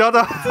 No, shut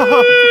up.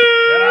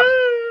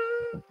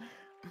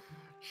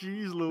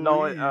 Jeez Louise.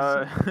 No,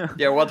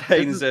 Yeah, what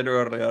Haynes said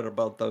earlier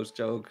about those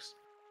jokes.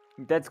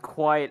 that's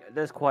quite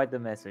the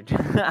message.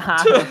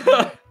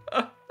 Damn,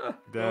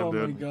 Oh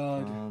my dude.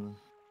 god.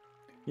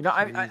 You know,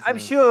 I'm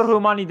sure,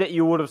 Rumani, that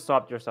you would have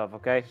stopped yourself.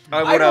 Okay. I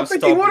I would don't have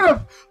think stopped. he would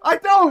have. I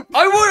don't.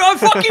 I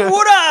fucking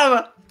would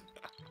have!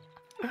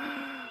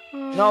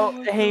 No,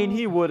 Hayne,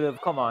 he would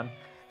have. Come on.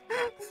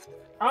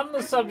 On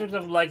the subject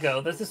of Lego,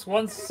 there's this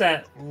one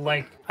set,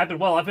 like, I've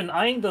been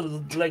eyeing the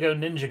Lego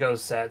Ninjago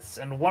sets,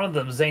 and one of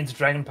them, Zane's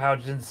Dragon Power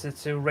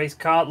Jinjitsu race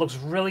car, looks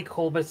really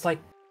cool, but it's like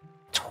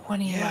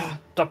 20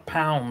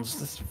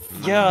 pounds.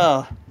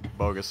 Yeah.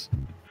 Bogus.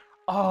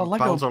 Oh,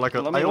 Lego. Pounds are like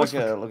a. Let me I always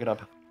look it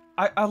up.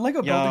 A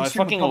Lego Yeah, building I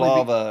stream. fucking would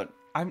probably love be,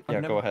 a. I've Go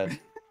never, ahead.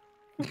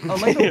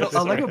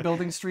 a Lego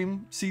building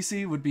stream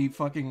CC would be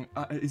fucking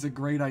is a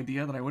great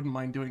idea that I wouldn't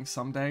mind doing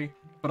someday.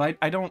 But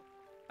I don't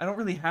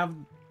really have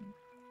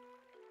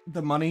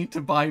the money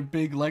to buy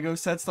big Lego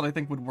sets that I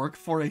think would work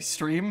for a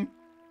stream.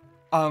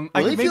 Well,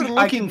 if you're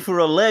looking for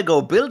a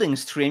Lego building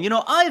stream, you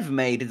know, I've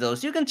made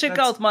those. You can check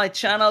out my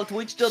channel,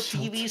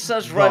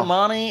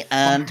 twitch.tv/Raimani,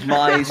 and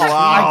my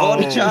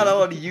Streamon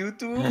channel on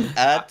YouTube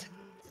at...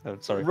 Oh,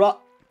 sorry.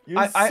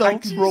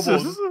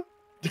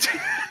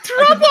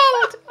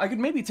 I could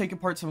maybe take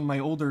apart some of my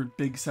older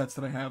big sets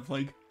that I have,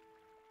 like...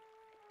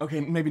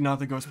 Okay, maybe not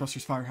the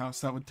Ghostbusters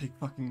Firehouse, that would take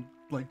fucking,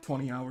 like,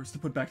 20 hours to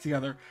put back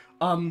together.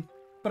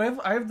 But I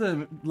have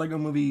the Lego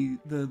movie,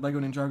 the Lego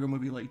Ninjago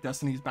movie, like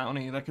Destiny's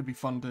Bounty. That could be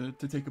fun to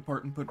take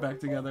apart and put back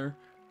together.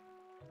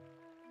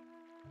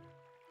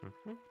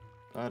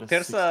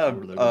 There's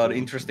an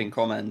interesting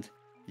comment.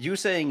 You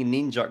saying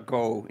Ninja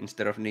Go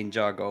instead of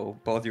Ninjago,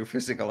 both your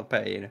physical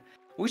pain.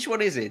 Which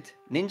one is it?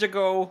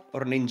 Ninjago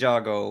or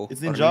Ninjago? It's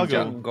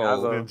Ninjago.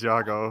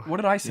 Ninjago. What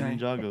did I say?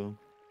 Ninjago.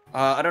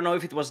 I don't know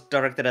if it was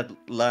directed at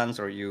Lance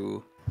or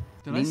you.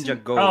 Did I say-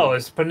 Ninjago. Oh,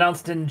 it's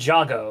pronounced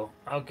Ninjago.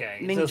 Okay.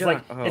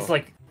 So it's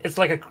like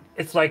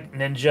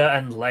Ninja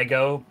and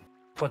Lego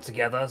put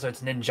together, so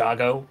it's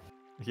Ninjago.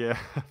 Yeah.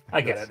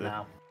 I get that's it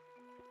now.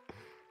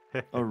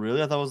 Oh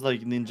really? I thought it was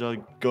like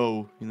Ninja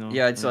Go. You know?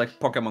 Yeah, it's like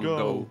Pokemon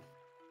Go.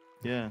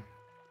 Yeah.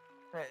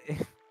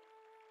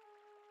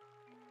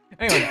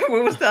 Anyway,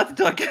 What was that,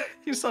 Doug?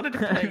 You sounded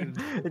plain.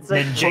 It's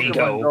like Ninjago.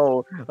 Pokemon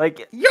Go.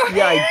 Like,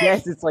 yeah, I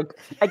guess it's like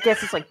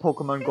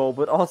Pokemon Go,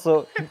 but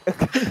also,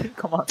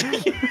 come on.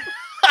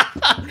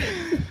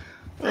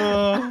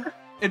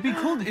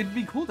 it'd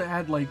be cool to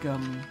add like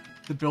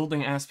the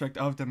building aspect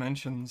of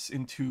Dimensions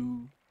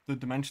into the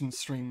Dimensions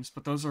streams,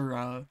 but those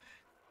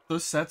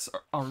sets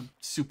are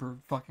super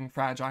fucking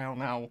fragile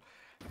now.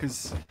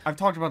 Because I've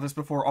talked about this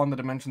before on the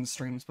Dimensions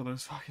streams, but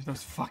those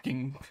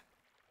fucking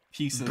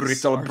pieces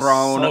Brittle are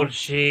brown. Oh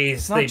jeez,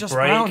 it's they not just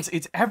break. rounds,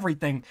 it's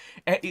everything.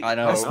 I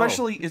know. It's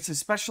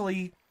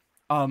especially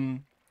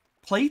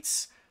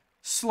plates,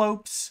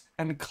 slopes,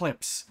 and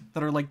clips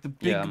that are like the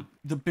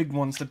big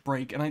ones that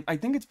break. And I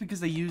think it's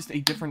because they used a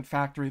different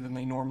factory than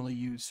they normally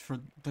use for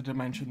the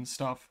Dimension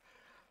stuff.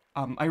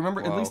 I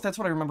remember, at least that's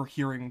what I remember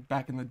hearing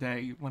back in the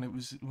day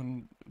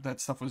when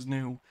that stuff was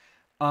new.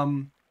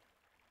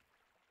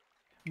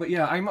 But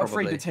yeah, I'm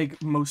afraid to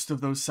take most of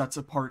those sets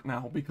apart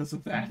now because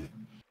of that.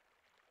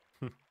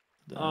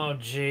 Oh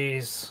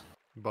jeez.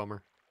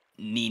 Bummer.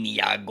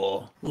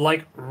 Ninjago.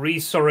 Like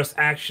Resource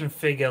action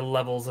figure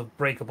levels of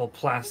breakable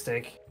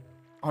plastic.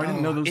 Oh, I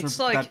didn't know those it's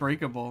were like- that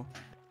breakable.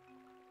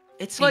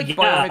 It's like yeah,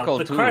 Bionicle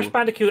the too. Crash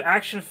Bandicoot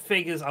action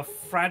figures are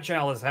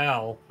fragile as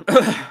hell.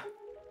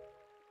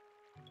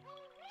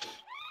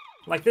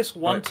 Like this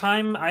one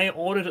time, I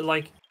ordered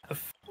like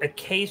a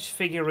case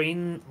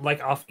figurine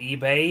like off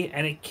eBay,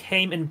 and it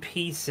came in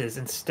pieces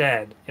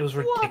instead. It was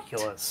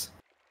ridiculous.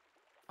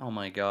 Oh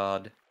my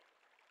god.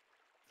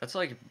 That's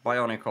like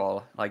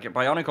Bionicle. Like,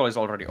 Bionicle is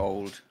already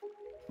old.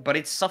 But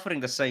it's suffering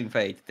the same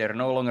fate. They're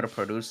no longer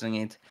producing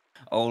it.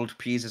 Old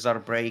pieces are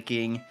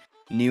breaking.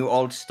 New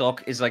old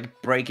stock is like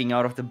breaking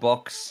out of the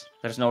box.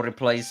 There's no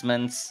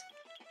replacements.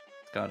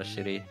 It's kinda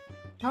shitty.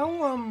 How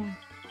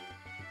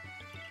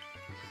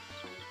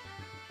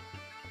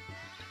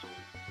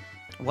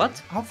What?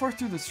 How far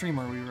through the stream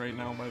are we right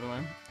now, by the way?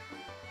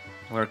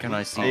 Where can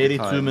I see the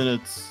 82 time?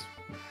 minutes.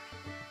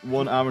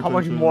 1 hour. How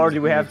much 22 more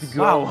do we have to minutes.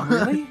 go? Wow,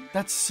 really?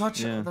 That's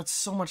Yeah. that's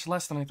so much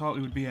less than I thought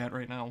we would be at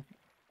right now.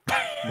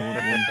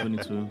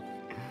 122.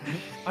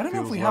 I don't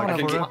know if we Feels have like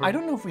enough. forever. I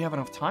don't know if we have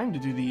enough time to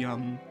do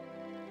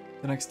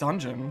the next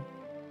dungeon.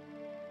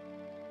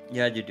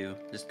 Yeah, you do.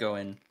 Just go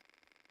in.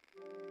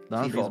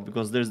 That's Default.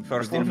 because there's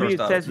First For in, me, first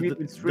it out. says we've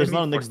been there's streaming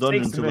not a next for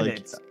dungeon 6 until like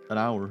minutes. an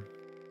hour.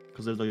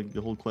 Because there's like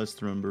the whole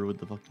quest, remember, with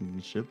the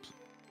fucking ships.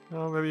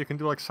 Oh, maybe you can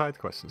do like side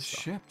quests and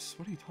stuff. Ships?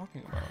 What are you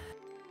talking about?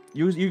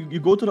 You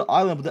go to the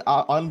island, but the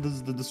island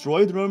is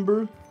destroyed,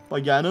 remember?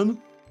 By Ganon.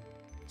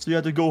 So you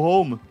had to go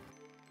home.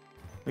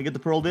 And get the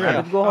pearl there.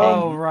 Let's go Oh,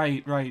 home.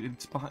 right.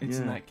 It's in Yeah.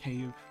 that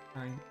cave,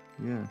 right?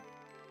 Yeah.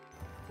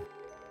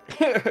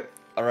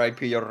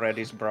 R.I.P. your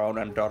reddish brown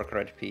and dark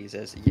red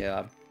pieces.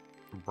 Yeah.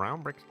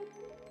 Brown bricks.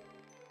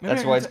 Maybe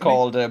That's I why could it's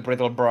called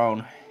brittle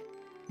brown.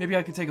 Maybe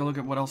I could take a look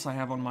at what else I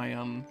have on my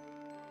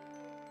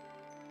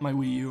my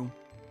Wii U.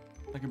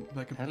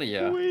 Like a Hell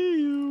yeah.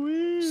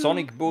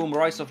 Sonic Boom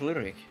Rise of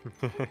Lyric.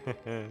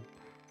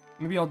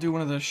 maybe I'll do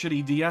one of the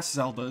shitty DS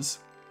Zeldas.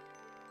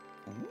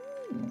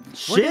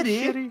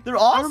 Shitty? They're I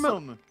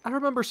awesome! I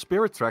remember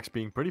Spirit Tracks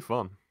being pretty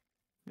fun.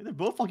 Yeah, they're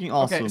both fucking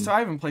awesome. Okay, so I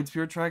haven't played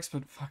Spirit Tracks,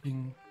 but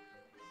fucking,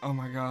 oh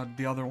my god,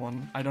 the other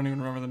one. I don't even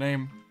remember the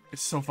name.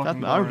 It's so fucking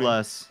Captain boring.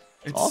 Hourglass.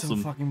 It's awesome.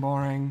 so fucking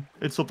boring.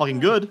 It's so fucking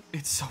good.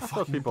 It's so I thought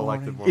fucking people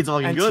boring. liked it more. It's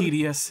fucking and good.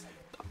 tedious.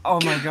 Oh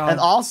my god. And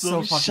awesome.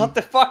 So fucking... Shut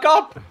the fuck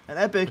up! And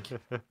epic.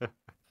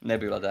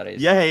 Nebula, that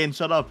is. Yeah, hey, and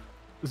shut up.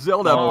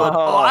 Zelda, but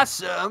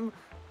awesome.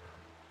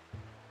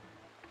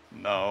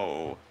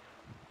 No.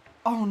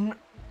 Oh no.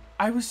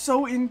 I was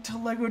so into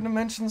Lego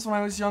Dimensions when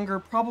I was younger.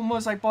 Problem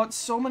was I bought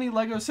so many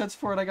Lego sets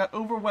for it, I got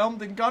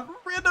overwhelmed and got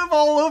rid of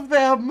all of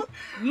them.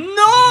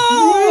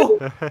 No!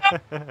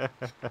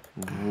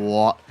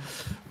 What?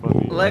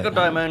 Lego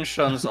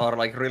Dimensions are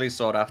like really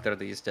sought after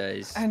these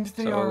days. And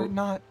they so- are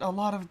not, a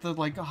lot of the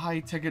like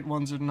high ticket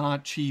ones are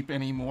not cheap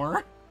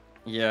anymore.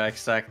 Yeah,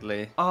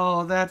 exactly.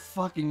 Oh, that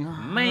fucking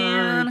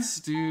Man.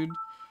 hurts, dude.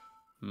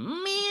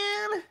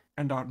 Man!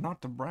 And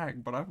not to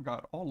brag, but I've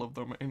got all of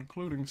them,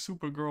 including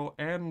Supergirl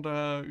and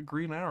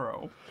Green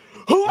Arrow.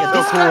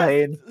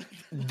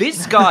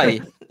 This guy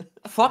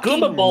fucking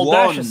Goomba Ball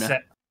won Dash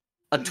set.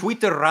 a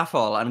Twitter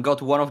raffle and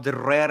got one of the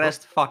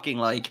rarest fucking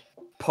like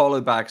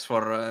polybacks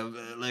for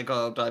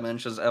Lego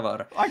Dimensions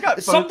ever. I got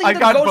both. Something I that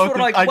got goes both. for,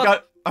 like, I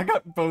what-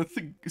 got both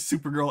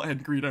Supergirl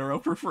and Green Arrow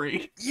for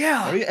free. Are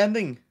Yeah! you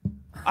ending?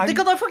 They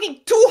got like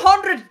fucking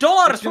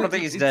 $200 It's for gonna-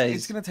 these it's- days!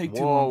 It's gonna take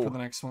too long Whoa. for the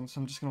next one,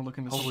 so I'm just gonna look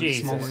into Holy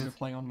something smaller Jesus. to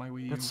play on my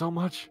Wii U. That's so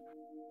much.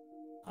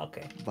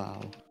 Okay.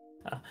 Wow.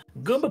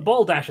 Goomba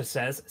Ball Dasher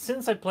says,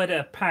 since I played it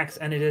at PAX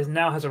and it is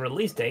now has a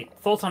release date,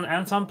 thoughts on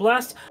Anton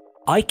Blast?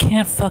 I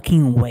can't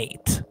fucking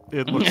wait.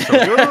 It looks so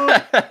good.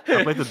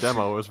 I played the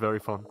demo. It was very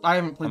fun. I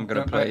haven't played. I'm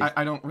gonna I- play.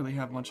 I don't really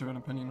have much of an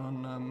opinion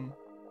on.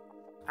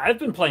 I've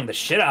been playing the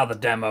shit out of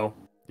the demo.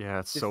 Yeah,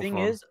 it's The so thing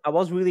fun. is, I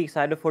was really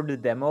excited for the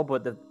demo,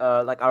 but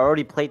like I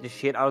already played the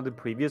shit out of the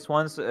previous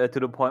ones to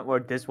the point where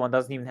this one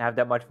doesn't even have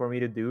that much for me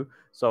to do.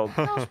 So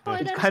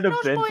it's kind of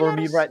thin for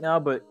me right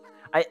now. But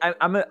I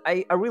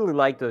really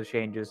like the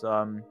changes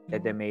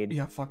that they made.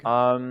 Yeah, fuck it.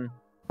 I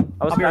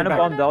was I'll be right kind of back.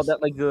 bummed out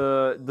that like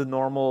the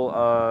normal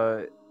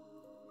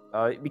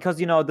because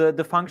you know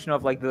the function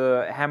of like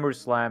the hammer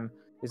slam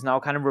is now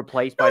kind of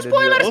replaced by the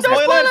Spoilers! new...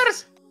 No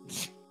spoilers!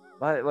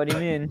 What do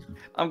you mean?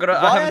 I Why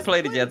haven't is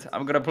played it yet.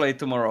 I'm gonna play it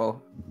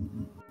tomorrow.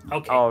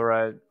 Okay. All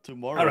right.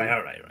 Tomorrow.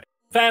 Alright.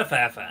 Fair.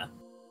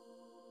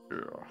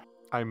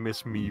 I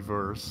miss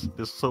Miiverse.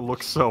 This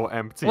looks so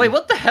empty. Wait,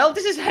 what the hell?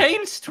 This is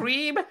Haynes'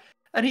 stream?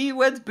 And he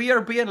went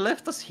BRB and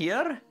left us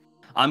here?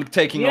 I'm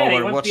taking Yeah, he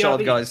over. went Watch out,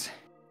 BRB. guys.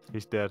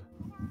 He's dead.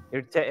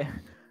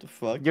 The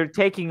fuck? You're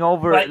taking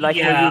over But like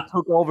when yeah. you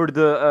took over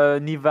the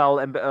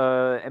Nival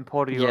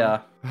Emporium.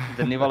 Yeah,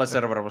 the Nivale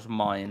server was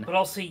mine. But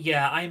also,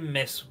 yeah, I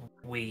miss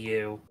Wii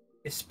U.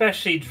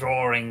 Especially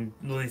drawing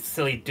these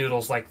silly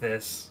doodles like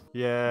this.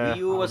 Yeah. Wii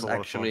U that was a lot of fun.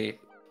 actually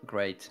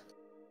great.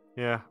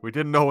 Yeah, we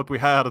didn't know what we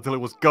had until it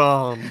was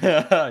gone.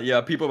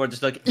 Yeah, people were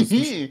just like,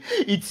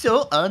 it's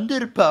so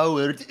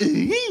underpowered.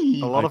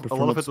 A lot of prefer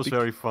not it to was speak.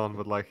 very fun,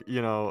 but like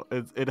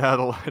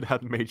it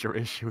had major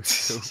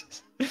issues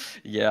too.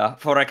 Yeah,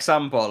 for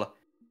example,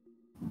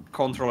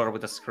 controller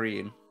with a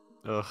screen.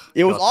 Ugh,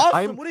 It was God. awesome.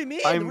 I'm- What do you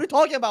mean? I'm- What are you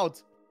talking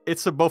about?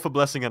 It's both a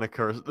blessing and a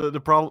curse.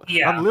 The problem,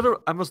 Yeah.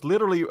 I was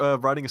literally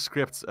writing a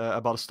script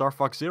about a Star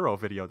Fox Zero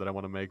video that I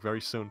want to make very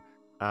soon.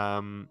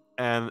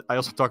 And I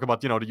also talk about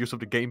the use of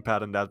the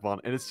gamepad in that one,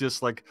 and it's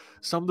just like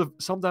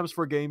sometimes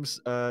for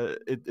games,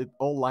 it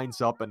all lines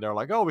up, and they're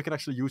like, oh, we can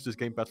actually use this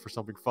gamepad for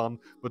something fun.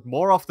 But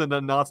more often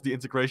than not, the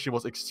integration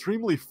was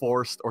extremely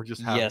forced or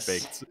just Yes.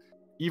 half-baked.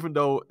 Even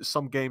though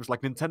some games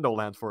like Nintendo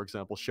Land, for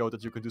example, show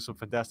that you can do some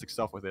fantastic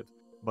stuff with it.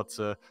 But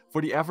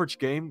for the average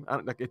game,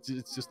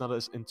 it's just not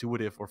as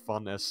intuitive or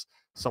fun as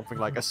something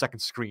like a second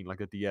screen, like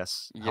the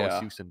DS, how it's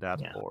Yeah. used in that,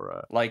 Yeah.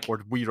 or Like, the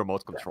Wii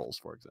remote controls,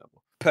 for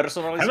example.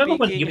 personally I remember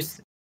when speaking, you...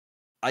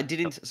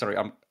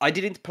 I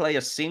didn't play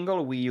a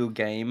single Wii U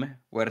game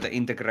where the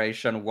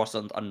integration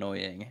wasn't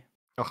annoying.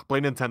 Ugh,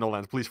 play Nintendo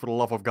Land, please, for the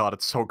love of God,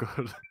 it's so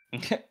good.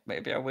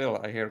 Maybe I will.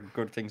 I hear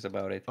good things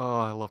about it. Oh,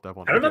 I love that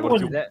one. I remember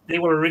Okay, when what they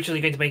were originally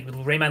going to make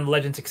Rayman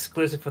Legends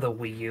exclusive for the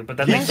Wii U, but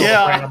then they Yeah. saw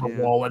the brand on the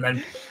Yeah. wall and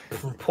then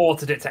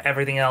ported it to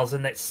everything else,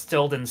 and it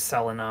still didn't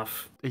sell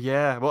enough.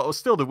 Yeah, well,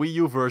 still, the Wii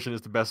U version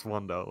is the best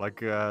one, though.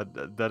 Like,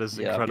 that is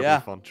Yeah. incredibly Yeah,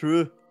 fun.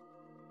 true.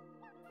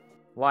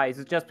 Why? Is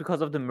it just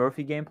because of the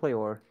Murphy gameplay,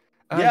 or?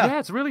 Yeah. Yeah,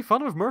 it's really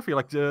fun with Murphy,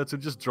 like to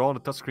just draw on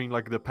the touchscreen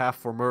like the path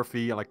for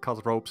Murphy and like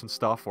cut ropes and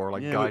stuff, or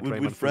like Yeah, guide with Rayman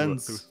through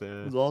friends. through It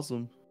the- was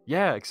awesome.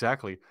 Yeah,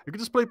 exactly. You could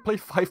just play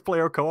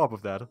 5-player co-op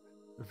with that.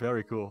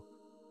 Very cool.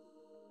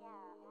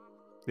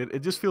 It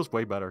just feels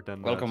way better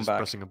than Welcome just back.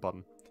 pressing a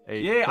button.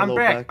 Hey, Yeah, I'm hello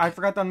back. back. I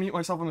forgot to unmute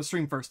myself on the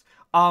stream first.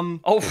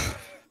 Oh,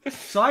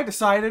 So I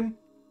decided,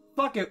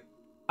 fuck it.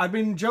 I've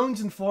been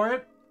jonesing for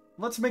it.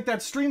 Let's make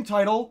that stream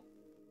title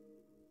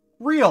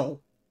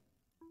real.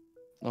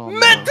 Oh, no.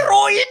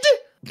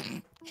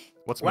 Metroid!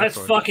 what's Let's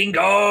Metroid? fucking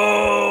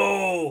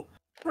go!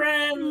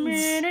 Friends!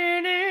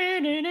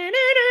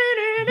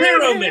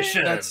 Zero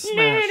mission! That's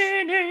Smash.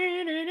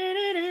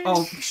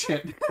 Oh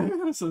shit.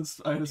 Since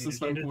I just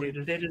suspend point.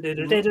 Let's do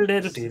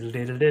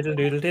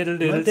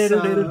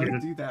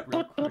that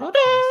real quick.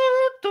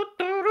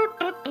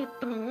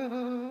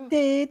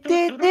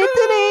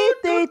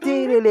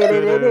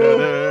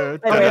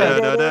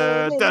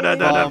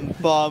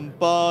 Bum,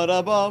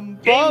 ba-da-bum,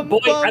 Game bum, Boy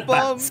bum,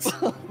 Advance.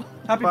 bum.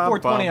 Happy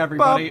 420,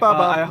 everybody.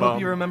 I hope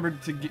you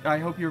remembered to. I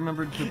hope you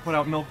remembered to put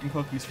out milk and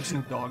cookies for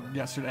Snoop Dogg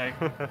yesterday.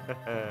 Oh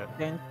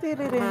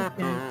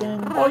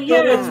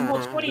yeah, it's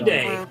 420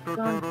 day.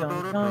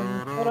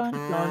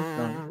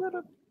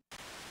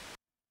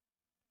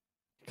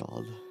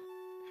 God.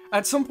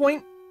 At some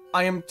point,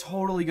 I am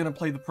totally gonna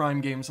play the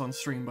Prime games on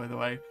stream. By the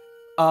way,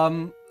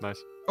 Nice.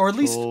 or at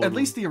least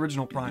Totally. the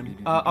original Prime.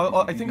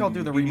 I think I'll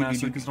do the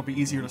remaster because it'll be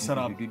easier to set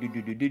up. Shit.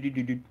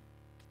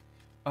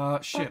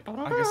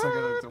 I guess I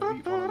gotta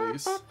delete one of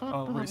these.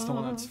 I'll erase the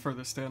one that's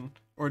furthest in,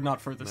 or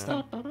not furthest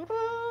in.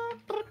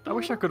 I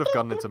wish I could have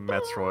gotten into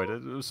Metroid.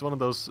 It was one of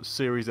those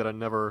series that I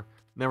never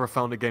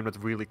found a game that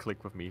really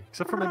clicked with me.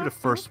 Except for maybe the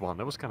first one.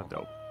 That was kind of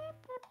dope.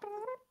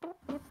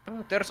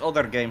 There's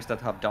other games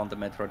that have done the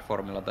Metroid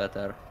formula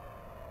better.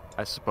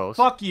 I suppose.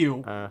 Fuck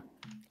you.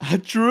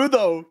 True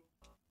though.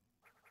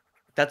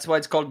 That's why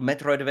it's called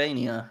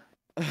Metroidvania.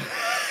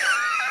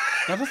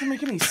 That doesn't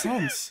make any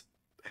sense.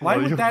 Why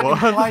What? would that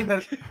What? imply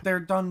that they're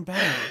done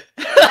better?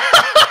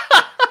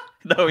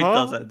 No, it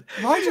doesn't.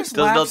 Why just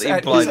Does not laughs at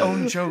imply his that.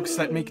 own jokes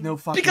that make no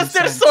fucking Because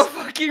sense? they're so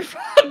fucking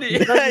funny.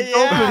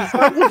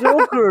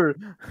 Joker.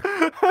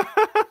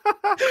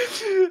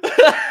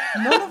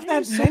 None of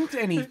that meant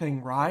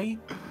anything, right?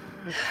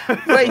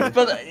 Wait,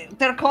 but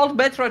they're called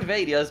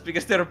Metroidvanias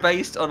because they're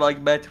based on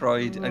like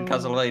Metroid and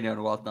Castlevania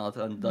and whatnot.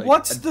 And like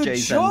What's the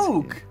adjacent.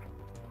 joke?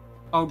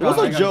 Oh There was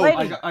god, no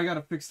joke. I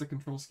gotta fix the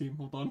control scheme.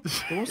 Hold on.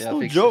 There was Yeah, no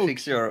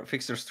fix, joke.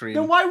 fix your stream.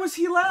 Then why was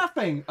he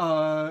laughing?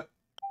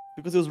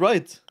 Because it was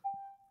right.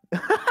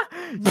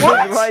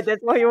 What? Right,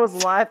 that's why he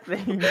was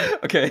laughing.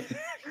 Okay,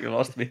 you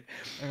lost me.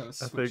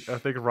 I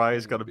think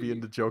Rai's gonna be in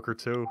the Joker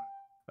too.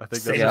 I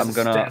think Say that's Yeah,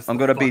 Stand I'm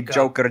gonna be the fuck up.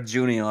 Joker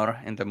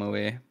Junior in the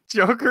movie.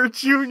 Joker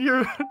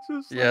Junior.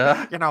 Just like,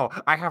 Yeah. you know,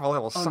 I have a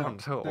little Oh, son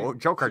no. too,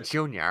 Joker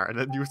Junior, and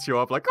then you show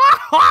up like,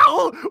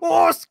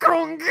 oh,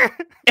 Scrung.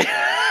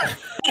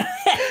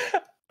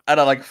 And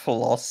I like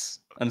floss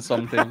and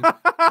something.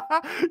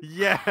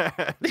 Yeah.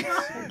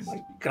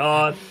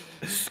 God.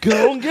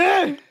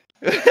 Skronge!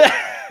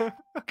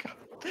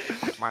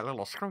 My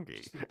little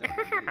Scrungy.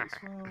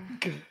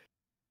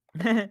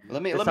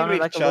 Let me It read sounded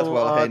like a chat little,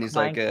 while Hayne is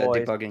like clank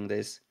voice. debugging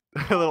this.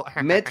 A little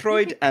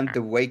Metroid and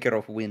the Waker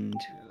of Wind.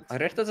 I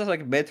read that as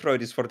like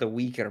Metroid is for the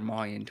weaker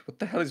mind. What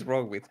the hell is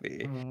wrong with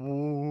me?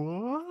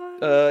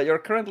 What? You're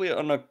currently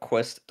on a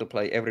quest to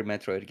play every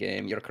Metroid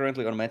game. You're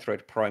currently on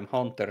Metroid Prime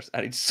Hunters,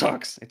 and it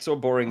sucks. It's so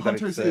boring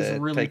Hunters that it's is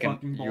really taken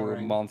fucking you a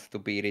boring. month to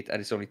beat it, and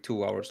it's only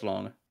 2 hours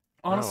long.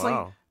 Honestly,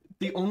 wow.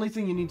 the only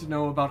thing you need to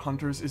know about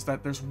Hunters is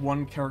that there's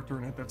one character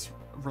in it that's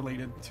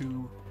related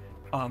to,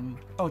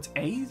 oh, it's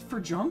A for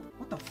jump?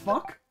 What the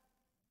fuck?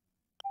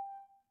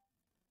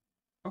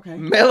 Okay.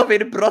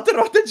 Melvin, brother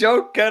of the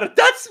Joker,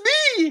 that's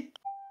me!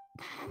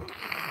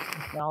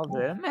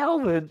 Melvin.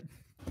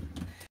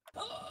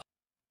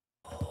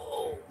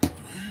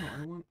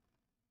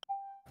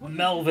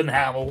 Melvin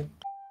Hamill.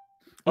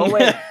 Oh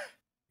wait,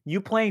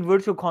 you playing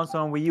Virtual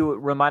Console on Wii U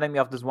reminded me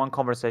of this one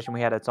conversation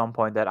we had at some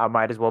point that I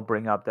might as well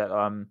bring up. That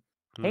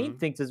Hayne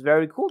thinks it's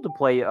very cool to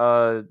play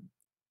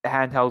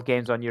handheld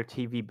games on your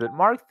TV, but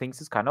Mark thinks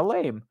it's kind of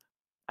lame.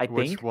 I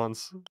Which think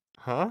ones?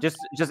 Huh? just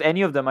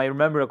any of them. I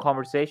remember a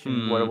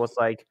conversation where it was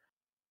like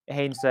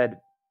Hayne said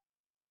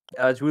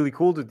it's really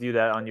cool to do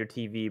that on your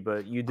TV,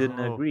 but you didn't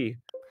Oh. agree.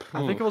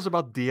 I think it was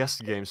about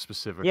DS games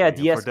specifically. Yeah, and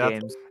for DS that-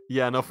 games.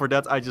 Yeah, no, for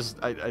that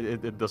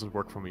it doesn't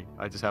work for me.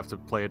 I just have to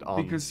play it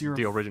on Because you're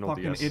the a original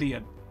fucking DS.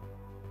 idiot.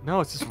 No,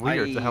 it's just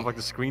weird to have I- like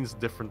the screens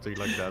differently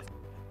like that.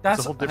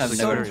 That's a whole different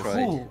so experience.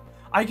 cool.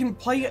 I can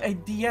play a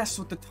DS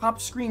with the top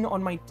screen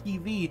on my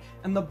TV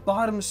and the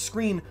bottom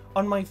screen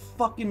on my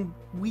fucking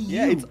Wii U.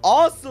 Yeah, it's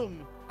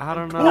awesome! I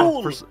don't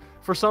know. Cool.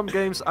 For some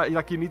games,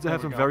 like you need to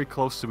have There we them go. very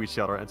close to each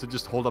other, and to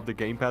just hold up the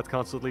gamepad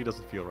constantly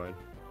doesn't feel right.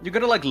 You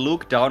gotta like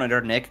look down and their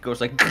neck goes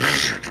like. Oh,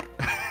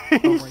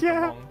 right, the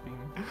Yeah. long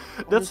beam.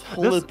 Just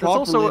hold it properly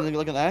also in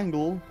like an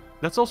angle.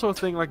 that's also a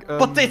thing like.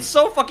 But it's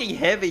so fucking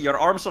heavy, your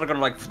arms are gonna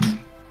like.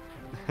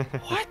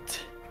 What?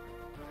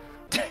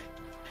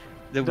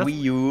 The That's-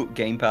 Wii U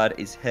gamepad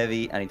is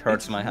heavy and it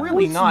hurts It's my hand.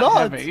 really It's not,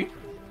 not. heavy.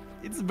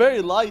 It's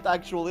very light,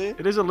 actually.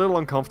 It is a little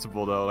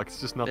uncomfortable though. Like it's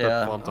just not Yeah.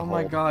 that fun to Oh hold.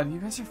 my god, you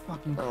guys are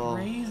fucking Oh.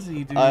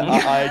 crazy, dude.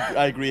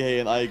 I agree,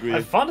 Hayden. I agree.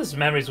 My fondest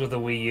memories with the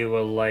Wii U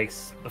were like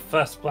the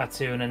first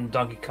Splatoon and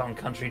Donkey Kong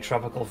Country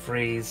Tropical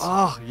Freeze.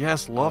 Oh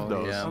yes, love Oh,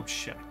 those. yeah. Oh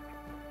shit.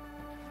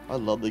 I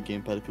love the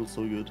gamepad. It feels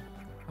so good.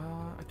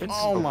 I think It's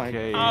Oh my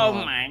okay. Oh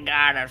my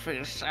god, that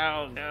feels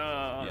so good.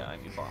 yeah, I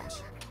need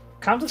bombs.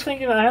 Come to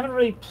think of it, I haven't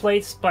really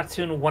played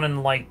Splatoon 1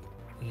 in like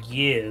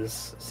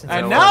years. Since I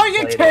And now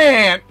you played it.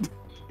 can't!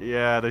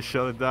 Yeah, they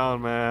shut it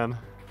down, man.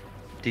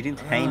 Didn't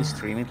Hayne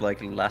stream it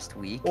like last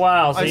week?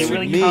 Wow, so I you see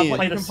really what you can't mean.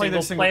 play You the can play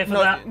single the player for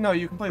no, that? no,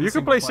 you can play the You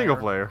can play single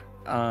player.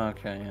 Oh,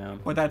 okay, yeah.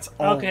 But that's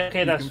all Okay,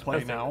 you that's can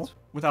play now. perfect.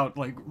 Without,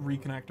 like,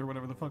 Reconnect or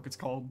whatever the fuck it's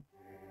called.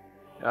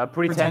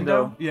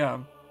 Pretendo. Yeah.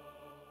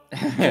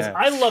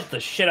 I love the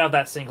shit out of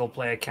that single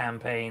player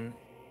campaign.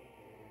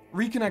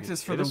 Reconnect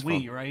is for It the is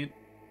Wii, fun. right?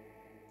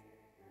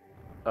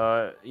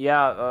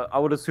 Yeah, I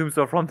would assume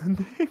so from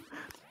the name.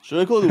 Should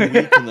I call it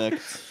Wii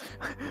Connect?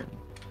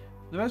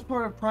 The best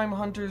part of Prime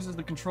Hunters is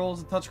the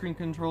controls. The touchscreen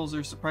controls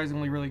are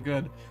surprisingly really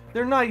good.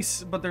 They're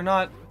nice, but they're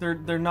not.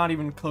 They're not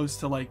even close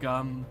to like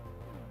oh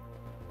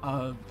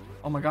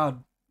my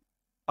god,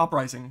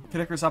 Uprising,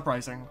 Kid Icarus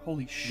Uprising.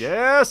 Holy shit.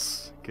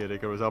 Yes! Kid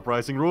Icarus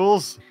Uprising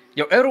rules.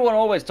 Yo, everyone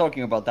always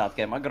talking about that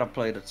game. I gotta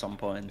play it at some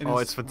point. It Oh,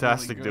 is it's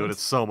fantastic, really dude. good.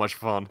 It's so much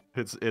fun.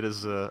 It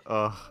is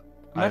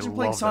Imagine I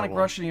playing love Sonic that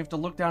one. Rush and you have to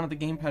look down at the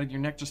gamepad and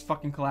your neck just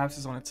fucking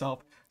collapses on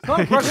itself.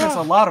 Sonic Rush has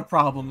a lot of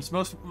problems.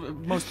 Most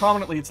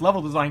prominently, its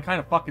level design kind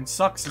of fucking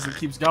sucks as it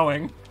keeps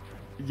going.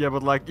 Yeah,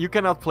 but like you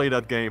cannot play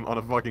that game on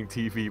a fucking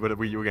TV with a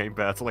Wii U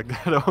gamepad. Like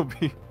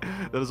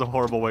that is a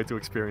horrible way to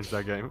experience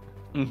that game.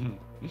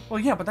 Well,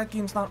 yeah, but that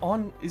game's not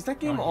on. Is that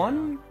game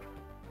on?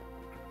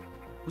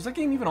 Was that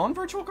game even on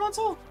Virtual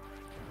Console?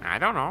 I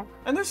don't know.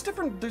 And there's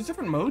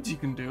different modes you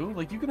can do.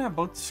 Like you can have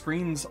both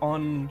screens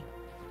on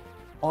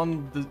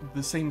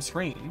the same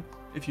screen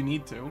if you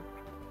need to.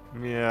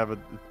 Yeah, but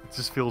it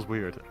just feels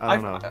weird. I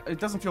don't know. It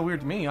doesn't feel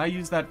weird to me. I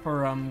used that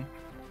for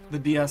the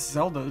DS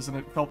Zeldas and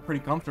it felt pretty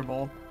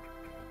comfortable.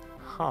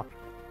 Huh.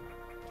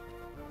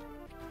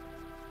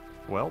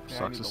 Well, Yeah, I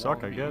sucks need to the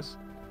suck, long I view. guess.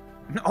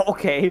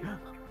 Okay.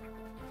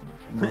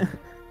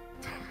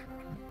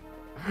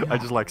 I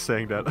just like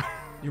saying that.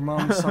 Your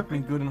mom sucked me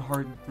good and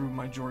hard through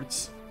my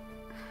jorts.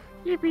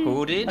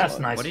 Who did? That's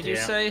nice What to did you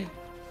hear. say?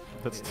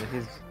 That's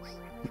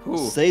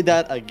Who? Say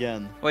that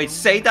again. Wait,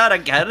 say that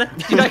again?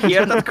 Did I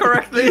hear that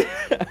correctly?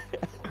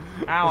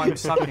 Ow, I'm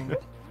sucking.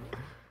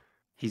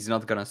 He's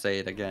not gonna say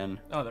it again.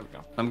 Oh, there we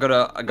go. I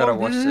gotta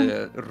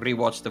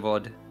rewatch the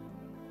VOD.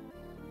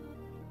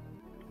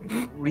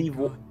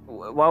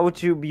 Why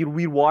would you be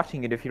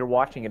rewatching it if you're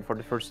watching it for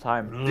the first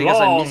time? Because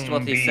I missed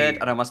what he Long said,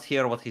 B. and I must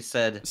hear what he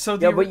said. So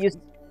Yeah, but you.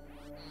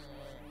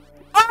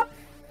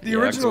 The Yeah,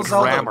 original good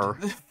Zelda. grammar.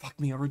 Fuck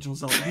me, original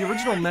Zelda. The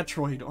original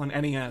Metroid on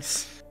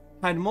NES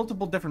had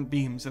multiple different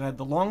beams. It had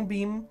the long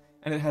beam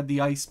and it had the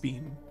ice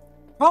beam.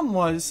 Problem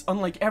was,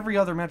 unlike every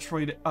other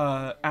Metroid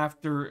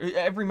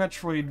every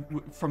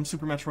Metroid from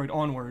Super Metroid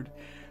onward,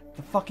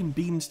 the fucking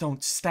beams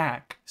don't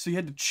stack. So you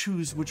had to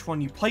choose which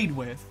one you played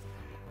with.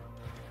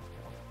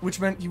 Which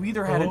meant you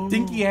either had a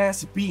dinky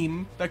ass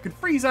beam that could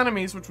freeze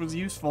enemies, which was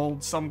useful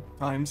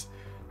sometimes,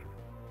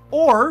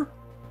 or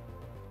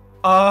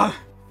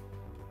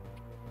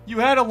you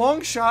had a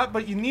long shot,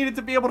 but you needed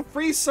to be able to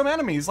freeze some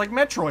enemies, like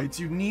Metroids.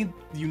 You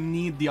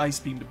need the ice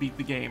beam to beat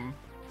the game.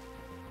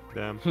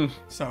 damn.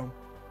 So,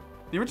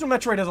 the original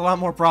Metroid has a lot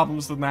more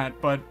problems than that,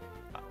 but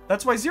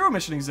that's why Zero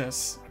Mission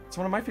exists. It's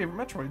one of my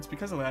favorite Metroids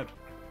because of that.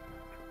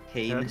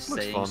 Him Yeah, this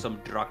looks saying fun. some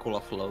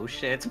Dracula flow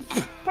shit.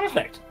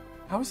 Perfect.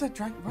 How is that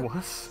Dragon?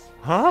 What?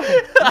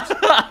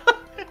 Huh?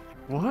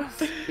 What?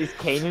 Is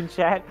Kane in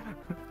chat?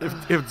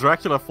 If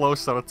Dracula Flow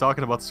started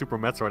talking about Super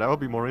Metroid, I would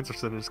be more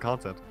interested in his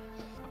content.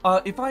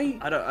 If I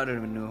I don't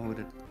even know who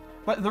did.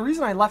 But the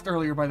reason I left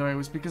earlier, by the way,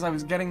 was because I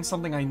was getting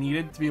something I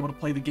needed to be able to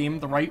play the game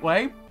the right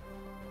way.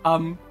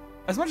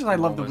 As much as I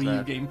love the was Wii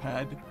U that?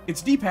 gamepad,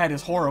 its D-pad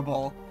is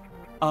horrible.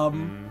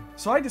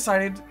 So I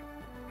decided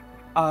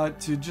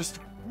to just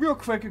real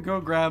quick go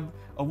grab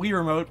a Wii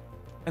remote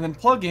and then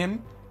plug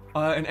in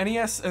an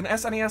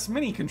SNES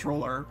mini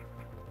controller,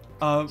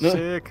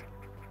 Sick.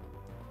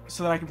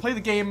 so that I can play the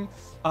game.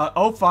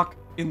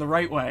 In the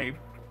right way.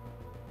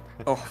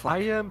 Oh, fuck.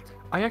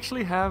 I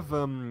actually have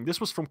this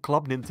was from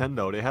Club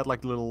Nintendo. They had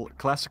like little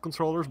classic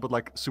controllers, but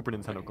like Super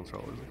Nintendo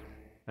controllers,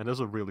 and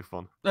those are really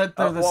fun. They're the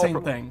well,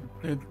 same thing.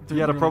 They're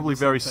they're really probably the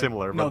same very thing.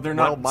 similar, No, but, they're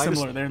well, not mine is-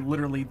 similar. They're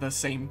literally the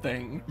same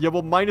thing. Yeah,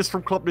 well, mine is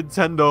from Club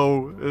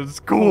Nintendo. It's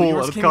cool.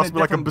 yours And it came in cost a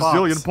me like a different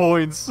bazillion box.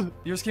 points.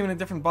 Yours came in a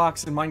different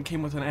box, and mine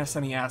came with an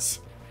SNES.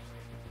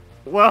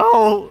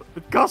 Well,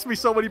 it cost me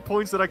so many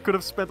points that I could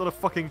have spent on a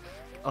fucking.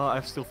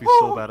 I still feel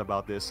so bad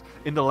about this.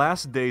 In the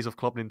last days of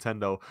Club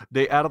Nintendo,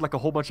 they added like a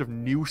whole bunch of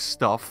new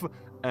stuff,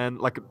 and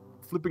like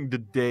flipping the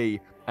day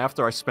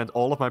after I spent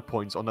all of my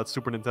points on that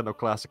Super Nintendo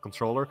Classic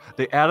controller,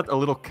 they added a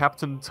little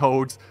Captain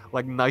Toad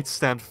like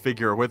nightstand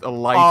figure with a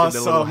light and a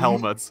little Awesome.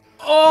 helmet.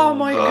 Oh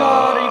my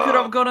god, you could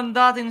have gotten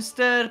that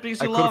instead because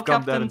I you could have love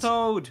gotten that Captain instead.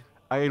 Toad.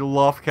 I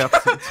love Captain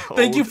Toad.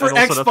 Thank you for and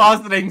also that-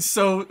 expositing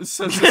so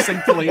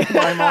succinctly,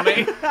 my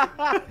mommy.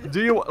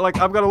 Do you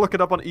like? I'm gonna look it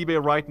up on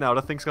eBay right now.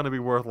 That thing's gonna be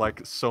worth like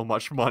so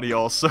much money,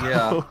 also.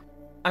 Yeah.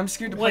 I'm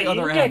scared to play Wait,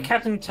 you other can get end.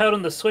 Captain Toad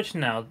on the Switch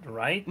now,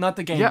 right? Not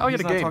the game. Yeah, oh yeah, He's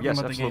the not game. talking Yes,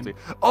 about the absolutely.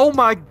 game. Oh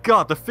my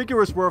god, the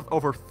figure is worth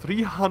over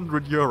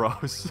 300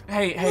 euros.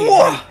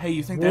 Hey,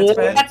 you think that's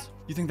bad? What?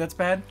 You think that's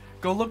bad?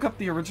 Go look up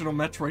the original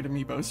Metroid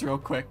amiibos real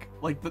quick.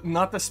 Like,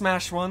 not the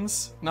Smash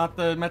ones, not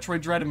the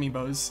Metroid Dread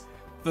amiibos,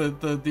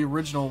 the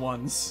original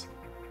ones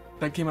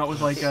that came out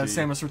with like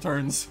Samus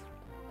Returns.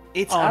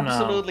 It's Oh, no.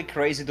 absolutely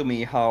crazy to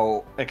me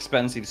how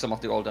expensive some of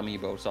the old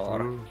amiibos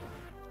are.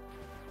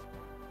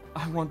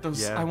 I want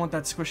those. Yeah. I want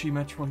that squishy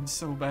Metroid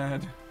so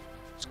bad.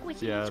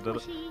 Squishy, Yeah,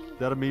 squishy.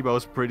 that amiibo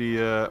is pretty.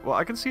 Well,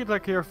 I can see it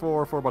like here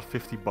for about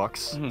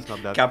 $50. It's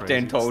not that Captain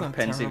crazy. Toad, not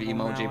pensive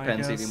terrible emoji, now, I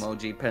pensive guess.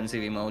 emoji,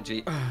 pensive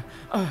emoji.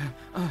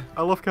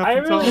 I love I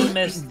Captain really Toad.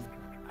 missed.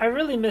 I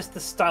really missed the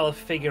style of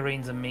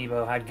figurines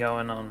Amiibo had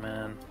going on,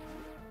 man.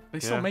 They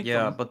still Yeah. make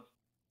Yeah, them.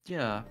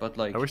 but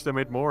like, I wish they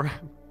made more.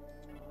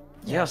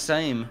 yeah,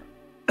 same.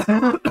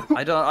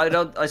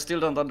 I still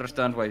don't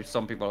understand why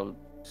some people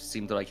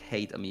seem to like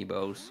hate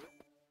amiibos.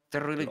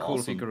 They're really They're cool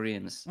awesome.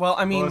 figurines. Well,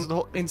 I mean, Well, it's the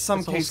whole- in some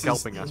it's the whole cases,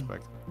 scalping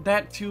aspect.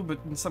 that too, but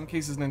in some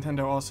cases,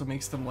 Nintendo also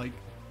makes them like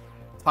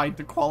tied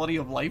to quality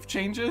of life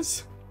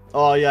changes.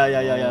 Oh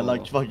yeah, Oh.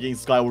 like fucking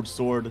Skyward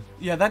Sword.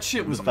 Yeah, that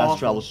shit With was fast awful.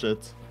 travel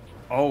shit.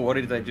 Oh, what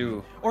did they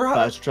do? Or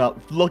Fast travel,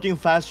 looking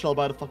fast travel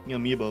by the fucking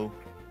amiibo.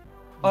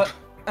 or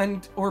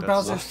That's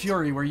Bowser's lost.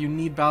 Fury, where you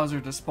need Bowser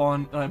to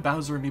spawn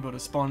Bowser amiibo to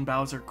spawn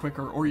Bowser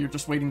quicker, or you're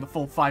just waiting the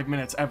full 5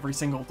 minutes every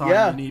single time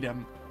Yeah. you need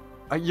him.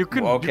 You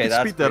can, Well, you okay, can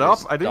that's speed that pretty up.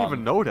 I didn't dumb.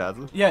 even know that.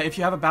 Yeah, if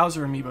you have a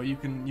Bowser amiibo, you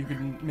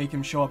can make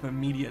him show up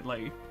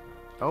immediately.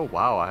 Oh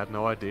wow, I had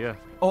no idea.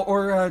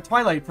 Or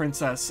Twilight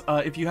Princess,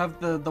 if you have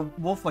the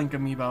Wolf Link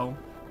amiibo.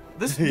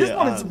 This Yeah.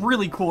 one is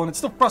really cool, and it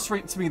still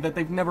frustrates me that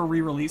they've never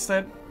re-released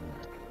it.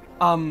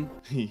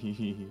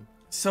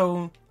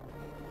 So,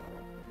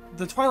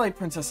 the Twilight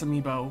Princess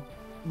amiibo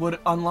would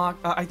unlock,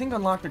 I think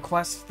unlock the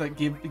quest that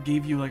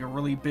gave you like a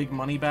really big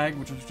money bag,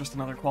 which was just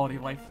another quality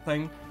of life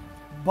thing.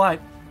 But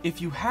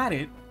if you had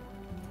it,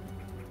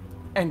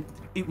 and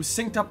it was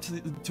synced up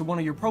to one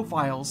of your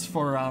profiles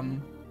for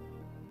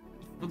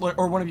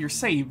or one of your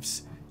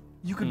saves,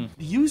 you could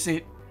use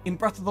it in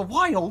Breath of the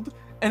Wild,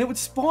 and it would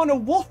spawn a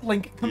Wolf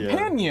Link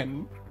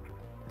companion.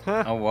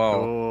 Oh wow.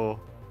 Oh,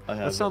 I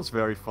have that it. sounds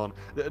very fun.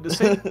 The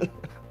same,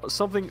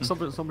 something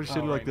shitty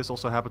like right. this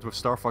also happened with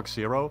Star Fox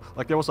Zero.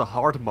 Like there was a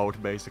hard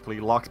mode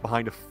basically locked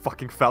behind a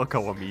fucking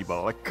Falco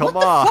amiibo. Like come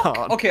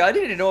on. Okay, I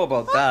didn't know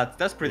about that.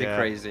 That's pretty Yeah.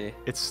 crazy.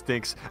 It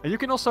stinks. And you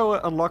can also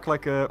unlock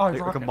like a Oh,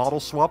 like a rockets. model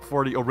swap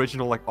for the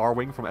original like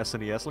R-Wing from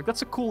SNES. Like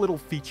that's a cool little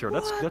feature.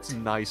 That's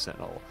nice and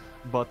all.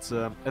 But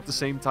at the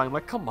same time,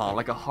 like come on,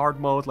 like a hard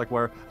mode, like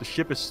where the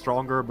ship is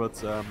stronger,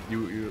 but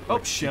you Oh,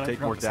 like, shit, I you take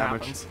forgot more this damage.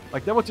 happens.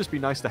 Like that would just be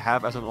nice to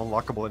have as an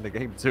unlockable in the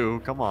game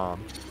too. Come on.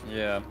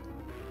 Yeah.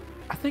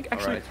 I think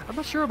actually, Alright. I'm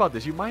not sure about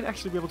this. You might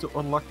actually be able to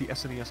unlock the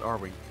SNES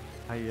R-Wing.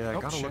 I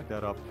gotta shit. look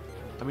that up.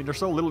 I mean, there's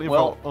so little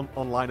info Well-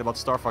 online about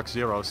Star Fox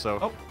Zero, so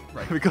Oh,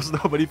 right. because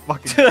nobody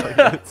fucking played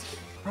it.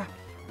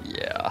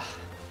 Yeah.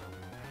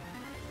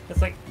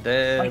 It's like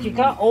Then... you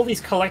got all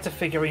these collector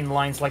figurine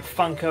lines like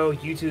Funko,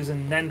 U2s,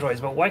 and Nendroids,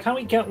 but why can't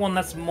we get one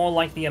that's more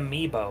like the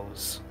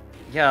Amiibos?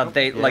 Yeah,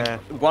 they Yeah.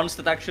 like ones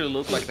that actually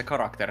look like the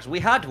characters. We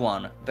had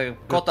one, the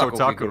Kotaku,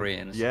 Totaku.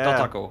 figurines. Yeah.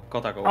 Kotaku.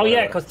 Oh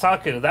yeah, whatever.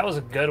 Kotaku, that was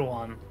a good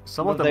one.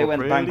 Some Well, of them they were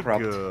went really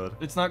bankrupt. good.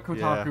 It's not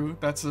Kotaku.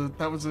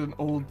 That was an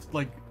old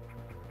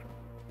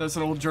that's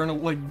an old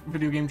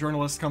video game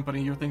journalist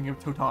company. You're thinking of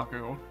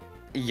Totaku.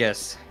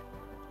 Yes.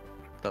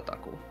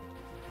 Totaku.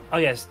 Oh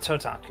yes,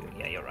 Totaku.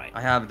 Yeah, you're right.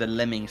 I have the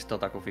Lemmings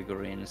Totaku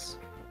figurines.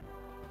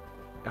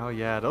 Oh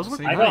yeah, those look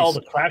See, I nice. got all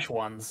the Crash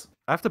ones.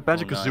 I have the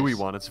Banjo-Kazooie nice.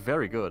 one. It's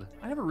very good.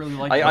 I never really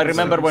liked. I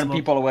remember Totaku's when look.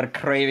 people were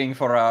craving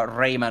for a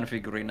Rayman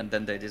figurine and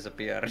then they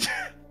disappeared.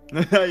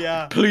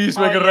 Yeah. Please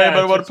Oh, make a yeah,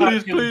 Rayman one,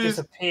 please, Totaku please.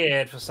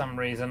 disappeared for some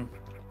reason.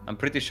 I'm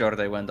pretty sure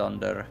they went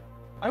under.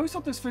 I always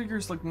thought those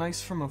figures looked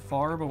nice from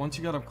afar, but once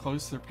you got up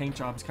close, their paint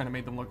jobs kind of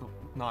made them look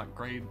not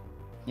great.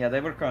 Yeah, they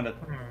were kind of.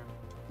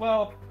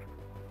 Well,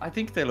 I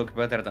think they look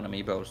better than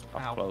Amiibos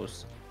up Ow.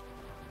 close.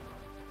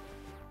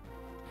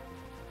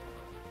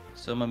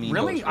 Some Amiibos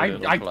Really? look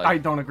I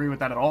like... don't agree with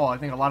that at all. I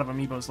think a lot of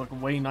amiibos look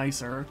way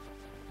nicer.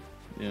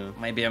 Yeah.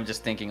 Maybe I'm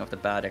just thinking of the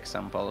bad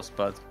examples,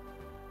 but...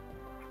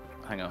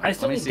 Hang on, I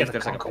still let me need to see get if the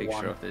there's like a Conker picture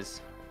one. of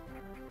this.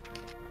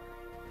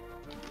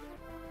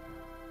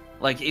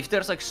 Like, if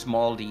there's like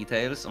small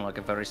details on like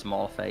a very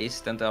small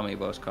face, then the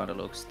Amiibos kind of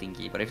look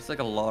stinky. But if it's like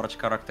a large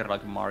character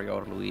like Mario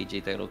or Luigi,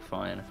 they look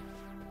fine.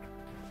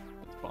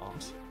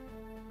 Bombs.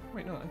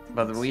 Wait, no. I think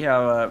But that's- we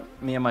have,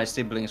 me and my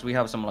siblings, we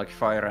have some like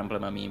Fire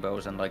Emblem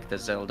amiibos and like the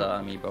Zelda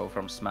amiibo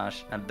from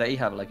Smash, and they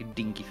have like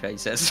dinky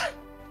faces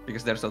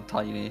because they're so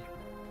tiny.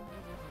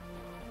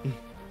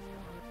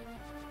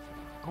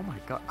 Oh my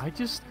god, I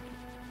just...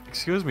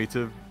 Excuse me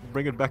to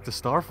bring it back to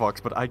Star Fox,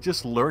 but I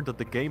just learned that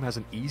the game has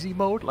an easy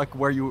mode, like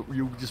where you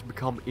just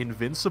become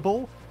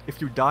invincible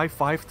if you die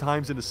 5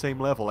 times in the same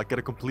level, like get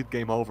a complete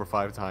game over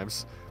 5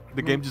 times.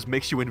 The game just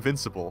makes you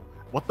invincible.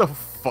 What the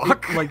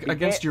fuck? Like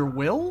against your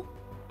will?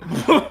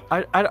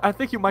 I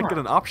think you might get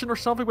an option or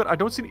something, but I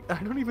don't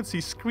even see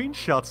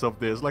screenshots of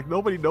this. Like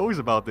nobody knows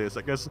about this.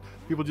 I guess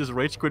people just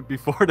rage quit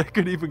before they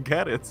could even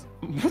get it.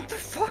 What the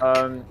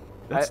fuck?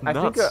 That's I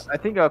nuts.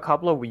 think a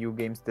couple of Wii U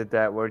games did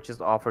that, where it just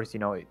offers,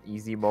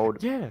 easy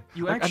mode. Yeah,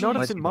 You like, I actually- know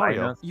that's in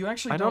Mario. You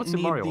actually I know don't it's in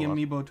need Mario the a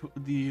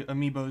lot.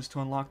 amiibos to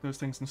unlock those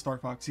things in Star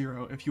Fox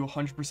Zero. If you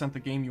 100% the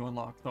game, you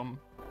unlock them.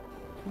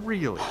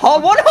 Really?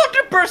 Oh,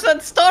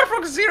 100% Star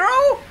Fox Zero?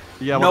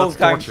 Yeah, well, No, that's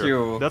thank torture.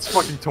 you. That's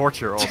fucking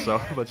torture also.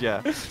 But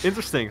yeah,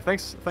 interesting.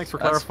 Thanks for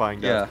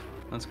clarifying that. Yeah,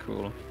 that's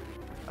cool.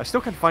 I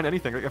still can't find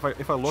anything. Like,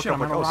 if I look, Shit,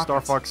 I'm I'm like, out oh, of Star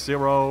rockets. Fox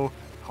Zero,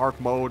 hard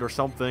mode or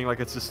something. Like,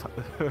 it's just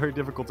very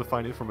difficult to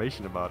find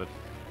information about it.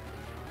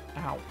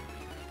 Ow.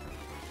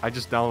 I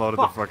just downloaded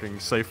Fuck. the fucking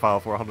save file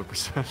for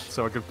 100%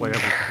 so I could play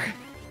everything.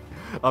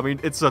 I mean,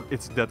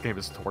 that game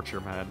is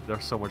torture, man.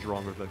 There's so much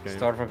wrong with that game.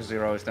 Star Fox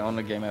Zero is the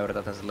only game ever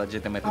that has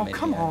legitimately Oh, made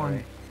come me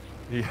angry.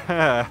 on.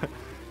 Yeah.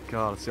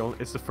 God,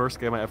 it's the first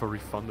game I ever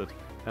refunded,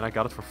 and I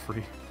got it for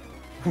free.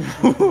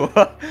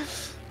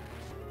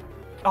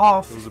 Oh,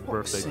 It was a fuck's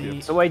birthday sake.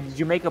 gift. So wait, did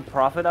you make a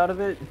profit out of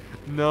it?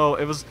 No,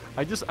 it was.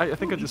 I think I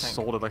Ooh, just eating.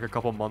 sold it like a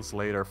couple months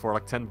later for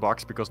like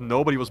 $10 because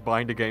nobody was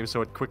buying the game,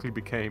 so it quickly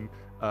became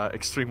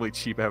extremely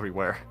cheap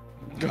everywhere.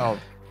 Oh,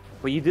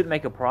 but you did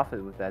make a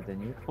profit with that,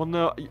 didn't you? Well,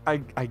 no, I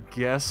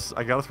guess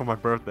I got it for my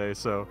birthday,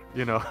 so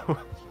you know,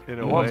 in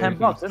a Well, way,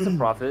 $10, that's a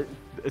profit.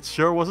 it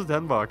sure was a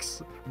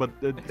 $10, but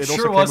it It also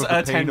sure came was with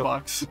the pain of,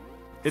 $10.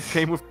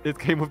 it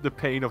came with the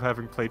pain of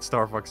having played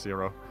Star Fox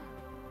Zero.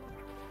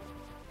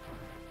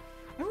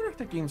 I wonder if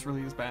that game's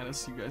really as bad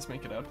as you guys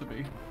make it out to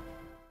be.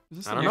 Is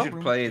this I the don't You know. should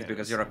room? play Yeah, it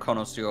because is. you're a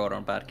connoisseur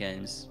on bad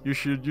games. You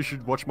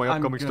should watch my I'm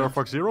upcoming Star good.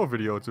 Fox Zero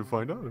video to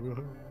find out.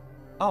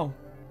 Oh.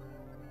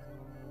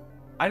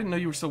 I didn't know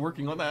you were still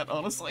working on that,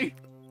 honestly.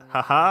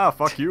 Haha,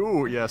 fuck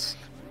you. Yes.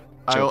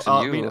 Joke's I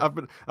on mean, you.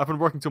 I've been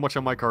working too much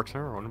on my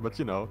cartoon, but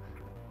you know,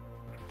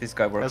 This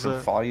guy works As on a-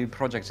 5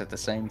 projects at the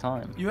same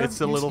time. You It's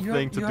a you- little you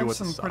thing have, to you do have at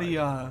the some pretty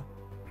side.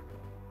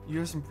 you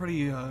have some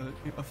pretty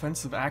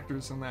offensive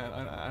actors in that.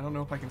 I don't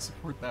know if I can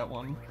support that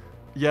one.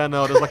 yeah,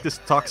 no, there's like this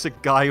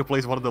toxic guy who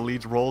plays one of the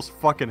lead roles.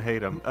 Fucking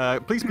hate him.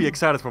 Please be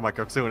excited for my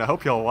cartoon. I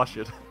hope y'all watch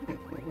it.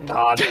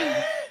 God.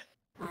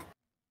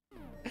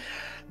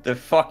 The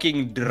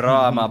fucking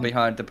drama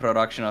behind the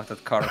production of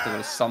that cartoon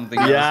is something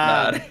else,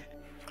 Yeah. man.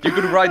 You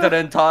could write an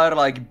entire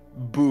like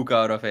book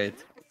out of it.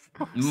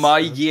 My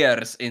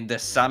years in the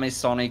Sammy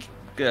Sonic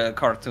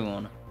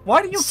cartoon.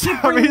 Why do you keep Sammy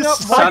bringing up?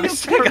 Why do you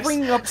Sonic- keep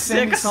bringing up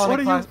Sammy Sega- Sonic? What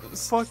are you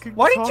class- fucking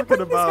Why did you talking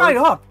bring about? this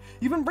guy up?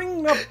 You've been bringing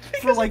him up for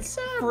Because like it's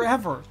Sam.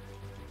 forever.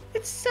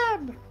 It's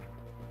Sam.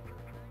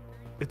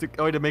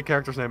 The main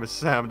character's name is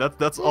Sam.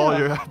 That's all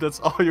you. That's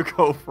all you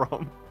go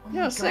from. Oh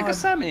Yeah, my Sega God.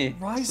 Sammy.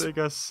 Rise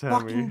Sega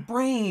fucking Sammy.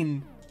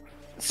 brain.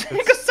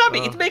 Sega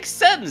Sammy. It makes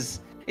sense.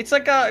 It's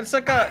like a.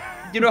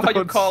 You know how you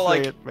Don't call say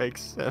like. it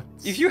makes sense.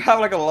 If you have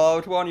like a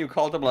loved one, you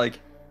call them like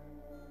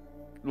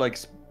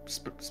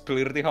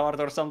Splirty Heart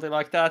or something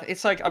like that.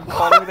 It's like I'm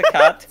calling the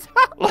cat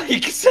like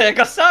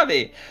Sega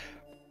Sammy.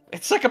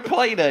 It's like a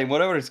play name,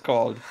 whatever it's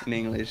called in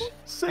English.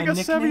 Sega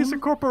Sammy is a nickname?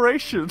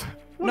 corporation.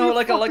 What are No, you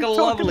like a fucking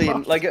talking lovely,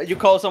 about? like you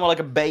call someone like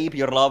a babe,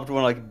 your loved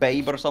one like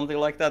babe or something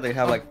like that. They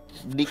have like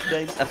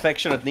nicknames,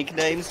 affectionate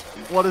nicknames.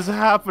 What is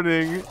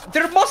happening?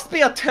 There must be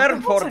a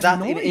term for What's that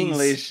that in noise?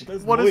 English.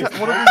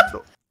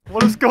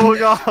 What is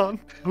going on?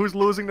 Who's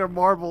losing their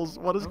marbles?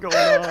 What is going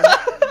on?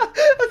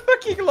 I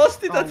fucking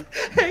lost it. That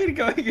Oh. hate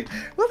going.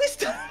 What is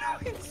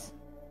that noise?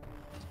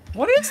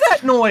 What is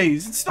that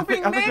noise? It's still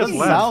being I think made. it's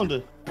That's loud.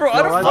 sound. Bro, I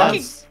Yo, don't right, fucking.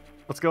 lads?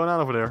 What's going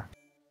on over there?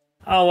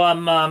 Oh,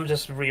 I'm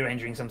just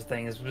rearranging some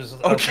things. Just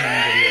opening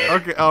video.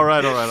 Okay, all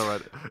right.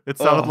 It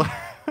sounded Oh.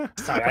 like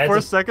Sorry, I had for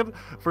a to- second. I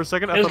It was thought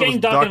getting it was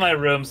dark duck. in my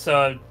room, so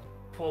I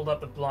pulled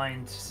up the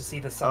blind to see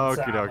the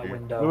sunset out Okey-dokey. the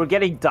window. We were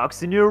getting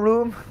ducks in your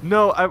room?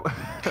 No,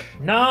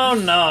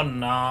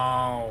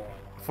 No.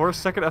 for a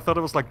second I thought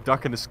it was like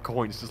Duck and his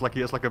coins, just like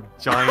he has like a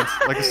giant,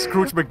 like a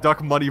Scrooge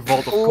McDuck money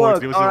vault of coins.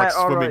 Look, He was just like alright,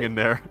 swimming alright. in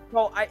there.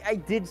 No, I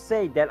did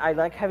say that I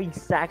like having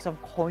stacks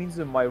of coins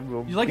in my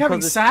room. You like because having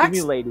it's sacks?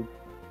 stimulating.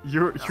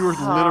 You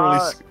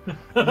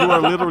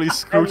are literally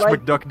Scrooge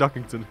like- McDuck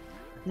Duckington.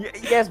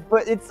 Yes,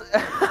 but it's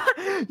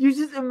you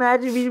just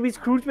imagine me to be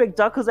Scrooge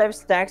McDuck because I have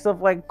stacks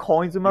of like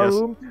coins in my Yes,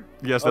 room.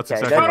 Yes, that's Okay,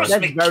 exactly right.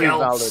 that's very McKells.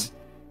 valid.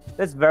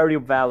 That's very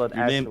valid.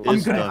 Your name Actually,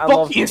 is I'm gonna Duck. I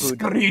love fuck you, Scrooge.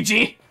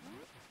 Scroogey.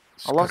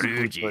 I love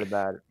Scrooge for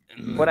that.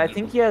 But I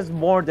think he has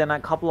more than a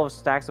couple of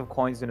stacks of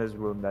coins in his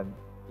room. Then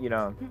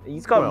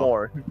he's got Well.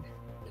 more.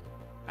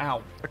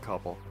 Ow. A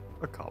couple.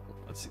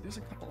 Let's see. There's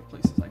a couple of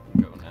places I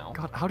can go now.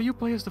 God, how do you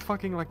play as the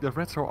fucking like the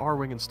retro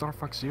R-wing in Star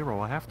Fox Zero?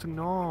 I have to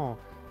know.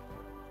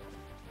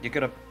 You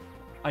gotta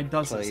I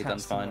does play this it and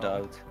has to find know.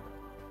 out.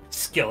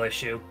 Skill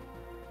issue.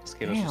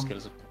 Skills, Damn.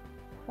 skills.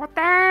 What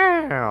the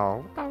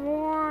hell? What the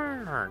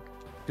word?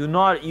 Do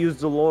not use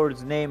the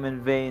Lord's name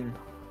in vain.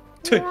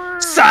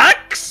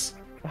 Sax!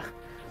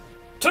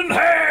 To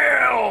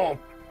hell!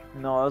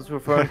 No, I was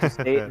referring to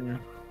Satan.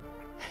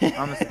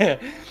 I'm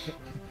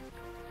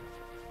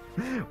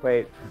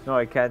Wait, no,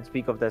 I can't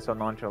speak of that so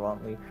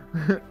nonchalantly.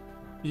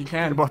 You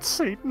can. About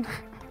Satan?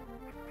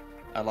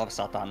 I love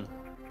Satan.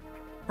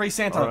 Praise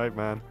Santa. All right,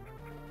 man.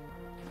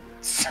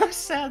 So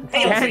sad.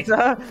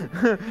 Santa!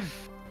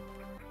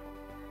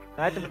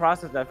 I had to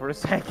process that for a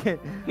second.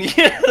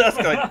 Yeah, that's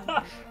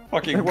good.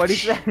 Fucking. What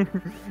did you say?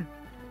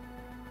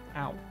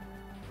 Ow.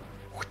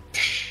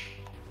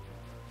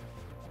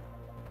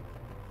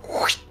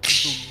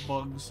 Those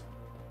bugs.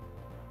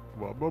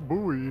 Wabba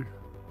booey.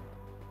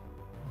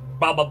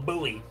 Baba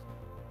Booey.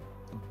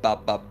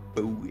 Baba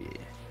Booey.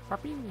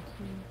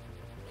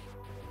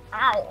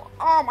 Ow!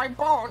 Oh, my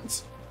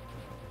bones!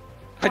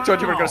 I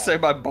thought you were gonna say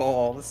my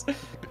balls.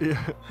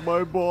 Yeah,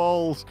 my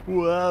balls.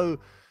 Wow.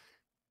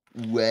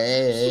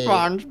 Way.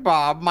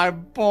 SpongeBob, my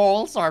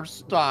balls are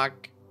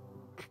stuck.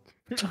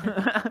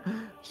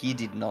 He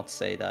did not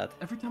say that.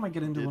 Every time I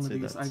get into Did one of say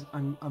these, that.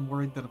 I'm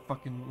worried that a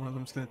fucking one of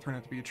them's gonna turn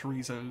out to be a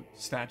chorizo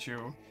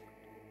statue,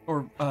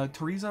 or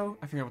chorizo.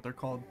 I forget what they're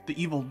called. The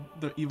evil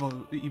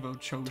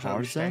chojo.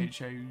 Tarzan?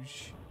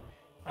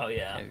 Oh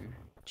yeah.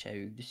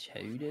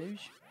 Chodos.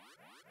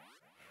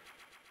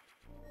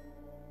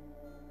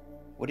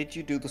 What did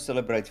you do to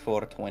celebrate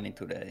 420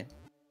 today?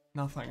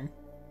 Nothing.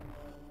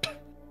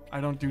 I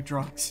don't do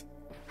drugs.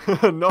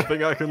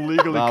 Nothing I can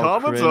legally Wow,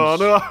 comment cringe.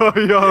 on.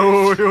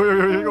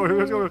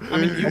 I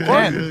mean, you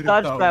can.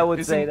 Dutch though. guy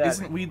would say that.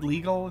 Isn't weed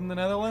legal in the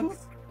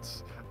Netherlands?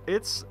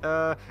 It's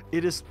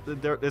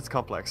it's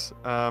complex.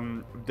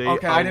 They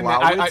Okay, I didn't.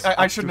 allow it I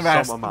up shouldn't to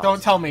have some asked. amount.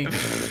 Don't tell me.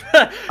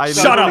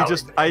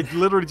 I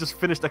literally just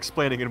finished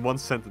explaining in one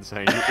sentence.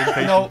 Hey, you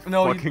impatient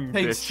No, fucking it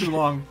takes bitch. too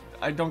long.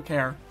 I don't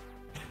care.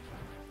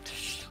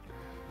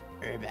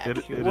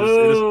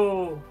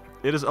 Whoa!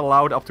 It is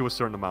allowed up to a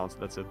certain amount.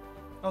 That's it.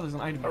 Oh, there's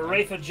an item.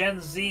 Hooray for Gen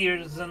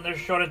Zers and their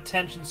short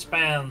attention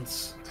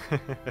spans.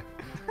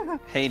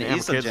 Hey, Damn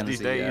is a kids Gen these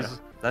Z, days. yeah.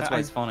 That's why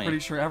it's I'm funny. pretty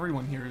sure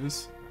everyone here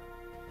is.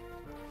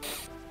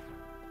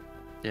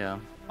 Yeah.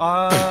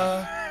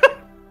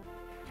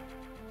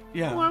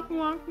 Yeah.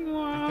 I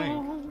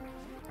think.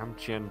 I'm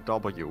Gen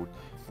W.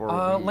 For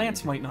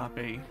Lance might not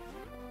be.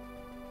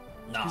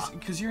 Nah.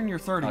 Because you're in your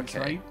 30s, Okay.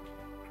 right?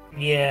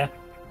 Yeah.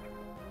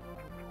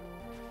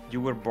 You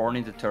were born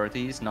in the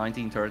 30s,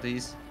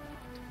 1930s.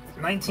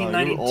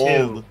 1992.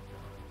 old.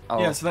 Oh.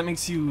 Yeah, so that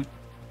makes you.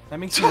 That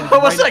makes you. Like, I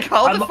was right- like,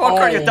 how the I'm fuck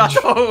are you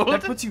that old?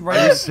 that puts you right. Are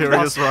on you the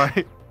serious, cusp-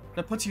 right?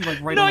 That puts you like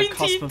right on the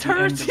cusp of the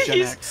end of Gen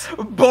 1930s. X.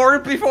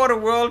 Born before the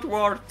World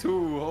War II.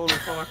 Holy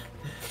fuck.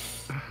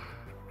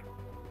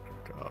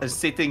 God.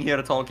 Sitting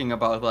here talking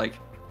about like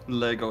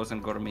Legos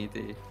and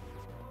Gormiti.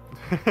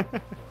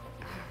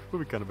 Would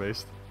be kind of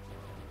based.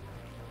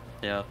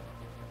 Yeah.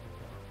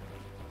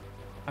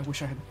 I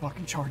wish I had the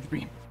fucking charge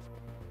beam.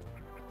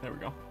 There we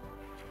go.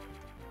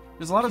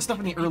 There's a lot of stuff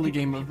in the early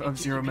game of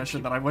Zero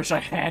Mission that I wish I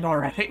had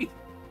already.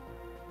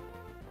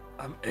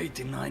 I'm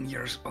 89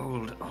 years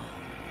old.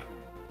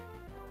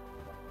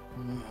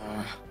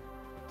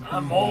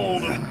 I'm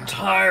old and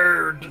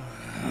tired.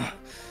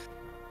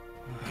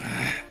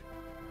 Man.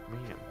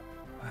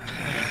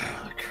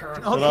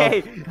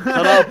 Okay.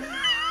 Shut up.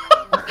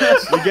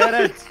 We get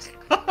it.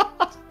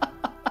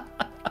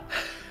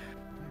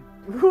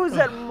 Who was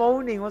that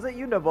moaning? Was it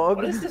you, Nabog?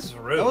 What is this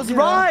room? That was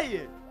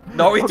right.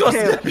 No, it was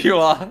Okay.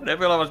 Nebula.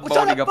 Nebula was Shut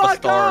moaning the up a fuck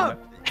storm.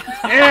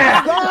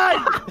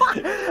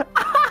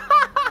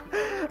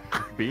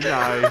 Be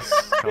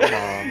nice. Come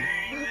on.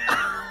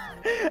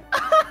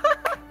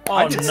 Oh,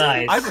 I just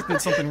nice.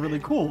 did something really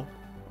cool,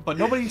 but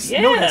nobody's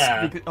Yeah.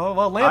 noticed. Because, oh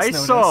well, Lance I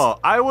noticed. saw.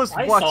 I was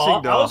I watching saw,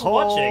 the I was whole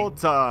watching.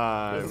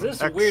 time. This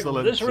is Excellent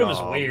weird. This room is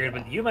job. weird,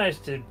 but you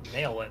managed to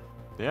nail it.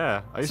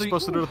 Yeah. Are you So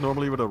supposed to do it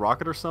normally with a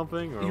rocket or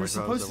something? Or You like, were how does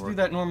supposed to work? do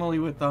that normally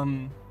with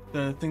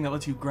the thing that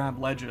lets you grab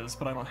ledges,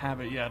 but I don't have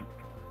it yet.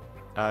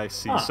 I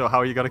see. Huh. So how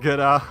are you gonna get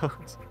out?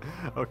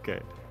 Okay.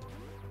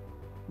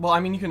 Well, I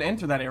mean, you can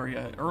enter that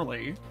area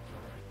early.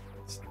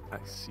 I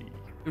see.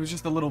 It was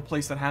just the little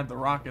place that had the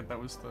rocket that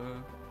was the.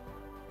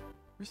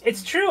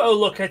 It's true. Oh,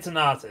 look, it's an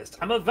artist.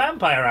 I'm a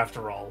vampire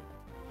after all.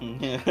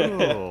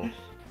 Cool.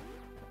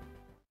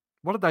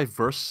 What a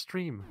diverse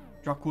stream.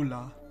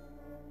 Dracula.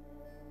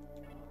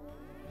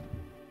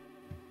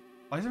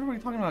 Why is everybody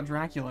talking about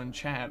Dracula in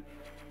chat?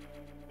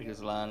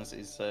 Because Lance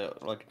is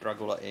like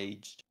Dracula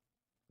aged.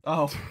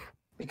 Oh,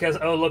 Because,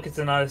 oh, look, it's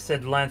an artist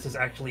said Lance is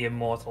actually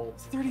immortal.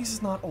 30s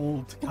is not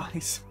old,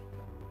 guys.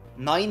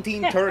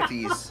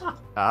 1930s.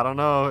 I don't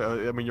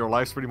know. I mean, your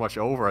life's pretty much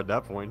over at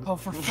that point. Oh,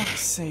 for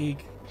fuck's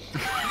sake.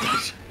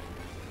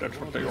 That's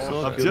what they Suck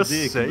all I'm a just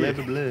dick, saying. blah,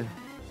 blah,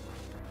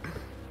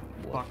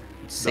 blah. Fuck.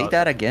 Say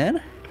that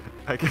again?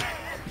 I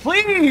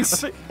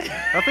Please!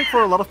 think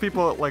for a lot of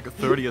people, like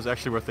 30 is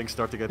actually where things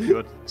start to get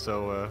good.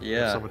 So there's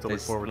Yeah, something to they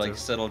look forward like to.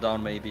 settle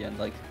down maybe and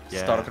like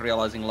Yeah. start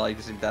realizing life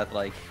isn't that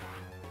like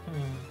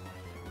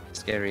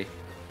scary.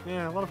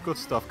 Yeah, a lot of good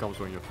stuff comes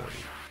when you're 30.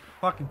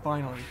 Fucking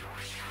finally.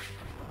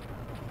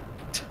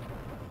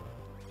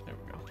 There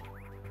we go.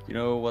 You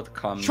know what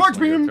comes Charge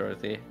when beam! you're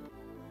 30?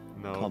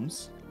 No.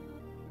 Comes.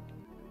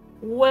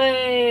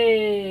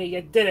 Way!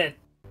 You did it!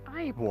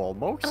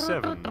 Almost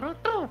 7.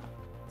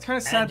 It's kind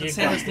of sad you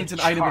that got Samus the needs an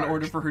item in charge.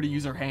 order for her to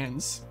use her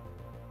hands.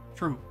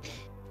 True.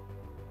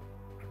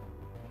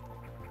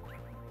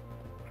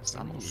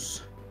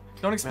 Samus.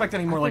 Don't expect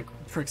any more like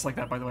tricks like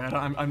that. By the way,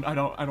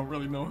 I don't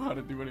really know how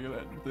to do any of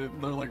that. They're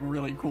like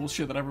really cool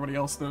shit that everybody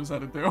else knows how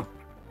to do.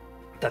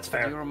 That's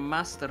fair. You're a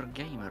master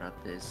gamer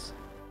at this.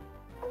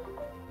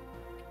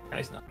 No,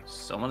 he's not.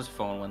 Someone's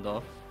phone went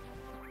off.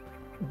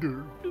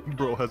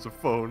 Bro has a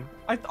phone.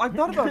 I thought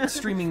about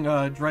streaming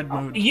Dread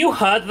mode. You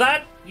heard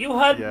that? You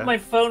heard Yeah. my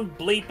phone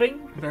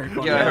bleeping? Very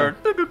fun. Yeah, I heard.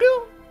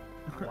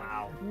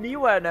 Wow.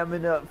 Meanwhile, I'm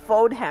in a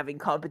phone having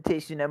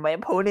competition, and my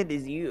opponent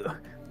is you.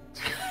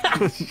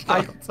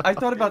 I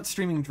thought about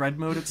streaming Dread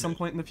Mode at some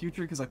point in the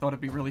future because I thought it'd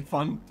be really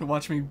fun to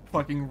watch me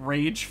fucking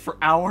rage for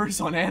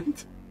hours on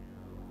end.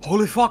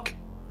 Holy fuck!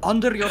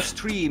 Under your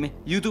stream,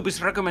 YouTube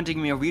is recommending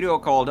me a video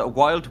called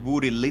Wild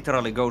Woody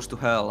Literally Goes to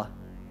Hell.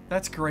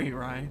 That's great,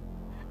 Ryan.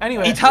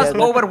 Anyway, It has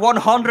over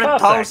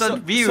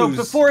 100,000 views! So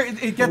before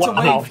it gets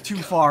Wow. away too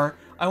far,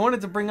 I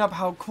wanted to bring up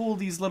how cool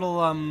these little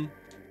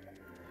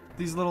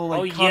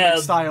like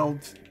comic-styled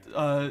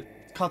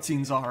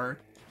cutscenes are.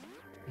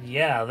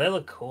 Yeah, they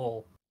look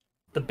cool.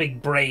 The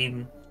big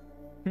brain.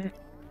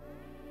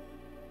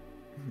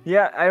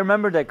 Yeah, I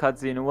remember that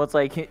cutscene.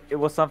 It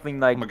was something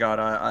like. Oh my god,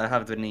 I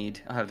have the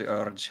need. I have the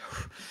urge.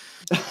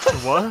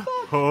 What?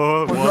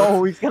 Oh, what?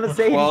 No, he's gonna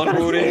say it. He's Wild gonna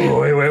Woody. say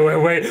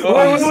it. Wait.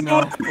 Please,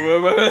 no.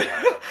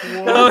 He's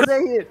gonna say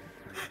it.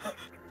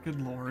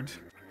 Good lord.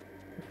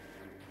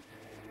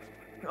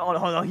 Oh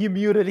no, he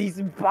muted.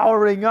 He's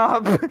powering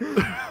up.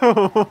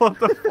 What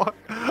the fuck?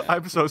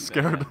 I'm so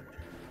scared.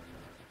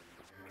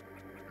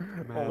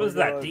 What was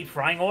that? Deep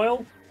frying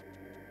oil?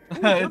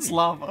 It's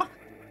lava.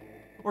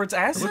 Or it's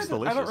acid? I don't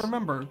delicious.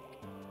 remember.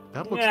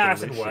 That looks Yeah,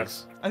 acid delicious.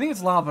 works. I think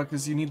it's lava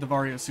because you need the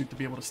Vario suit to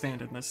be able to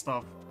stand in this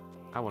stuff.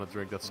 I want to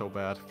drink that so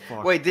bad.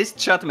 Fuck. Wait, this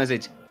chat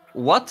message.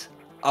 What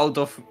out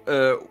of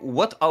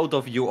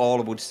you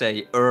all would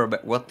say herb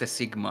what the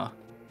sigma?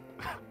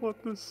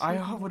 What this? I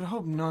would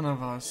hope none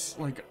of us,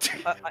 like...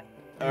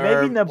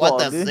 Maybe Nebog.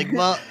 What the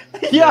Sigma?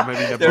 Yeah, maybe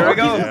Nebog, there we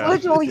go. yeah.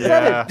 Literally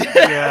Yeah, said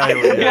yeah,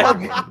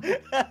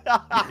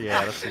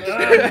 yeah, that's some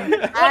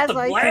shit. As the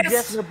I blast?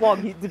 suggest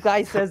Nebog, the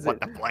guy says What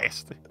it. the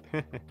blast?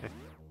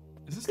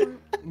 Is this the...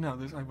 No, I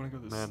want to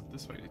go Man.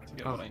 this way to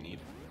get Oh. what I need.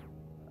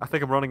 I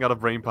think I'm running out of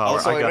brain power.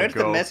 Also, I I gotta read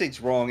go. the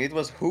message wrong. It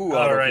was who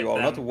out Alright of you all,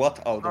 then. not what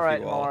out of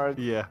Alright, you all. Mark.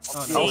 Yeah,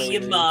 Oh, no. See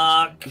you,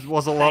 Mark. it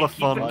was a lot of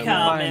Thank you fun. for Bye,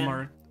 coming.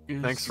 Mark.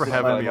 Thanks for Bye,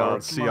 having me Mark.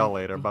 on. See y'all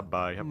later. Bye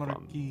bye. Have fun.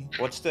 Marky.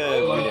 What's the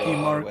Marky video, by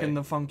Mark the way? and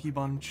the Funky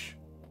Bunch.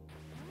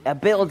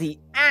 Ability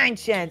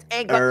ancient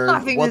ain't got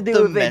nothing to what do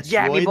the with it,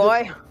 Jabby Metroid?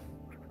 boy.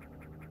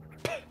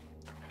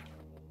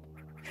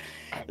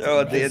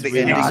 Oh, This the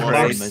really ending was Mark's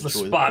credits. the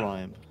Metroid spot.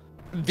 Prime.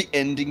 The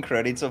ending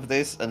credits of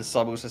this, and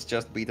Samus has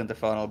just beaten the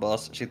final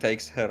boss. She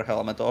takes her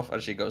helmet off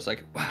and she goes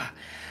like, "Wow,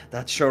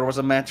 that sure was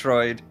a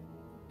Metroid."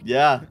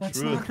 Yeah, That's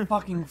true. not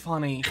fucking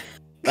funny.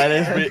 That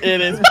is,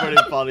 it is pretty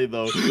funny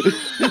though.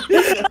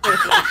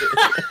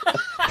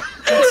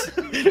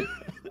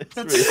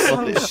 That's really so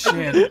funny.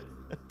 shit.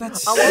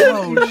 That's I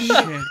so love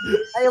shit.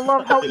 I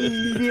love how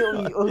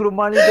immediately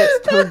Romani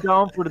gets turned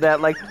down for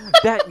that. Like,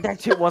 that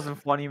shit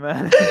wasn't funny,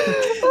 man.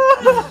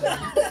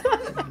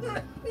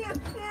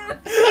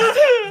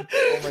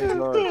 Oh my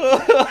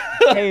god.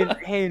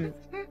 Hey,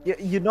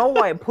 you know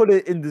why I put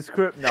it in the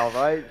script now,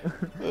 right?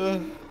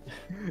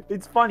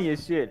 It's funny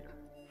as shit.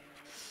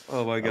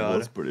 Oh my That god.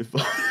 was pretty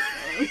funny.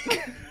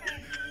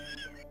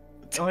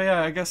 Oh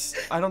yeah, I guess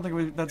I don't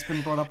think that's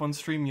been brought up on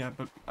stream yet,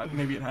 but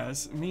maybe it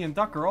has. Me and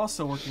Duck are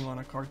also working on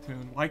a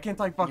cartoon. Why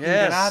can't I fucking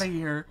get Yes. out of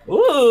here?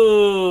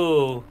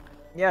 Ooh.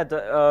 Yeah,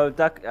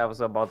 Duck. I was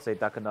about to say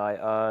Duck and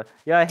I.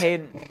 Yeah,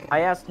 Hayden.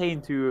 I asked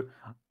Hayden to.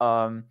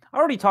 I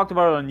already talked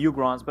about it on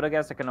Newgrounds, but I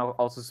guess I can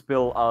also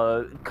spill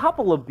a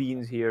couple of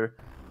beans here.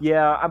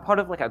 Yeah, I'm part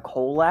of like a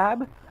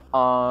collab.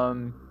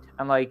 And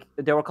like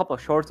there were a couple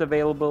of shorts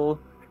available,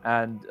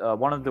 and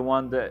one of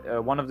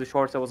the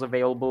shorts that was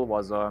available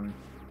was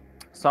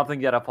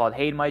something that I thought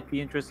Hayden might be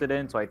interested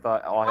in. So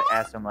I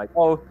asked him like,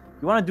 "Oh,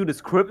 you want to do the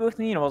script with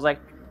me?" And I was like,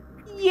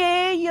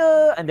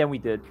 "Yeah," and then we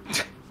did.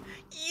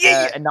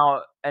 Yeah. And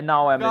now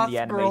I'm Goth in the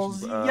animation.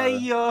 girls,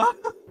 yeah.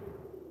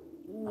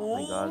 Oh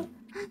my god.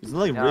 It's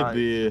like Yeah.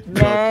 Ribby.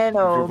 Man,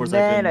 oh for a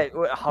man.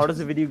 second. How does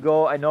the video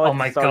go? I know. Oh at the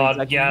my start it's god,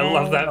 like, yeah, I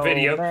love that "Man, oh,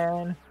 video."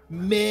 man."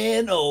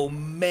 Man, oh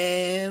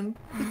man.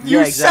 You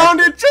Yeah,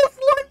 exactly. sounded just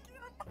like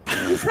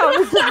You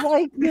sounded just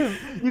like him.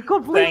 You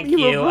completely Thank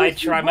you. I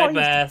reversed your try my voice.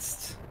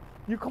 best.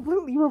 You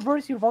completely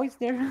reversed your voice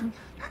there.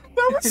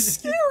 that was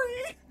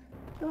scary.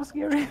 That was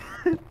scary.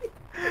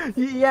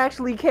 He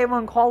actually came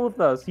on call with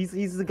us.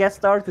 He's the guest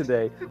star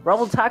today.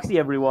 Rebel Taxi,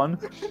 everyone.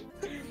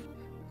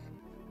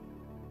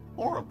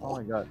 Horrible. Oh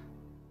my god.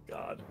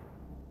 God.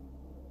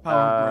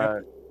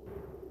 Power grip.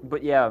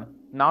 But yeah,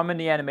 now I'm in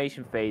the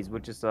animation phase,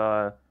 which is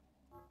I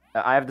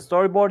have the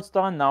storyboards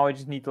done. Now I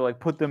just need to like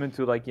put them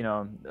into like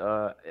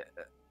a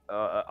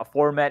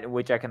format in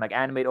which I can like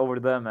animate over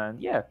them,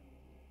 and yeah.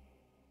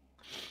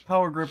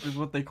 Power grip is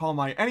what they call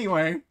my.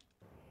 Anyway.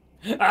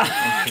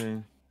 Okay.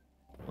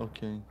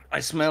 Okay. I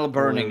smell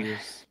burning.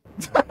 Hilarious.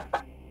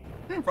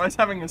 Bry's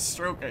having a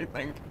stroke, I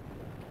think.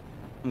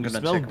 I'm gonna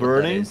smell check what that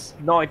burning? is.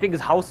 No, I think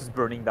his house is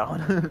burning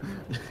down.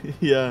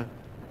 Yeah.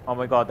 Oh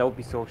my god, that would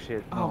be so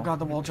shit. Oh No. god,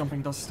 the wall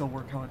jumping does still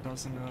work how it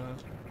does in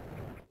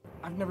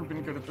I've never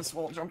been good at this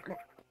wall jumping.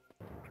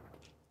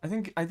 I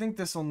think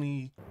this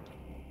only...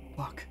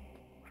 Fuck.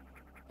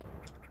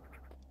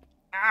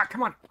 Ah,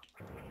 come on!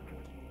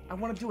 I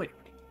wanna do it.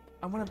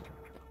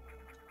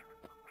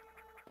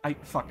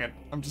 Fuck it.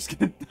 I'm just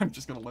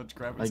gonna ledge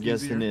grab it. I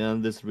guess in the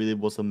end, this really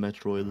was a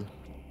Metroid.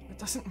 It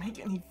doesn't make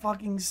any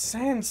fucking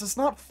sense. It's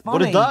not funny.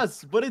 But it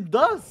does! But it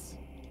does!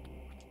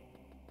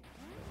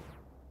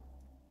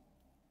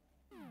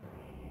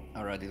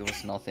 Alright, it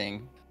was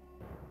nothing.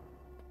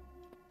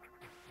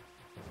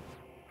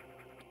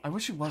 I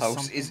wish it was House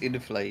something. is in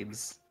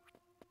flames.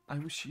 I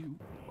wish you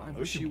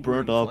wish you were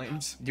burned in up.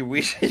 flames. You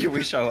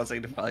wish I was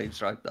in the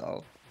flames right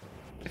now.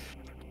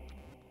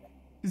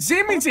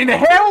 Zim is in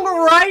hell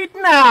right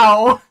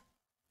now!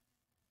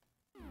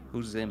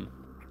 Who's Zim?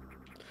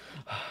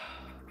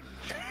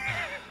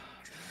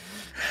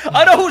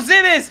 I know who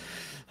Zim is!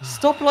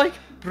 Stop, like,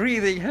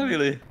 breathing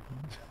heavily.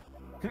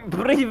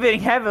 Breathing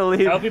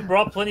heavily. I hope you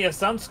brought plenty of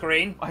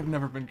sunscreen. I've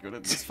never been good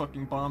at this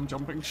fucking bomb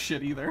jumping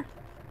shit either.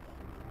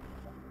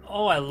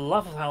 Oh, I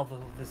love how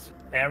this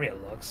area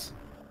looks.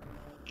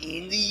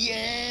 In the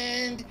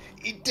end,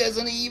 it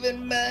doesn't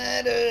even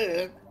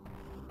matter.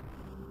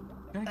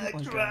 Can I I get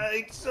like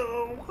tried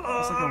so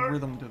hard. there's like a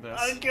rhythm to this.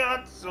 I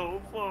got so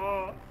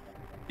far.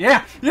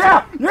 Yeah!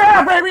 Yeah!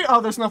 Yeah, baby!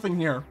 Oh, there's nothing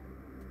here.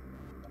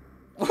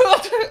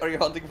 What? Are you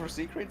hunting for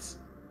secrets?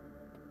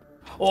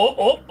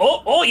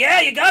 Oh,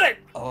 yeah, you got it!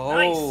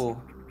 Oh.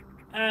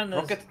 And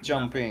there's Rocket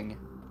jumping.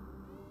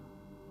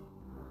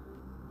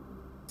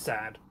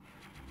 sad.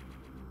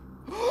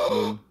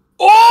 Holy!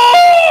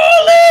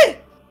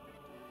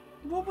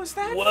 What was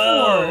that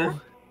Whoa.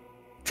 for?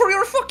 For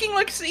your fucking,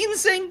 like,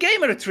 insane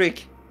gamer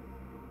trick.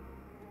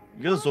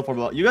 You guys are so far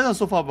behind. You guys are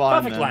so far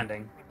behind, Perfect man.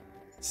 landing.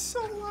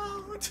 So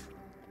loud.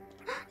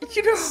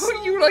 You know,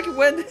 you like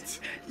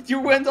went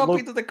up Look.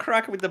 into the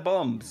crack with the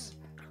bombs.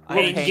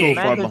 Hey, so Jake.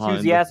 far Man behind.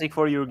 enthusiastic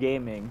for your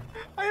gaming.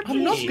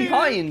 I'm not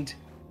behind.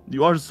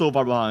 You are so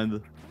far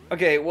behind.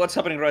 Okay, what's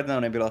happening right now,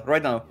 Nebula?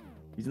 Right now.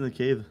 He's in the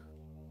cave.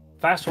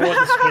 Fast forward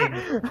the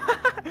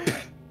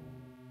screen.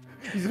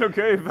 He's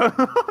okay.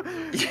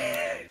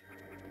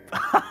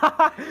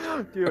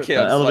 Dude, Okay,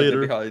 I'm slightly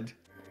elevator. behind.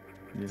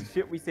 the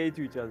shit we say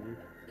to each other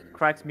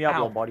cracks me up, Ow.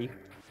 little buddy.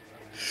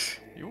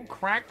 You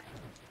crack.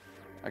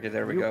 Okay,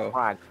 there we You go.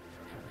 crack.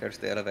 There's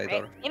the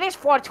elevator. It is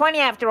 420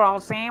 after all,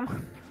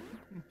 Sam.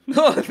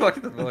 Oh, fuck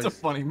the That's a voice.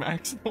 funny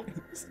Max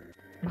voice.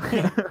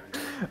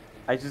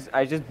 I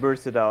just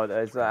bursted out.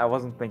 I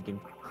wasn't thinking.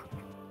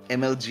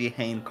 MLG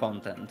Hain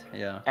content,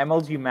 yeah.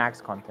 MLG Max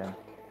content.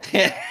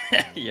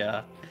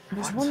 Yeah.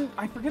 There's one,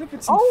 I forget if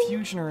it's in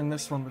Fusion or in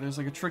this one, but there's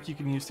like a trick you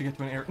can use to get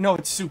to an area. No,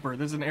 it's Super.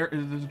 There's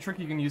a trick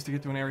you can use to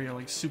get to an area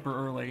like super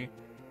early,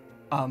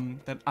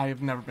 that I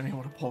have never been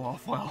able to pull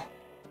off well.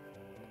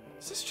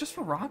 Is this just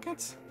for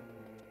rockets?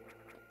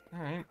 All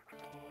right.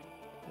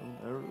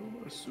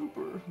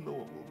 Super. No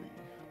one will be.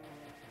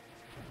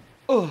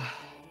 Oh.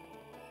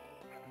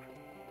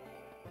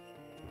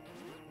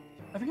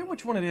 I forget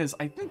which one it is.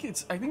 I think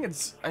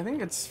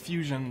it's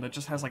Fusion that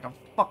just has like a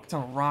fuck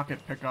ton of rocket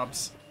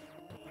pickups.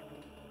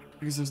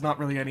 Because there's not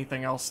really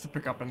anything else to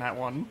pick up in that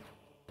one.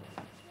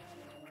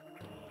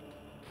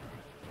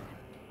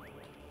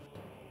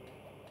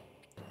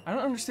 I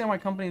don't understand why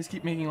companies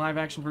keep making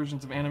live-action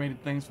versions of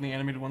animated things when the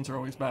animated ones are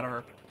always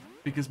better.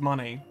 Because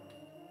money.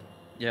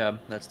 Yeah,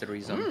 that's the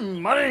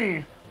reason.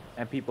 Money!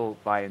 And people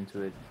buy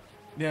into it.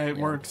 Yeah, it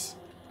works.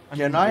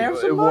 Can I have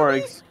It some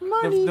money? works.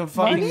 The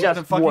fucking, It just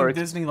the fucking works.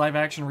 Disney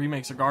live-action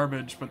remakes are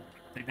garbage, but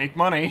they make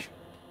money.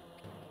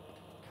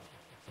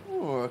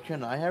 Oh,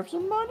 can I have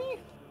some money?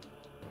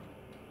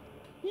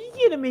 You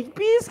gonna make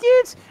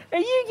biscuits? Are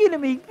you gonna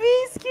make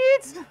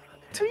biscuits?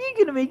 Are you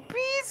gonna make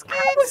biscuits?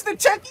 How was the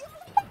checking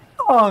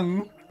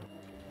wrong?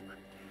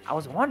 I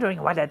was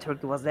wondering why that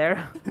turkey was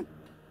there.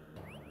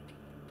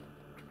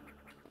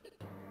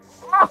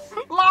 Lava!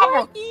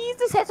 Why is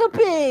this head so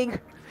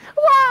big?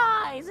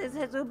 Why is this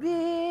head so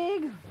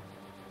big?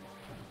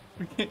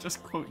 We can't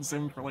just quote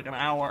Zim for like an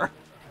hour.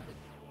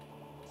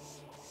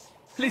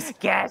 Please.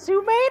 Guess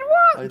who made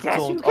I one? Guess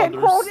who don't can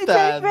quote it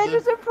understand.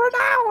 Venderson for an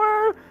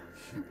hour?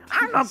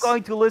 I'm not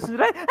going to listen to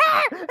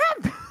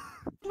that.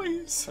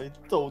 Please. I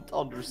don't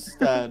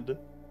understand.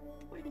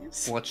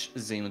 Please. Watch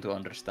Zim to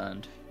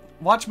understand.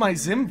 Watch my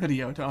Zim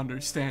video to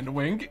understand,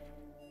 wink.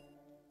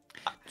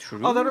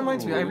 True. Oh, that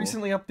reminds me, I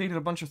recently updated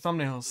a bunch of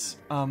thumbnails.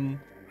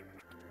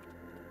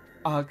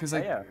 Cause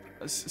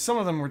some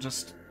of them were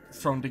just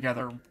thrown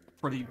together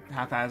pretty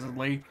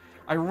haphazardly.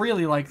 I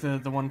really like the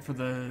one for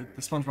the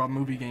SpongeBob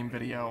movie game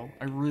video.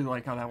 I really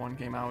like how that one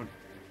came out.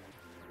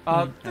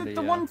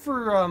 The one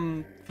for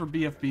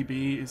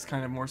BFBB is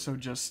kind of more so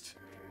just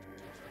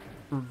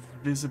for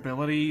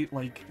visibility,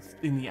 like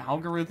in the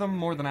algorithm,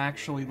 more than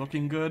actually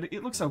looking good.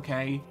 It looks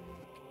okay.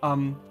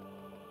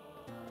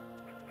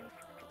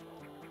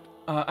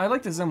 I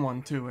like the Zim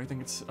one too. I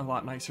think it's a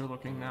lot nicer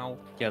looking now.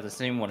 Yeah, the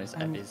same one is.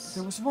 And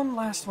there was one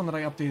last one that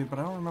I updated, but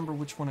I don't remember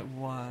which one it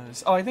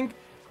was. Oh, I think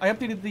I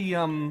updated the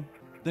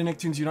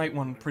Nicktoons Unite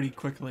one pretty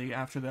quickly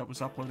after that was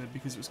uploaded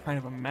because it was kind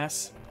of a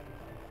mess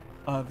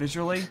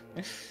visually.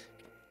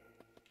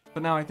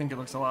 But now I think it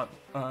looks a lot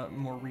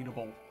more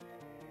readable.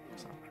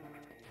 So.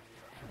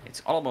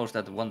 It's almost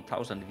at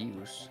 1,000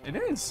 views. It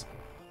is.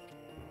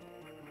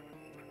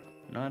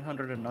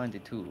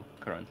 992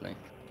 currently.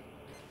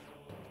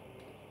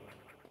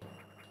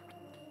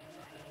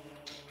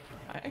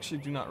 I actually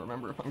do not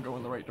remember if I'm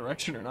going the right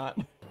direction or not.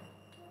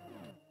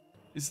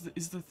 Is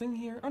the thing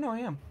here? Oh no, I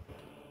am.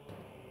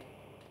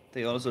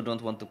 They also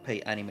don't want to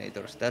pay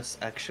animators. That's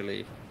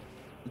actually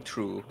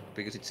true,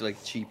 because it's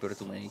like cheaper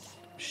to make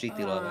shitty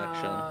live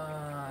action.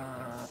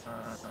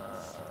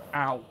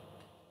 Ow.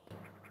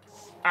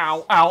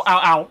 Ow, ow, ow,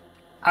 ow.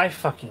 I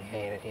fucking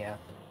hate it here.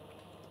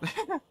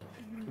 Oh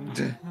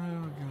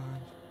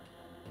god.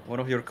 One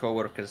of your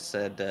coworkers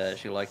said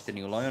she liked the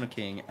new Lion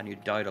King, and you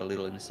died a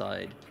little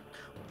inside.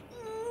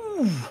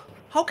 Ooh,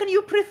 how can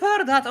you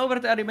prefer that over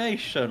the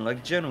animation?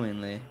 Like,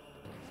 genuinely.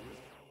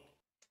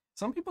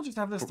 Some people just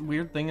have this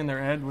weird thing in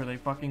their head where they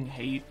fucking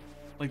hate,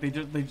 like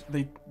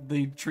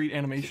they treat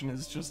animation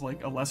as just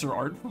like a lesser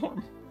art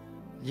form.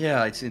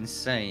 Yeah, it's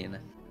insane.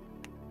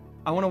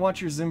 I want to watch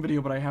your Zim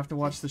video, but I have to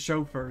watch the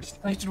show first.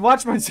 I should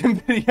watch my Zim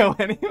video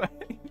anyway.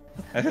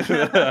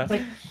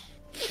 Like,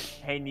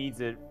 Hey needs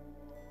it.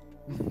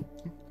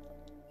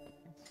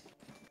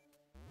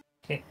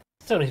 okay,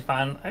 it's totally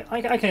fine.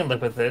 I can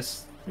live with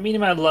this. The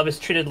medium amount of love is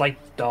treated like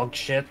dog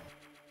shit.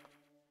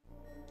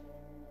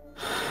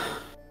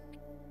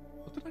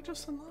 What did I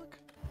just unlock?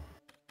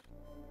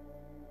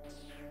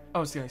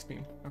 Oh, it's the ice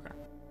beam. Okay.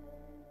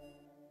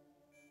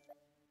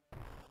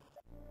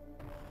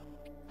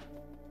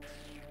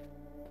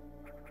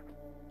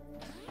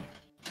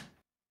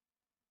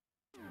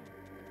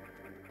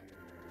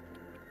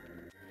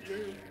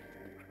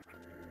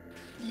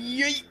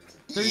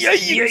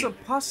 There's a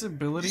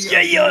possibility of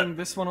doing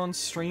this one on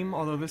stream,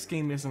 although this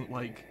game isn't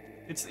like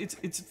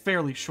it's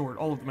fairly short.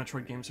 All of the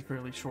Metroid games are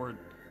fairly short.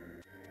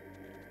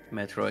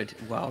 Metroid.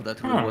 Wow,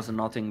 that really was a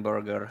nothing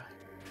burger.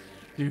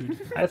 Dude.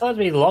 I thought it'd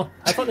be long.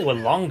 I thought they were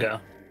longer.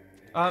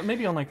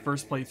 Maybe on like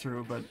first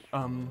playthrough, but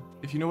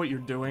if you know what you're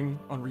doing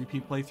on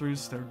repeat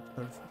playthroughs,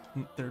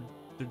 they're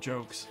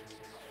jokes.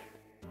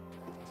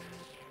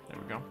 There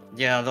we go.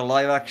 Yeah, the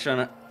live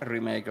action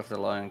remake of The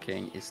Lion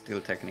King is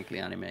still technically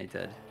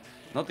animated.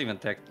 Not even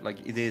like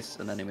it is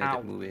an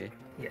animated movie.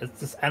 Yeah, it's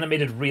just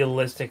animated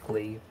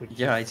realistically.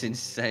 Yeah, it's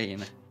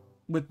insane.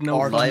 With no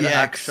live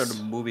action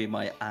movie,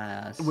 my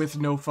ass. With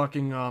no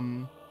fucking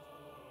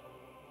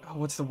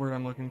what's the word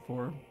I'm looking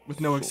for?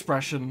 With no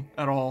expression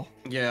at all.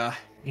 Yeah.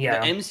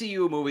 Yeah. The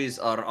MCU movies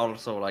are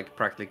also like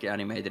practically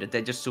animated.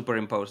 They just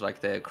superimpose like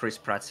the Chris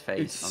Pratt's face.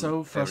 It's so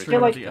on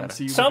frustrating with the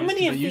everything. MCU so movies,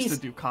 many of they used these-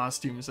 to do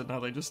costumes and now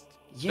they just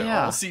they're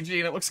Yeah. all CG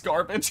and it looks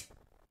garbage.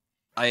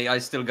 I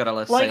still gotta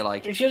Like, say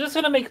like if you're just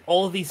gonna make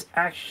all of these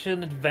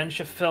action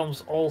adventure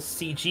films all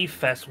CG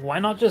fest, why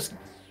not just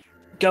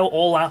go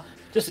all out?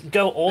 Just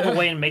go all the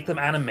way and make them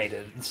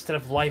animated instead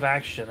of live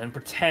action and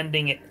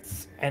pretending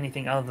it's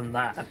anything other than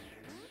that.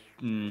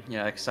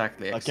 yeah,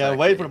 exactly. I can't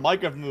wait for the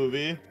Minecraft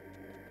movie.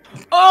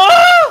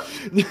 Oh!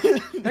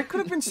 That could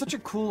have been such a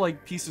cool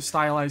like piece of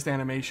stylized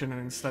animation,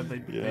 and instead they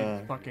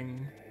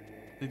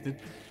did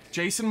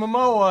Jason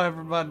Momoa.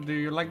 Everybody, do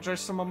you like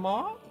Jason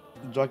Momoa?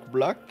 Jack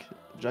Black?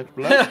 Jack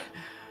Black?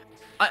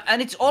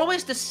 And it's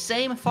always the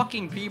same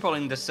fucking people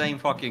in the same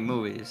fucking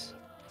movies.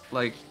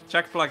 Like,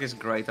 Jack Black is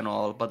great and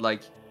all, but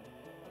like...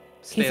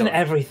 He's in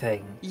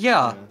everything.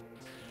 Yeah.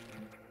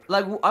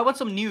 Like, I want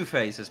some new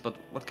faces, but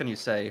what can you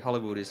say?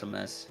 Hollywood is a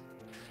mess.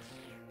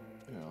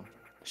 Yeah.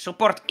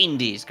 Support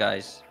indies,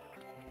 guys.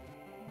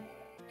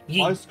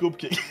 My scoop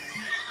kick.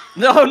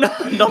 No,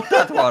 not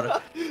that one.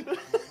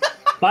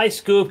 Buy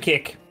Scoop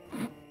Kick.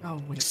 Oh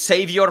wait.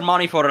 Save your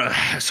money for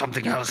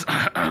something else.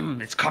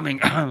 It's coming.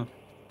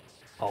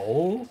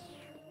 Oh?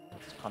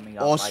 It's coming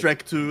up. Oh,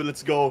 Shrek 2,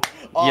 let's go.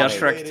 Oh, Yeah, I'm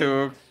Shrek waiting.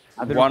 2.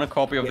 One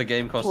copy of the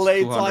game costs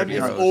 200 Playtime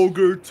is euros.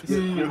 Ogre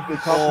 2.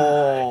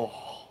 Oh.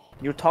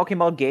 You're talking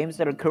about games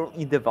that are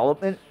currently in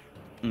development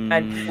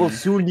and will Mm.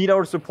 soon need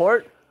our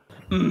support.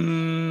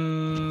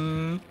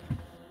 Mm.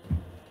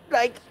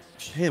 Like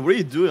Hey, what are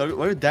you doing?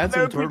 Why are you dancing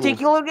very with turtles?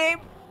 particular game.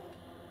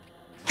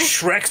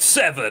 Shrek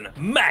 7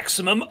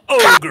 Maximum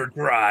Ogre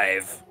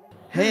Drive.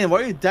 Hey,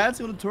 why are you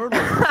dancing with the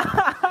turtles?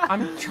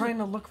 I'm trying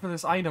to look for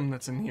this item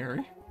that's in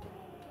here.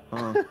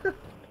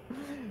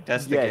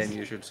 That's the Yes. game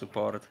you should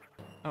support.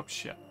 Oh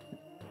shit.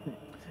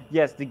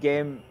 Yes, the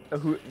game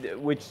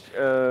which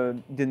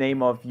the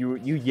name of you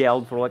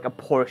yelled for like a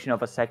portion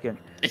of a second.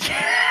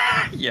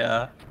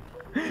 Yeah.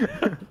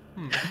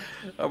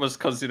 I was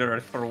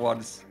considerate for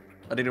once.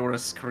 I didn't want to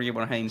scream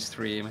on Haynes'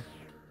 stream.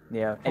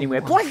 Yeah. Anyway,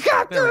 There play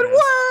Captain it is.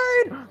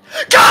 Wayne!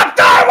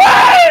 Captain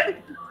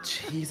Wayne!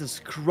 Jesus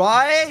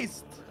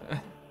Christ!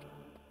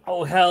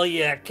 Oh hell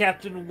yeah,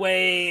 Captain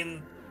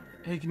Wayne.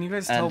 Hey, can you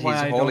guys And tell why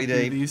his I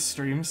holiday- don't do these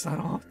streams that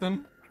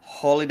often?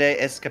 Holiday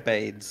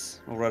Escapades,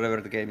 or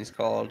whatever the game is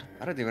called.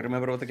 I don't even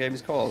remember what the game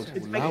is called.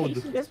 It's loud.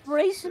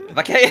 Desperation.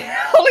 Okay,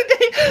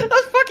 Holiday!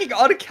 That's fucking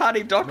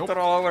uncanny Doctor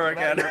all over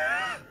again.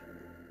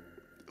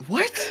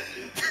 What?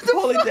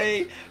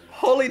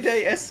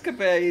 Holiday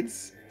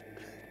Escapades.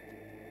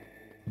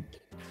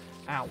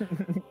 Ow.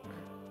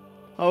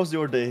 How's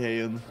your day,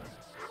 Hayan?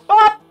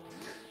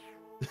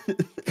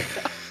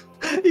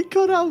 He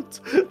cut out.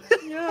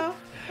 Yeah.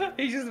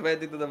 He just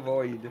went into the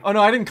void. Oh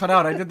no, I didn't cut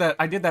out.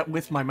 I did that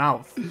with my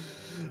mouth.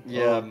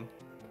 Yeah.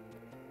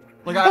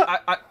 Like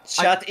I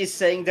Chat is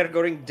saying they're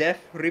going deaf.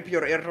 Rip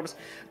your eardrums.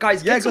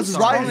 Guys, Yeah, get some because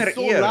Ryan stronger is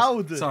so ears.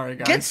 loud. sorry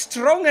guys. Get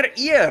stronger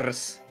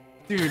ears.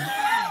 Dude,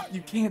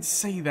 You can't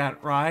say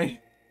that,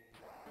 right?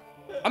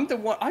 I'm the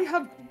one. I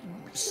have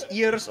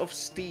ears of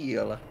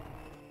steel.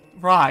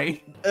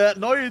 Right.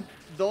 No, you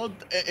don't.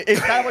 Is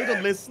that why you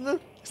don't listen?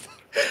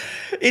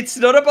 It's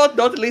not about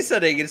not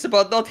listening. It's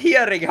about not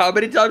hearing. How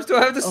many times do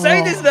I have to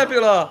say this,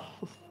 Nebula?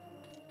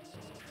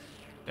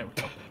 There we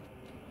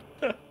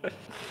go.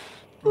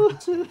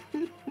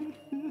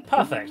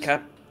 Perfect.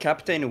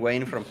 Captain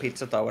Wayne from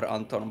Pizza Tower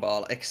Anton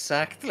Ball.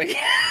 Exactly.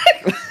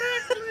 I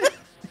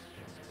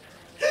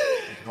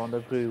don't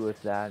agree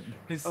with that.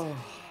 His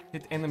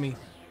hit enemy.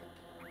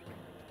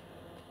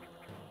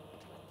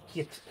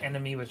 Hit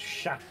enemy with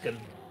shotgun.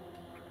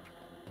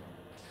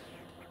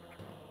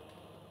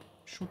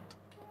 Shoot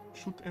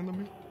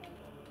enemy.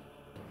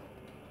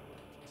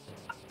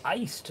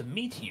 Ice to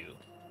meet you.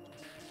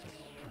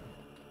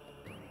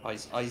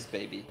 Ice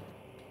baby.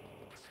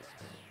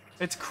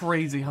 It's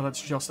crazy how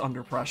that's just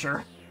under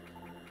pressure.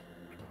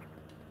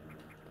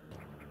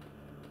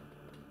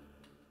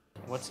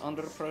 What's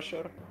under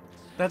pressure?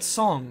 That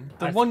song,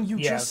 the one you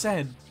just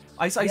said,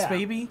 Ice Ice Yeah.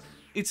 Baby,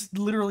 it's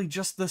literally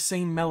just the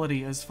same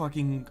melody as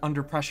fucking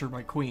Under Pressure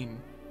by Queen.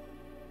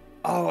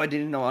 Oh, I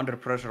didn't know Under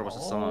Pressure was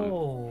a song.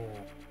 Oh.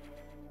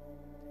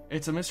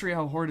 It's a mystery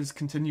how Horde has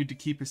continued to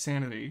keep his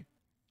sanity.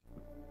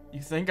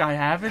 You think I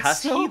have it Has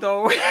still? he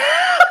though?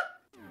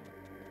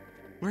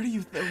 Where do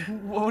you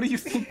what do you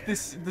think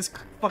this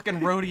fucking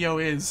rodeo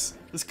is?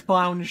 This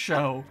clown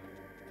show.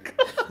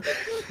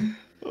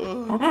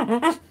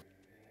 Okay,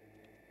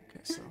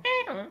 so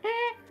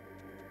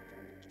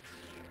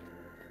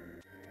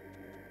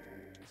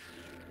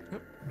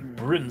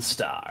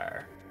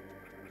Brinstar.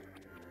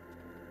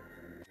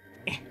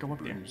 go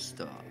up there.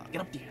 Brinstar.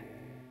 Get up there.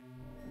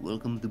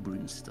 Welcome to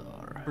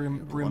Brinstar.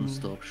 Brim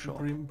One-stop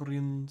shop.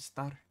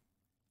 Brinstar.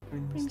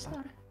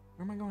 Brinstar.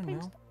 Where am I going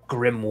now?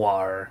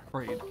 Grimoire.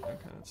 Braid. Okay,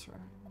 that's right.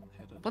 I'm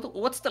headed. But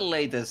what's the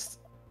latest,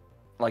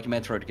 like,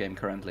 Metroid game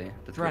currently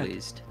that's Dread.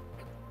 released?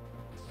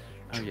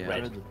 Oh yeah.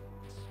 Dread.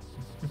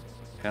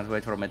 Can't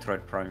wait for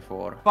Metroid Prime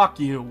 4. Fuck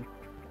you.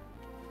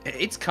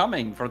 It's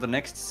coming for the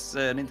next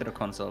Nintendo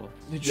console.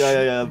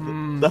 Yeah.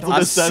 That's what I'm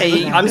they said.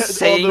 saying- I'm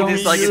saying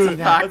this like it's a fact.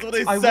 That's what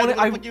they I said wanted-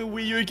 when fucking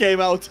Wii U came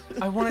out.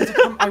 I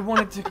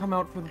wanted to come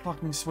out for the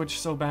fucking Switch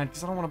so bad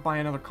because I don't want to buy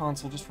another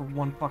console just for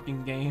one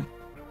fucking game.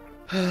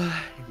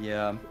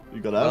 Yeah.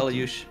 You got Well, out.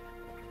 you sh...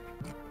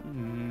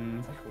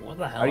 What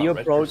the hell? Are you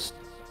Retro- approached?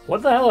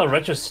 What the hell are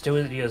Retro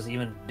Studios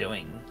even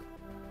doing?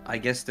 I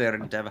guess they're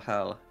in dev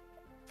hell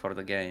for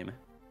the game.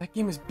 That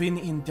game has been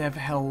in dev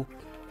hell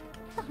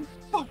for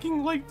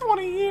fucking like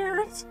 20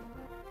 years.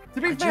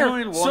 To be I fair,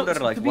 genuinely wonder,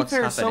 like, to be what's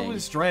fair, so happening.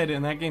 was Dread,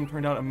 and that game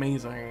turned out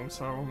amazing.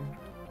 So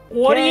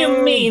What do you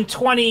Kane. mean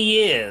 20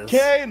 years?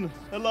 Kane,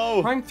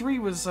 hello. Prime 3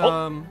 was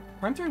Oh.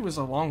 Prime 3 was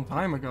a long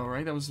time ago,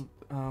 right? That was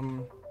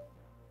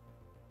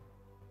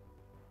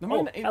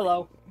Oh,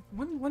 hello.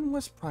 When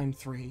was Prime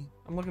 3?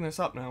 I'm looking this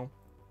up now.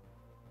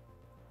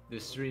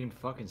 This stream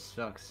fucking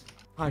sucks.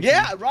 Hi,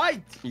 Yeah,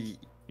 right.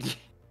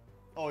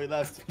 Oh, he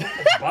left.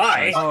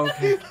 Bye. Oh,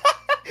 okay.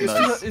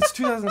 It's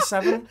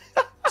 2007,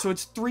 so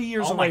it's 3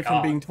 years Oh my away from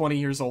God. being 20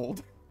 years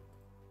old.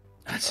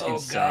 That's Oh,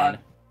 insane. God.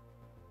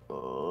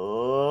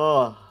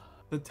 Oh.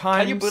 The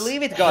times Can you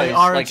believe it, guys? they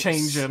are Like,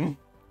 changing.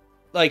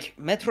 Like,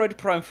 Metroid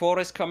Prime 4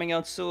 is coming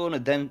out soon,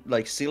 and then,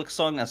 like,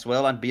 Silksong as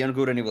well, and Beyond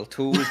Good and Evil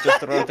 2 is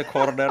just around the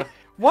corner.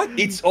 What?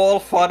 It's all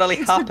finally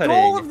Is happening. the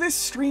goal of this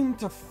stream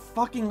to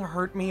fucking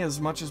hurt me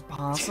as much as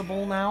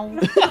possible now?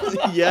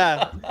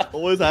 Yeah,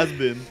 always has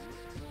been.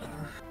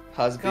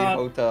 Has been God,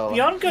 Hotel.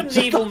 Beyond Good and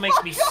Evil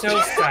makes me so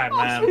sad,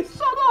 man.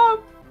 Shut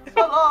up!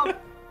 Shut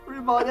up!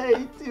 Everybody, I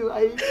hate you. I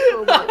hate you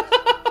so much.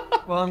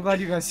 Well, I'm glad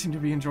you guys seem to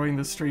be enjoying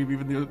this stream,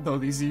 even though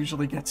these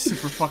usually get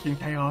super fucking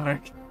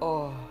chaotic.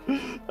 Oh.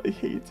 I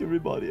hate you,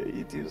 everybody. I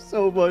hate you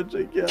so much.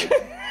 I can't.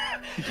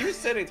 You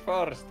said it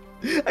first.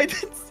 I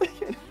didn't say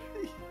anything.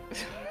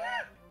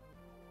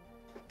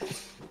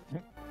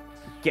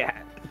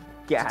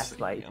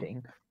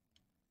 Gaslighting.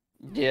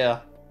 Yeah.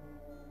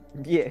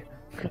 Yeah.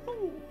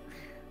 Oh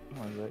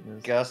my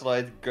goodness.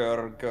 Gaslight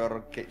girl,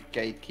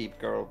 gatekeep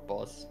girl,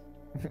 boss.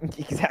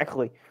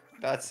 Exactly.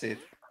 That's it.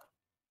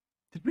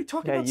 Did we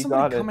talk Yeah, about you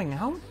somebody got it. coming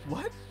out?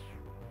 What?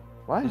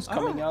 What? Who's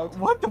coming out?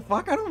 What the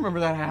fuck? I don't remember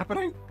that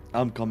happening.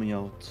 I'm coming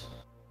out.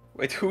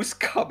 Wait, who's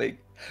coming?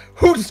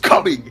 Who's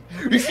coming?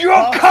 If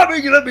you're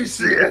coming, let me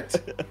see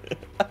it!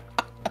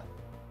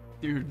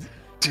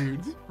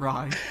 Dude,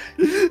 right.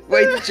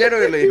 Wait,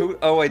 genuinely, who?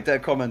 Oh wait,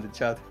 comment in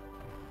chat.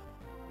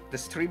 The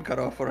stream cut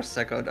off for a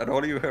second, and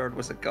all you heard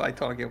was a guy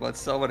talking about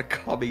someone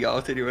coming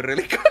out, and you were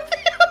really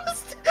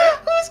confused.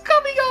 Who's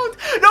coming out?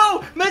 No,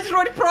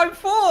 Metroid Prime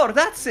 4.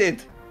 That's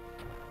it.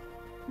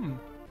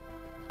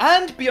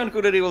 And Beyond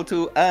Good and Evil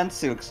 2 and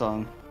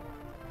Silksong.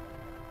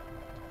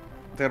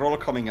 They're all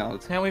coming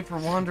out. Can't wait for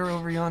Wander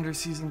Over Yonder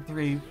Season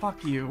 3.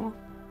 Fuck you.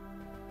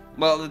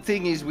 Well, the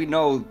thing is, we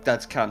know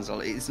that's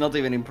cancelled. It's not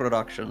even in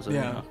production, so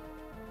Yeah.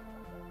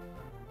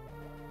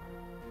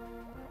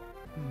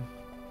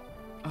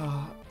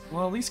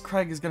 Well, at least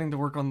Craig is getting to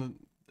work on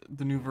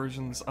the new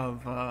versions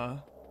of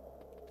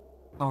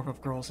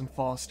Powerpuff Girls and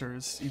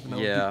Fosters, even though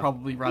Yeah. he'd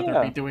probably rather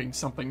Yeah. be doing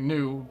something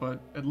new, but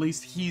at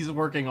least he's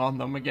working on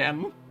them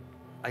again.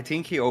 I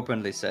think he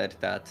openly said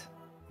that,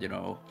 you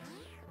know,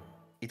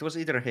 it was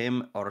either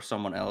him or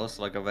someone else,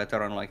 like a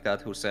veteran like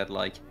that, who said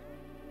like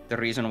the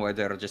reason why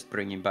they're just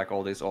bringing back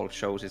all these old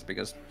shows is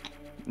because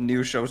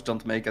new shows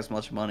don't make as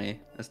much money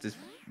as this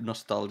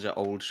nostalgia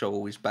old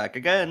show is back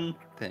again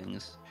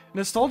things.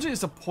 Nostalgia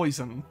is a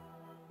poison.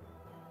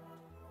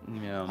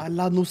 Yeah. I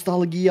love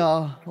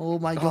nostalgia. Oh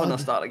my Oh, god.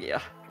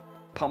 nostalgia.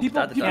 Pump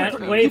People- that people- down.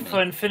 Can't wait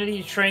for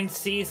Infinity Train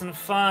Season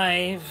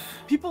 5.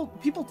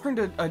 People turned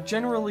a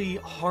generally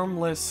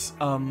harmless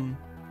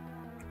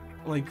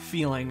like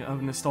feeling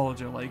of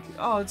nostalgia, like,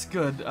 oh, it's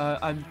good.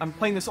 I'm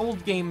playing this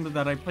old game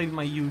that I played in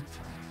my youth.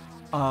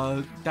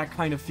 That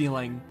kind of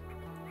feeling.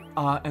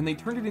 And they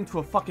turned it into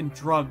a fucking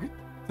drug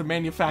to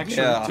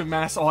manufacture Yeah. to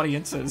mass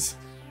audiences.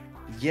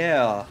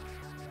 Yeah.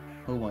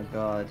 Oh my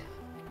god.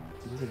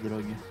 This is a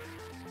drug.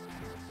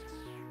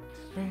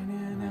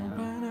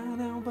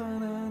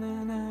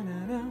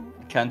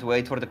 Can't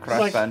wait for the Crash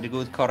Like-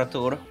 Bandicoot car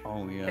tour.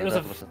 Oh yeah, It was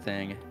that a- was a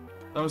thing.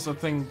 That was a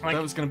thing. Like-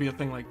 That was gonna be a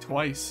thing like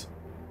twice.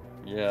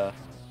 Yeah.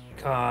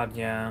 God,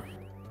 yeah.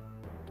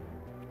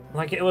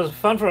 Like, it was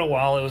fun for a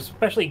while. It was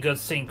especially good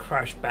seeing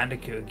Crash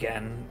Bandicoot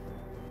again.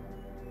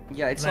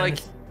 Yeah, it's And then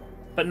like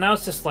but now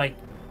it's just like,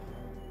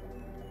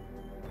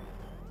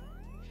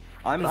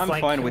 I'm it's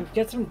like, fine can with we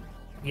get some,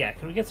 yeah,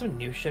 can we get some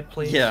new shit,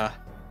 please? yeah.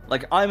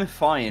 Like I'm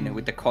fine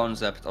with the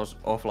concept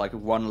of like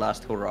one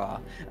last hurrah.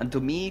 And to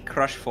me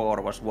Crash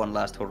 4 was one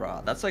last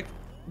hurrah. That's like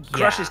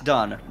Crash Yeah. is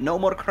done. No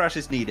more Crash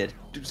is needed.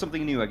 Do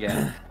something new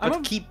again. I'm But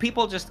a- keep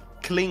people just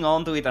cling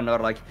on to it and are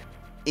like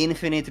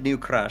infinite new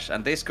Crash.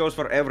 And this goes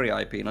for every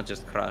IP, not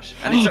just Crash.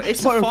 And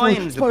it's fine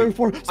to Spyro be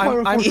 4,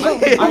 Spyro I'm-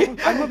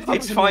 4. I'm of the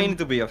it's opinion- fine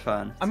to be a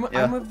fan. I'm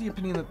Yeah. of the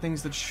opinion that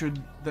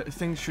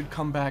things should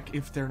come back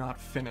if they're not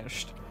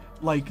finished.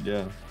 Like,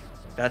 Yeah.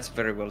 That's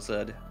very well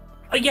said.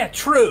 Yeah,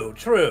 true,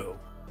 true.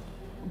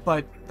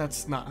 but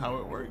that's not how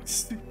it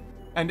works.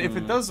 And if Hmm.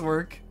 it does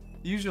work,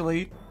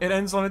 usually it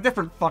ends on a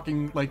different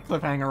fucking like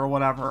cliffhanger or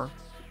whatever.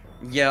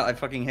 Yeah, I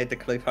fucking hate the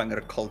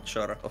cliffhanger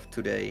culture of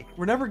today.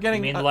 We're never You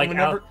getting. mean we're like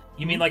never.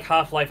 you mean like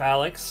Half-Life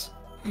Alex?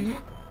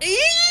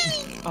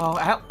 Oh,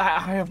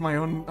 I have my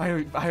own.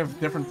 I have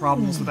different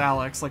problems with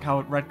Alex, like how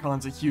it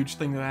retcons a huge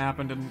thing that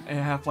happened in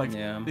Half-Life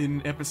Yeah.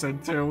 in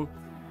episode 2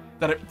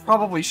 that it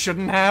probably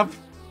shouldn't have.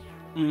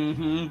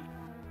 Mm-hmm.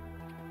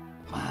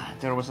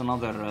 There was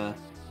another,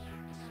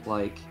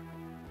 like,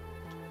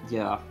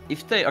 yeah.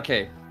 If they,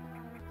 okay,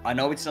 I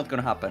know it's not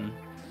gonna happen,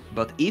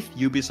 but if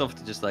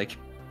Ubisoft just like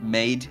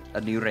made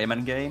a new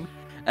Rayman game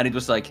and it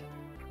was like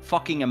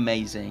fucking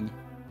amazing,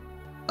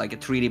 like a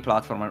 3D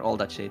platform and all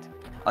that shit,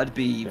 I'd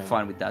be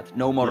fine with that.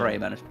 No more Yeah.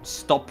 Rayman.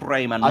 Stop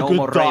Rayman. I No could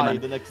more die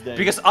Rayman. the next day.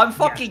 Because I'm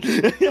fucking.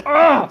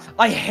 Ugh,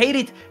 I hate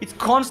it. It's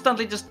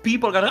constantly just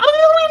people going.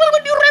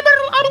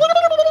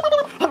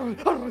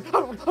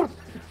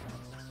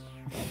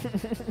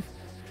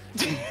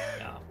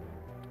 Yeah.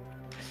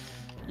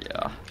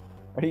 Yeah.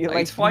 Are you, Like,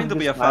 it's fine to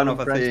be a fan of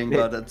a French thing, bit?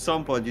 but at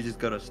some point you just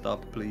gotta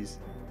stop, please.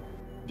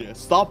 Yeah,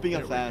 stop being a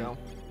There we fan. go.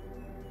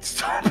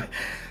 Stop!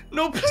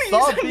 No, please!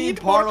 Stop I being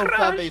need part more of fan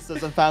Crash!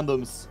 bases and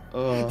fandoms.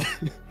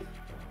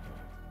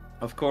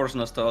 Of course,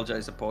 nostalgia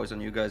is a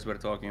poison. You guys were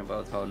talking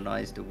about how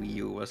nice the Wii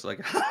U was like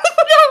half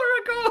an hour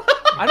ago.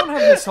 I don't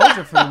have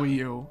nostalgia for the Wii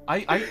U.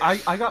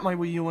 I got my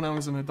Wii U when I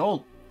was an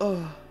adult.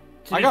 To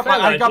I be got fair,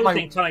 my- I got do my-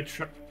 think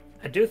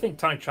I do think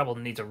Tonic Trouble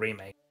needs a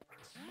remake.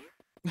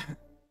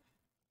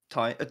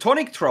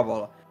 Tonic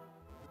Trouble.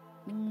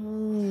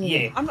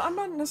 Yeah. I'm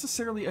not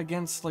necessarily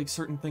against like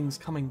certain things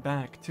coming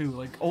back too,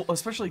 like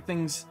especially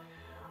things.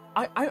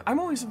 I'm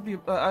always of the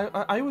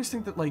I always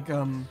think that like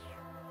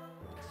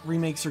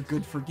remakes are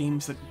good for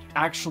games that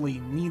actually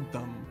need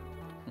them.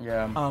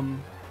 Yeah.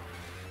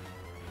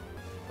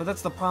 But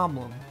that's the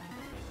problem.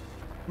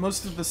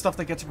 Most of the stuff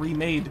that gets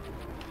remade,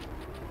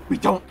 we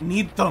don't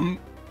need them.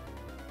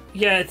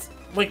 Yeah, it's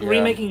like Yeah.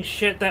 remaking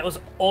shit that was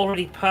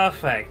already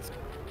perfect.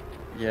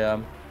 Yeah.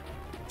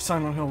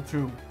 Silent Hill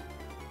 2.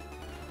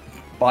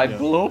 By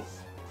Bloop.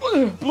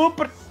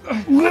 Blooper.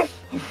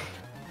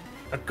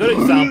 A good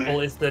example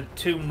is the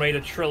Tomb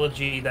Raider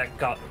trilogy that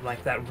got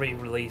like that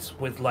re-release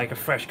with like a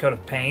fresh coat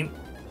of paint.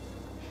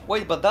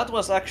 Wait, but that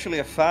was actually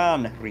a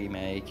fan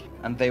remake,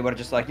 and they were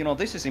just like, you know,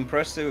 this is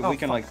impressive. Oh, we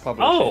can fuck. like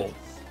publish Oh! it.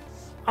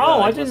 Oh,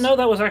 Yeah, I it didn't was- know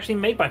that was actually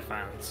made by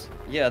fans.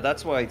 Yeah,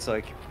 that's why it's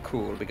like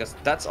cool, because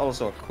that's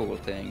also a cool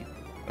thing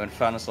when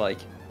fans like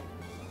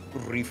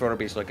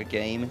refurbish like a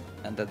game,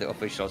 and then the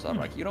officials are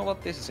like, you know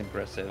what, this is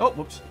impressive. Oh,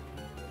 whoops.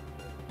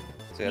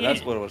 So yeah,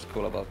 that's what was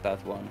cool about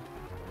that one.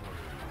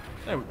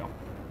 There we go.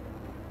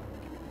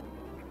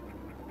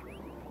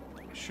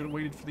 Should have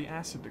waited for the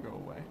acid to go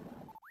away.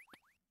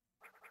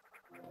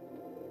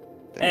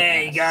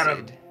 Hey, you got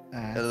him.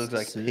 It looks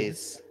like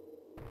piss.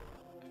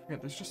 I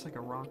forget, there's just like a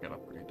rocket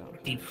upgrade down here.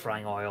 Deep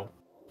frying oil.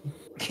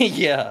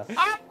 Yeah.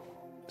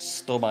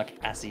 Stomach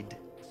acid.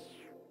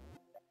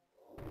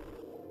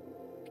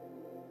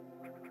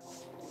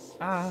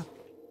 Ah.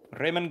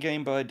 Rayman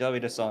game by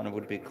David Asano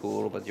would be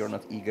cool, but you're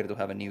not eager to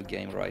have a new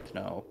game right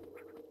now.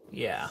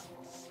 Yeah.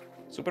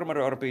 Super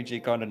Mario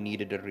RPG kinda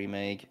needed a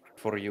remake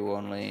for you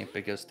only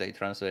because they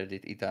translated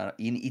it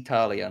in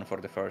Italian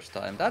for the first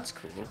time. That's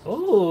cool.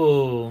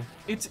 Ooh.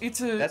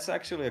 That's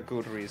actually a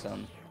good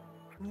reason.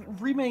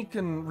 Remake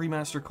and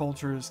remaster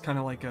culture is kind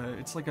of like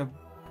it's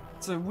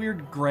a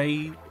weird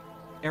gray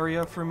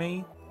area for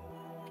me.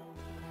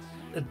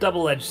 A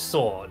double-edged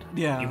sword,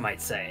 Yeah. you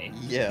might say.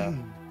 Yeah.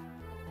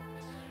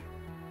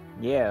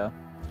 Yeah.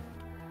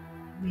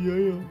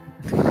 Yeah.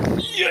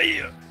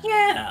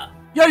 Yeah.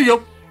 Yeah,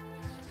 yup.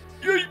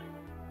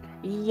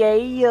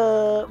 Yeah.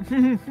 Yeah.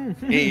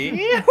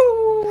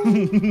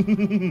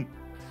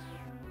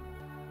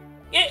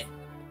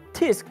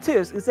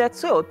 Tisk, is that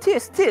so?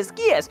 Tisk,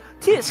 yes.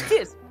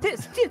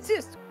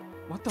 Tisk.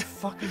 What the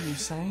fuck are you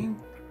saying?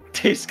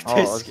 Tisk,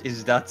 Oh,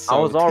 is that so? I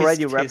was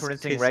already Tisk, tisk,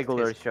 referencing tisk,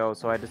 regular tisk. show,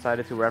 so I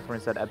decided to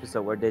reference that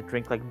episode where they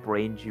drink like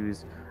brain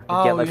juice. and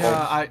Oh get, like,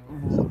 yeah,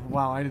 all-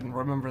 wow, I didn't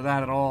remember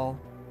that at all.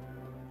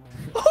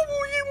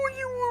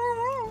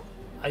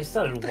 I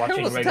started hell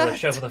watching was regular that?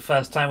 show for the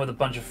first time with a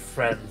bunch of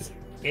friends.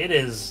 It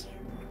is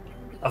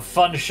a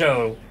fun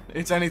show.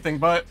 It's anything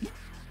but.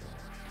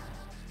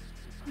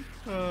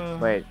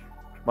 Wait,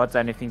 what's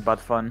anything but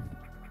fun?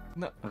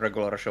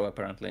 Regular show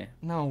apparently.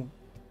 No.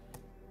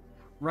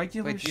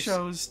 Regular Wait, you s-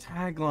 show's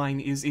tagline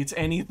is "It's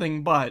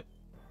anything but,"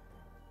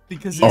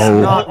 because it's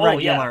Oh. not Oh,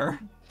 yeah. regular.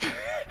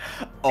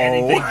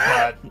 Anything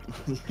but.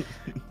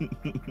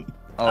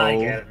 Oh. I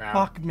get it now.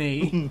 Fuck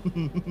me.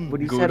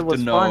 But you Good said it to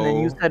was fun, and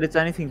you know. said it's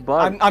anything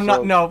but. I'm not.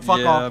 so- No, fuck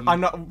Yeah. off.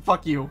 I'm not.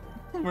 Fuck you.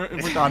 We're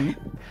done.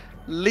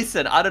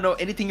 Listen, I don't know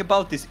anything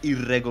about this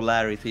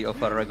irregularity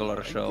of a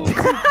regular show.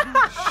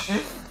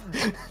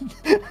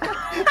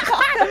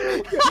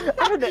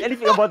 I don't know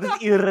anything about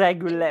this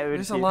irregularity.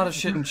 There's a lot of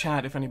shit in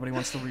chat if anybody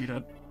wants to read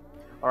it.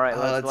 All right,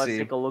 let's let's see.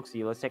 take a look.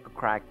 See, let's take a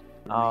crack.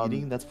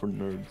 Reading, that's for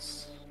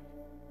nerds.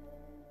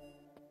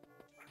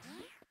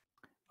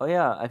 Oh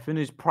yeah, I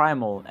finished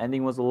Primal.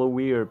 Ending was a little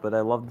weird, but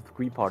I love the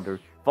three-parter.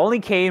 If only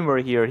Kane were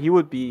here, he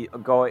would be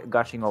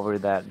gushing over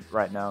that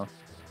right now,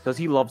 because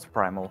he loves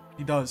Primal.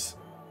 He does.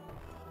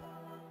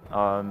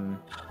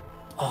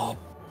 Oh,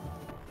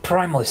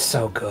 Primal is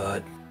so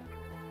good.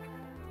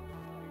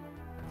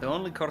 The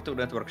only Cartoon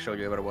Network show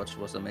you ever watched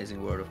was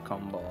Amazing World of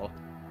Gumball.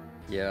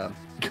 Yeah,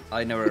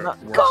 I never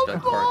watched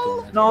that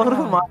Cartoon Network. No, Dude.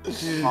 come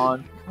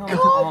on. Come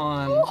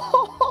on.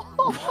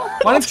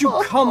 Why don't you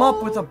come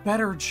up with a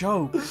better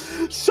joke?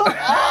 Shut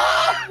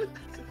up!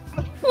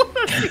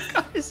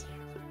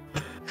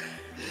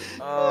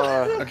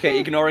 Okay,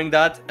 ignoring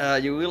that,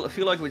 you will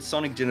feel like with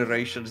Sonic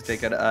Generations they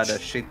can add a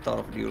shit ton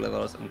of new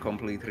levels and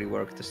completely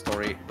rework the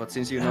story. But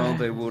since you know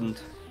they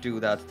wouldn't do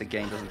that, the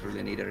game doesn't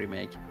really need a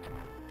remake.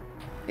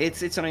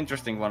 It's an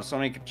interesting one.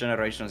 Sonic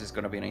Generations is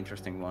gonna be an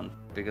interesting one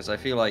because I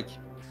feel like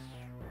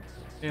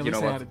Yeah, at you know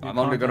least they what? added new I'm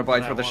only gonna content buy it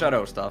that for the one.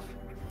 Shadow stuff.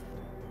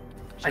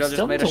 I Should have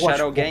still just made need a to watch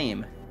Shadow one.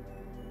 game.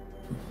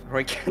 Or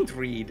I can't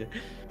read.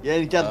 Yeah,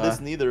 you can't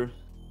listen either.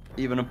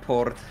 Even a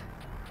port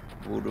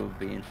would have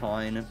been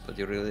fine, but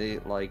you really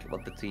like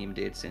what the team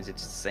did since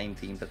it's the same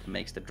team that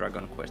makes the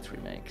Dragon Quest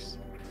remakes.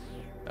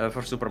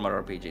 For Super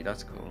Mario RPG,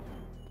 that's cool.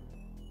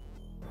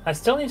 I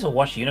still need to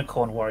watch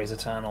Unicorn Warriors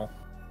Eternal.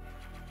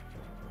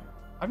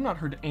 I've not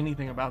heard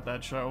anything about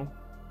that show.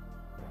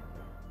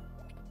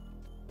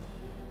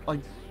 Like,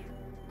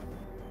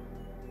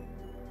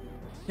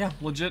 yeah,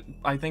 legit.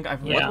 I think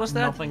I've Yeah. heard What was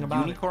that? nothing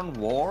about Unicorn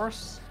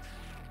Wars?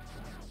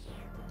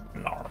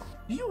 No. it.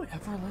 Do you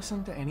ever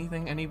listen to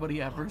anything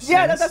anybody ever says?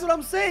 Yeah, that's what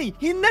I'm saying.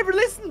 He never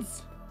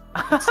listens.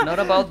 It's not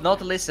about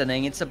not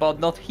listening, it's about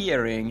not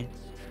hearing.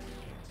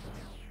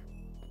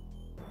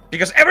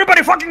 Because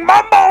everybody fucking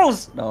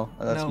mumbles! No,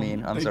 that's No,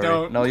 mean. I'm they sorry.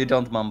 don't. No, you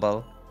don't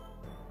mumble.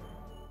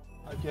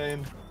 Okay.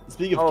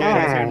 Speaking Oh, of Kane,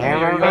 he's here Are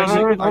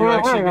now. you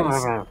actually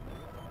gonna?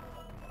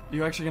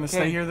 You actually gonna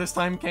stay Okay. here this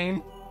time,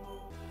 Kane?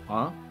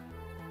 Huh?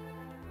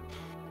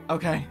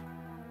 Okay.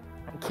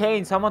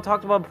 Kane, someone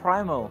talked about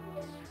Primal.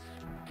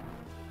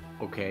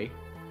 Okay.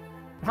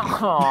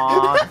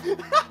 Aww.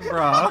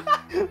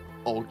 Bruh.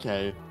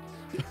 Okay.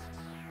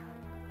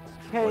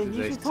 Kane, did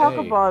you they should talk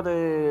say? about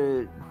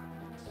it.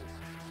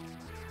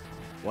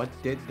 What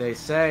did they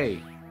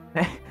say?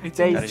 It's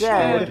They in the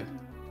said- chat.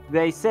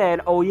 They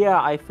said, oh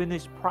yeah, I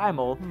finished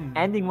Primal. Hmm.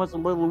 Ending was a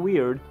little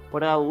weird,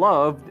 but I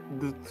loved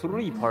the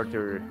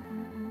three-parter.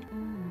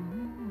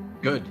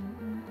 Good.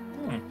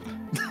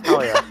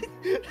 Oh yeah.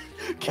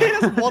 Kane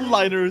has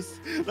one-liners.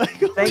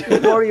 Like, Thank you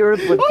for your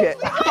input, Kane.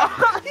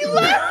 he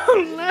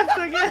laughed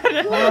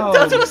again. Whoa.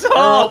 That was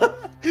all.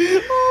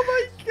 Oh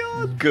my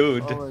god.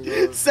 Good. Oh my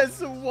God.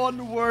 Says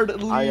one word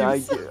and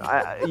leaves.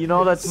 You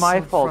know, that's my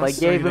So fault. I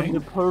gave him frustrating.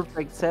 the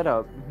perfect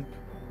setup.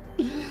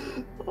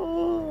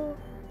 Oh.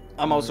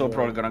 I'm also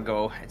probably gonna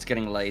go. It's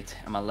getting late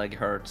and my leg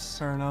hurts.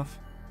 Fair enough.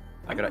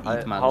 I gotta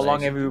eat my How long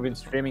legs. have you been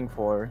streaming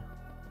for?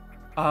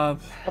 A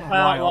About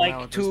while like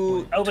now at this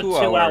two- point. Over 2 2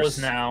 hours hours.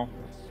 now.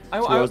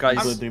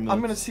 guys.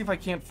 I'm gonna see if I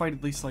can't fight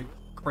at least like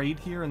grade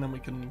here, and then we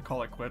can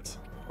call it quits.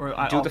 Or Do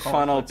I'll the call it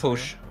final quits anyway.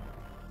 push.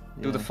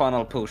 Do the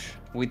final push.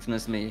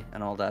 Witness me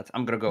and all that.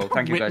 I'm gonna go.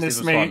 Thank you guys. This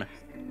was Witness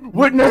fun.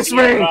 Witness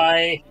me!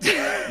 Bye.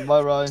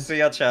 Bye, Ryan. See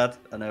ya, chat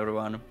and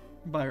everyone.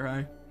 Bye,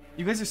 Rai.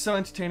 You guys are so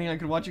entertaining. I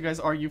could watch you guys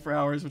argue for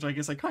hours, which I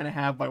guess I kind of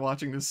have by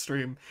watching this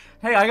stream.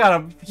 Hey, I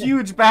got a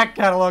huge back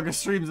catalog of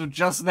streams of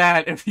just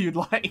that, if you'd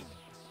like.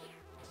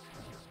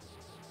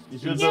 You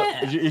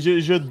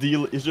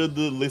should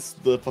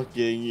list the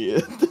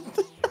fucking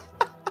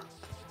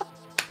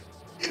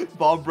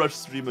bomb brush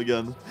stream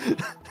again.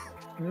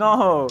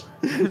 No!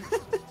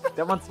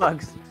 That one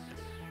sucks.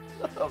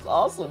 That was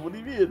awesome. What do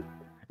you mean?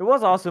 It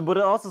was awesome, but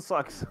it also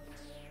sucks.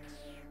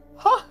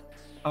 Huh?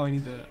 Oh, I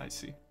need the... I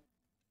see.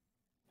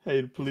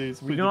 Hey,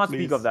 please. We do not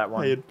speak of that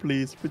one. Hey,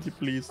 please. Pretty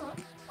please.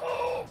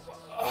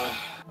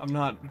 I'm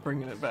not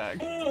bringing it back.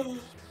 Damn.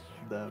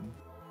 There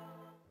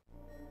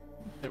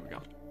we go.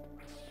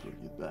 Bring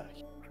it back.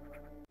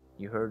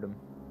 You heard him.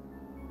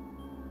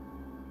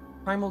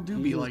 Primal do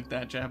be like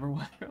that,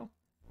 Jabberwock.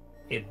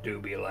 It do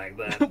be like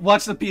that.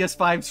 Watch the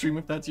PS5 stream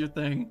if that's your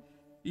thing.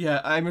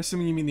 Yeah, I'm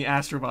assuming you mean the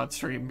Astrobot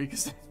stream,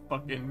 because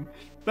fucking...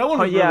 That one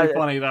was really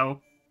funny,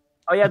 though.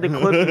 Oh yeah,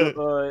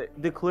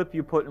 the clip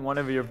you put in one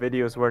of your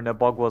videos where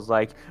Nabug was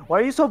like, "Why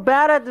are you so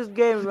bad at this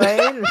game,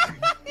 man?"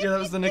 Yeah, that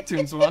was the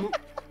Nicktoons one.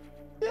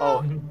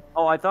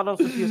 Oh, I thought it was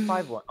the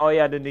PS5 one. Oh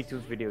yeah, the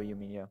Nicktoons video, you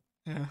mean, yeah.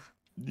 Yeah.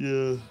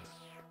 Yeah.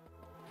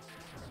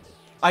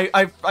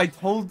 I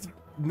told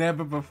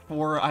Neb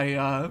before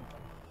I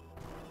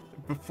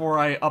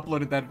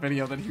uploaded that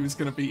video that he was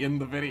gonna be in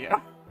the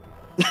video.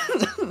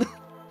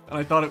 And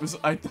I thought it was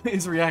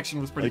his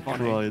reaction was pretty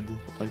funny. I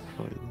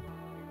cried.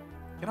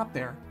 Get up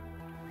there.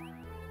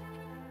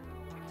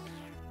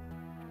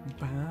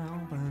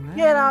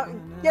 Get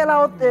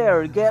out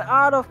there! Get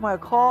out of my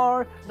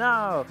car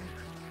now!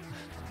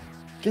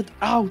 Get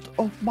out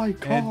of my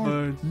car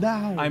Edward,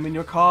 now! I'm in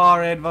your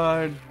car,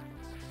 Edward.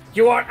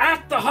 You are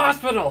at the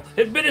hospital.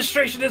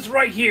 Administration is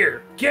right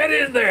here. Get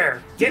in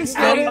there. Get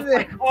out of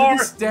my car To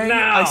this day,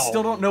 now. I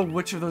still don't know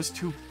which of those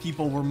two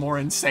people were more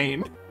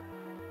insane.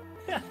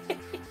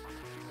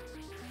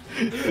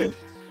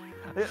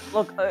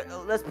 Look,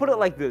 let's put it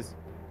like this.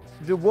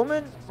 The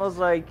woman was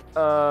like,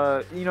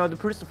 you know, the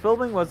person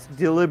filming was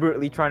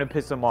deliberately trying to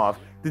piss him off.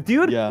 The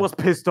dude was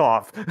pissed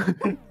off.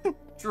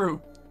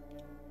 True.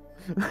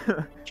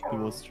 It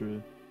was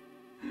true.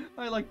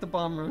 I like the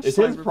Bomb Rush. It's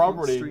his Cyberpunk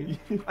property.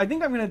 Stream. I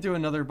think I'm gonna do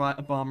another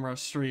Bomb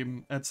Rush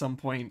stream at some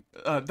point.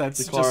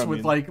 That's The car, just I with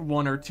mean. like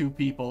 1 or 2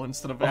 people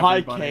instead of Hi,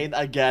 everybody. Kane,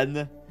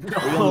 again. We're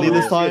gonna leave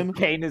this time.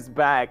 Kane is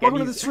back.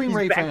 Welcome and to the stream, he's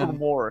Ray back fan. for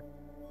more.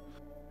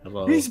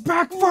 Hello. He's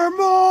back for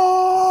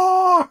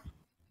more!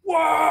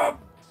 Whoa!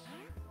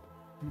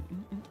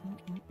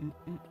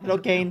 Hello,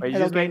 Kane. Wait, you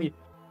Hello, just made Kane. me...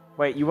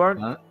 Wait, you weren't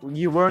Huh?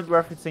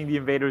 referencing the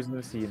Invaders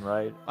new scene,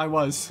 right? I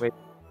was. Wait.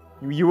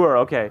 You were,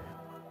 okay.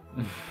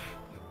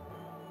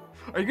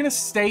 Are you gonna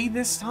stay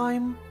this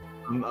time?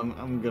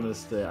 I'm gonna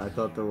stay. I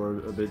thought there were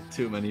a bit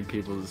too many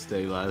people to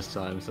stay last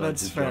time, so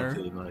That's I just fair.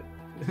 dropped it. Like...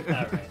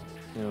 Alright.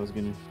 Yeah, I was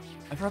gonna.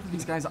 I'd rather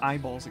these guys'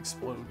 eyeballs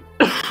explode.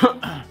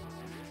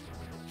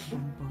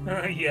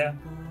 Yeah.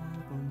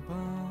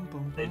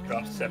 They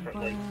drop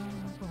separately.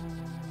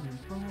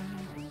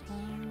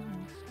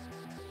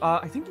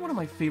 I think one of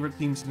my favorite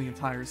themes in the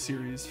entire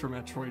series for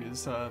Metroid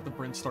is the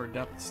Brinstar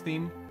Depths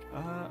theme.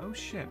 Oh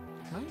shit.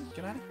 Can I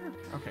get out of here?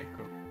 Okay,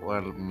 cool.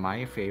 Well,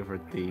 my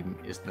favorite theme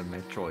is the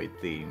Metroid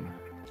theme.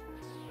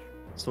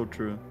 So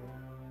true.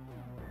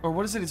 Or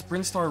what is it? It's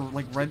Brinstar,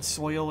 like, Red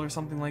Soil or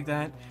something like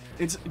that.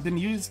 It's been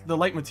used, the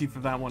leitmotif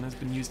of that one has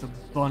been used a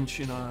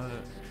bunch in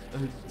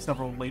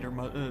several later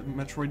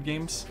Metroid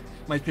games.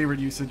 My favorite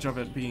usage of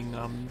it being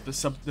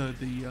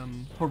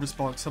the Corvus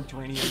Bog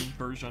Subterranean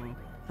version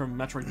from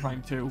Metroid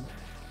Prime 2.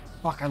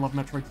 Fuck, I love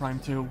Metroid Prime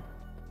 2.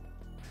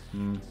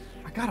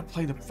 I gotta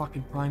play the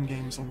fucking Prime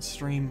games on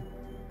stream.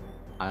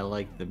 I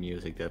like the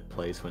music that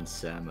plays when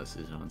Samus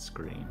is on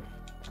screen.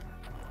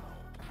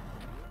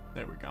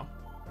 There we go.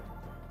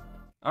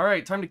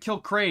 Alright, time to kill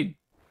Kraid.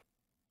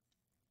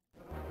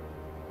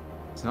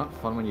 It's not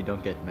fun when you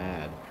don't get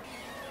mad.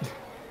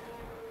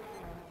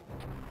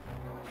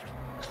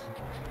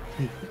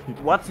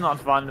 What's not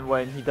fun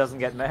when he doesn't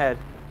get mad?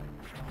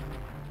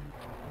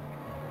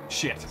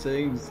 Shit.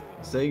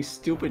 Saying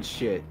stupid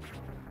shit.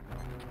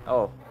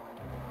 Oh.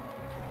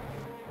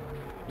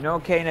 You know,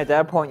 Kane, at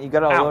that point, you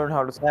gotta learn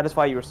how to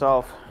satisfy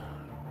yourself.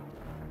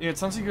 Yeah, it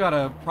sounds like you got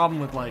a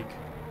problem with, like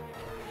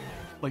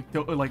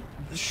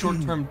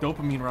short-term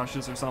dopamine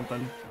rushes or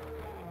something.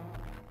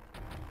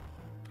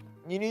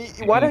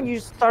 Why don't you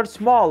start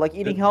small, like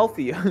eating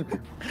healthy?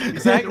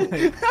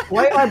 Exactly.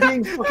 Why am I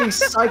being fucking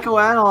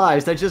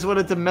psychoanalyzed? I just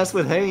wanted to mess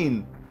with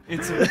Hane.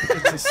 It's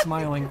a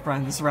Smiling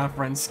Friends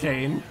reference,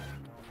 Kane.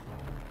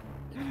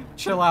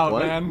 Chill out,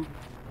 What? man.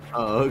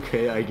 Oh,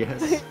 okay, I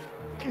guess.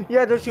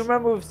 Yeah, don't you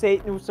remember with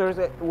Satan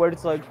where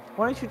it's like,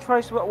 why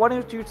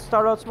don't you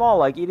start out small,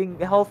 like eating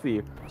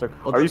healthy? It's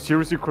like, Well, are you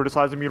seriously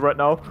criticizing me right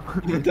now?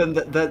 Then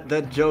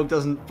that joke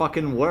doesn't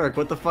fucking work.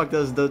 What the fuck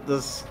does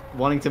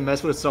wanting to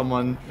mess with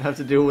someone have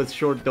to do with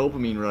short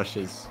dopamine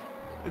rushes?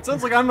 It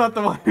sounds like I'm not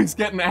the one who's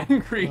getting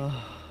angry.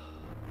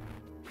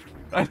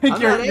 I think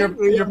I'm not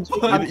angry, you're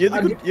You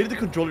need to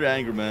control your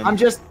anger, man. I'm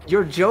just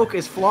your joke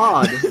is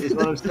flawed. Is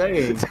what I'm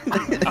saying.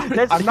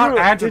 That's I'm not true.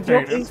 agitated.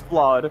 The joke is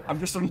flawed. I'm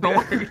just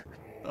annoyed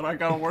that I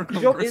gotta work The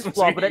on joke is Christmas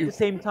flawed, but at Eve. the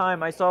same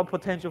time, I saw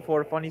potential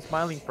for a funny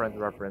smiling friend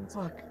reference.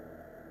 Fuck.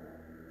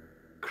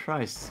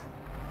 Christ.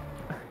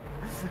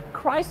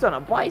 Christ on a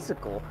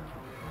bicycle.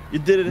 You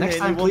did it. Next hey,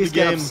 time, you won the please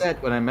get game.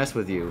 upset when I mess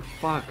with you.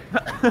 Fuck.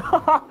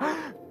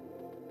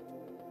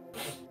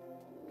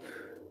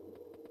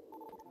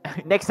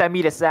 Next time,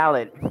 eat a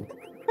salad.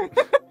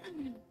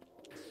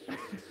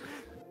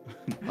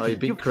 Oh, you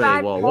beat You Cray.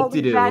 fat, Well, what do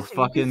you do? bastard,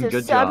 Fucking piece of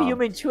good job.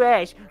 subhuman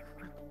trash.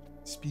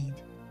 Speed.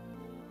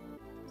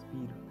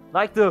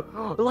 Like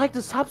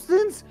the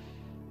substance?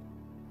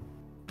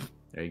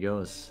 There he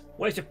goes.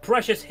 Where's your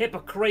precious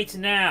hypocrite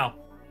now?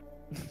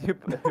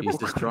 He's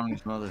the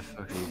strongest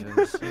motherfucker he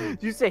goes.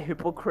 Did you say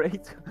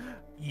hypocrite?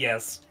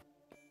 Yes.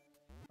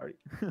 Are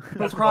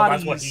That's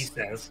what he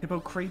says.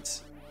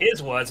 Hippocrates.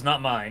 His words,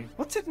 not mine.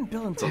 What's it in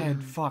Bill and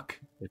Ted? Fuck.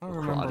 I don't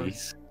remember.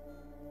 Hippocrates.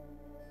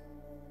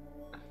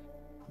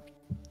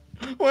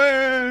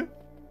 Where?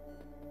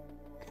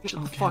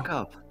 Shut the fuck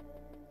up.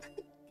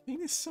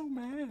 Kane is so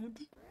mad.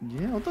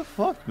 Yeah, what the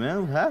fuck,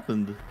 man? What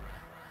happened?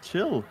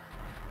 Chill.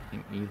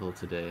 I'm evil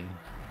today.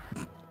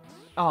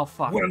 Oh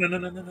fuck.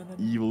 No.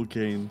 Evil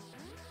Kane.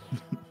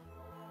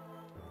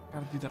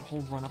 Gotta do that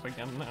whole run up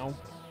again now.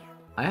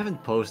 I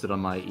haven't posted on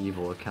my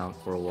evil account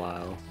for a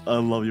while. I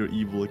love your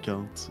evil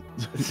account.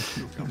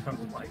 Oh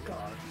my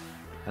god.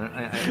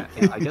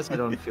 I guess I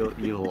don't feel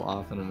evil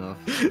often enough.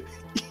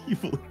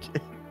 Evil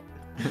Kane.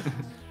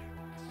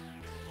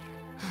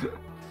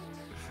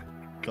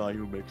 Guy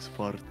who makes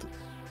fart.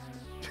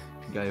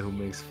 Guy who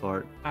makes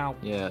fart. Ow.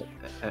 Yeah,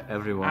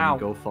 everyone Ow.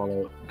 go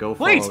follow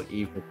Please!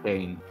 Evil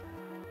Kane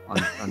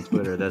on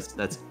Twitter.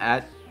 That's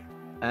at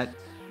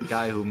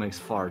guy who makes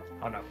fart.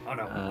 Oh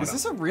no. Is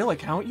this a real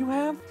account you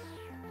have?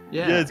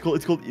 Yeah. Yeah,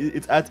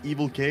 it's at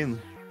Evil Kane.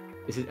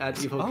 Is it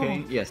at Evil Oh.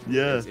 Kane? Yes.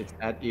 Yeah. It's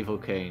at Evil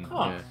Kane.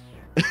 Huh.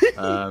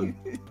 Yeah.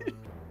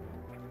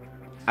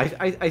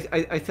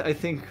 I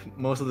think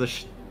most of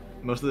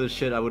the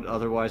shit I would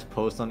otherwise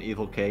post on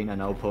Evil Kane I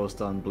now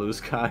post on Blue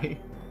Sky.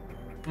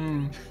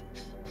 Hmm.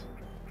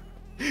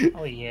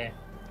 Oh yeah.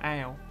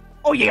 Ow.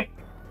 Oh yeah.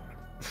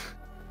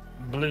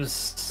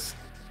 Blues.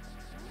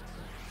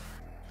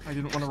 I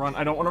didn't want to run.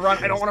 I don't want to run.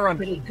 I don't want to run.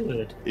 Pretty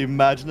good.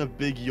 Imagine how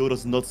big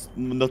Yoda's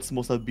nuts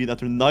must have been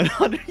after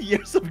 900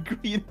 years of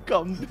green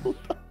gum build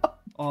up.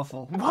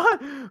 Awful.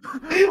 What?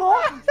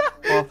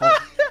 Awful.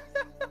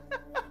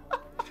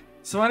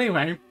 So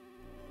anyway,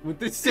 with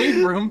this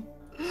save room,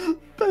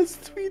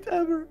 Best tweet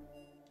ever.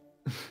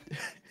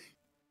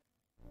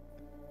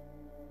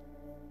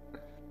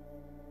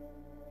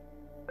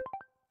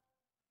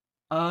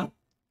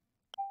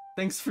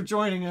 thanks for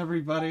joining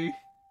everybody.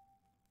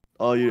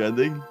 Oh, you're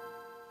ending?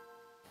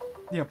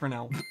 Yeah, for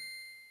now.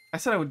 I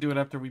said I would do it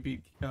after we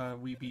beat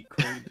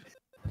Creed.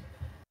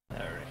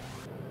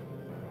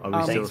 Are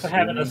we still Thanks for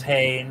having us,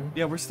 Hayne.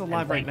 Yeah, we're still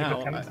live right thank you for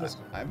now. coming to this-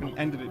 I haven't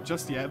ended it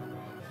just yet.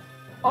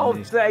 Oh,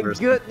 Nice thank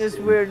person. goodness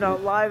we're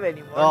not live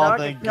anymore. Oh, now I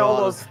thank can tell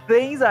God. those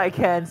things I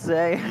can't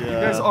say. Yeah. You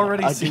guys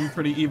already I seem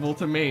pretty evil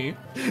to me.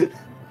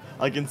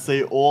 I can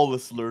say all the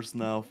slurs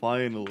now,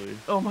 finally.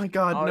 Oh my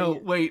god, Oh, no, yeah.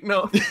 wait,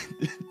 no.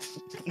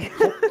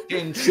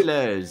 Fucking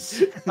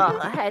slurs. Oh,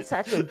 I had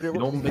such a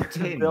Number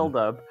 10. build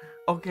up.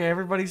 Okay,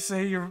 everybody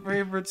say your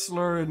favorite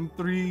slur in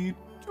 3,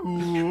 2,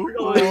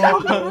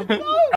 1.